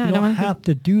don't have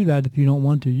to do that if you don't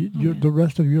want to. The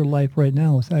rest of your life right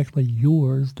now is actually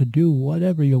yours to do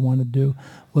whatever you want to do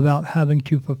without having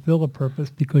to fulfill a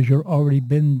purpose, because you've already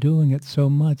been doing it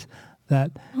so much that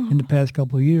in the past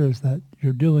couple of years that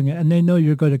you're doing it, and they know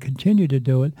you're going to continue to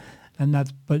do it.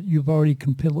 But you've already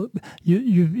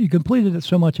you completed it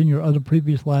so much in your other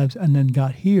previous lives, and then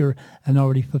got here and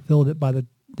already fulfilled it by the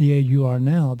age you are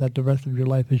now, that the rest of your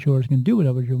life is yours. You can do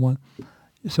whatever you want.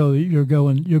 So you're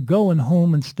going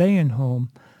home and staying home.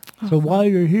 So while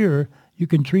you're here, you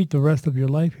can treat the rest of your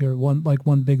life here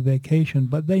one big vacation,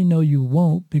 but they know you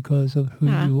won't because of who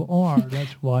you are.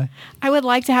 That's why. I would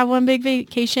like to have one big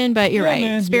vacation, but you're right.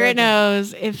 Man, Spirit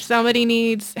knows if somebody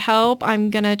needs help, I'm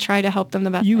going to try to help them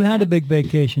the best. You had a big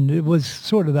vacation. It was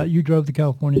sort of that. You drove to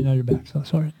California, now you're back. So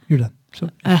sorry, you're done. So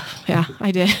yeah,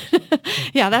 I did.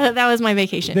 Yeah, that was my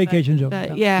vacation. Vacation's over.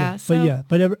 But yeah. So.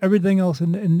 But everything else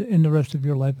in the rest of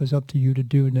your life is up to you to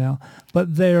do now.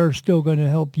 But they're still going to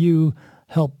help you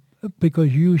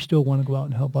because you still want to go out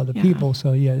and help other people.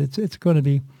 So yeah, it's going to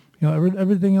be,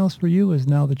 everything else for you is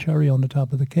now the cherry on the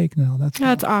top of the cake. Now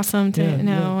that's awesome to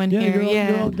know and hear.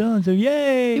 You're all done. So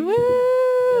yay! Woo!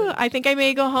 I think I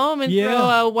may go home and throw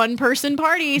a one-person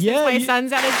party since my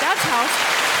son's at his dad's house.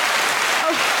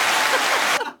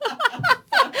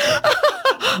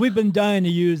 We've been dying to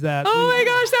use that. Oh my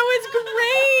gosh, that was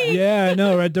great. Yeah, I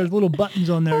know, right? There's little buttons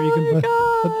on there. You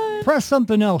can press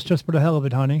something else just for the hell of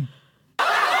it, honey.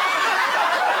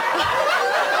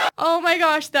 Oh my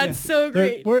gosh, that's so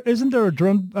great. Isn't there a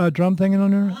drum thing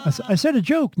on there? I said a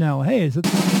joke now. Hey, is it?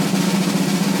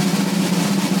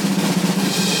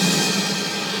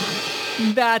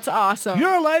 That's awesome.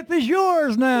 Your life is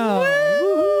yours now.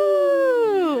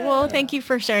 Well, thank you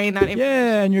for sharing that information.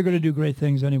 Yeah, and you're going to do great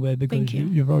things anyway because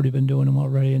you've already been doing them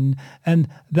already. And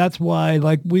that's why,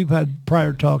 like, we've had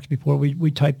prior talks before.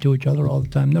 We type to each other all the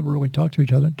time. Never really talked to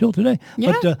each other until today.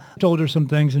 Yeah. But told her some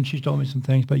things and she's told me some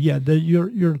things. But yeah,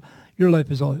 your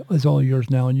life is all yours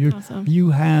now. And awesome.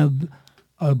 You have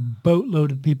a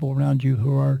boatload of people around you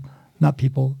who are, not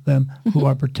people, them, who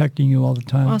are protecting you all the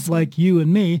time. Awesome. Like you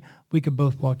and me, we could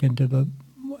both walk into the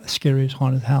scariest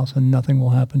haunted house and nothing will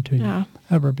happen to you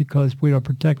ever, because we are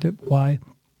protected. Why?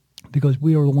 Because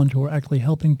we are the ones who are actually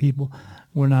helping people.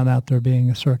 We're not out there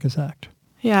being a circus act.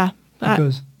 Yeah.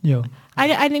 Because,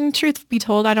 I think, truth be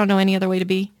told, I don't know any other way to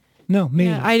be. No,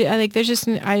 me either. I think there's just,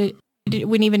 I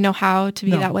wouldn't even know how to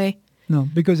be that way. No,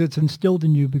 because it's instilled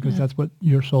in you because that's what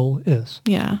your soul is.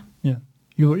 Yeah. Yeah.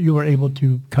 You were able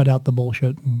to cut out the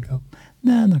bullshit and go,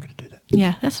 nah, I'm not going to do that.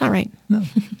 Yeah, that's not right. No.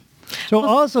 So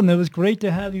awesome. It was great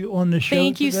to have you on the show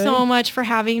Thank you today. so much for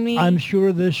having me. I'm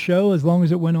sure this show, as long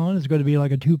as it went on, is going to be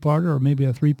like a 2-parter or maybe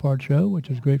a 3-part show, which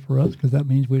is great for us because that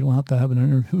means we don't have to have an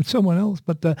interview with someone else.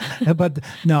 But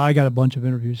no, I got a bunch of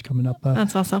interviews coming up.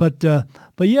 That's awesome. But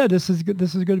yeah, this is good.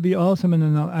 This is going to be awesome,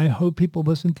 and I hope people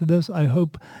listen to this. I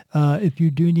hope if you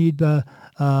do need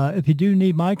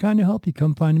my kind of help, you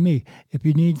come find me. If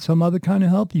you need some other kind of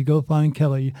help, you go find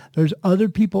Kelly. There's other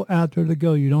people out there to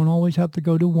go. You don't always have to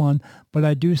go to one, but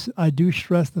I do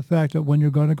stress the fact that when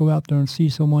you're going to go out there and see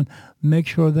someone, make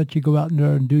sure that you go out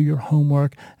there and do your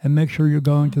homework and make sure you're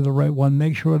going to the right one.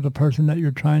 Make sure the person that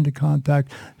you're trying to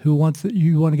contact you want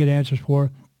to get answers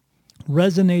for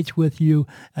resonates with you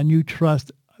and you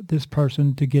trust this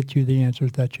person to get you the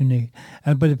answers that you need.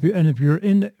 Even if you're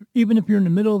in the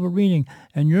middle of a reading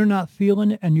and you're not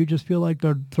feeling it and you just feel like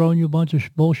they're throwing you a bunch of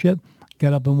bullshit,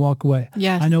 get up and walk away.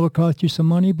 Yes. I know it cost you some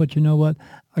money, but you know what?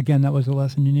 Again, that was a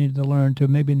lesson you needed to learn. To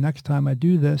maybe next time I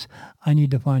do this, I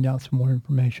need to find out some more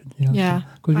information. You know, yeah.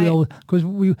 Because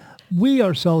we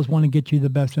ourselves want to get you the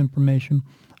best information,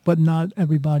 but not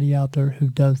everybody out there who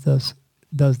does this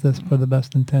for the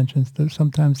best intentions.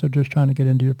 Sometimes they're just trying to get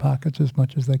into your pockets as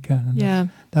much as they can. And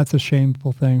that's a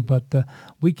shameful thing. But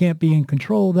we can't be in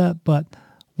control of that, but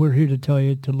we're here to tell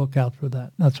you to look out for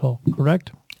that. That's all.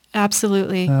 Correct?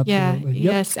 Absolutely. Yeah. Yep.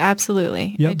 Yes,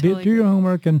 absolutely. Yep. Do your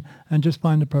homework and just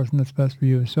find the person that's best for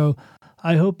you. So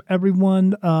I hope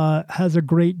everyone has a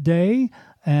great day.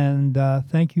 And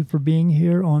thank you for being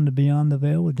here on the Beyond the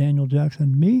Veil with Daniel Jackson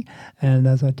and me. And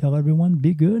as I tell everyone,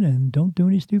 be good and don't do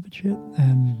any stupid shit.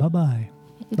 And bye-bye.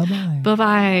 Bye-bye.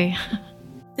 Bye-bye.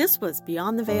 This was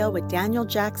Beyond the Veil with Daniel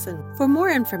Jackson. For more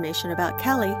information about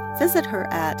Kelly, visit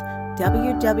her at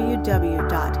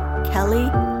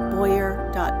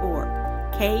www.kellyboyer.org,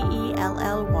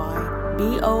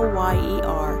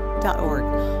 KELLYBOYER.org,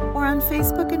 or on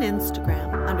Facebook and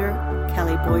Instagram under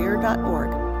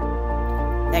kellyboyer.org.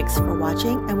 Thanks for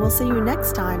watching, and we'll see you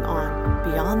next time on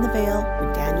Beyond the Veil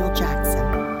with Daniel Jackson.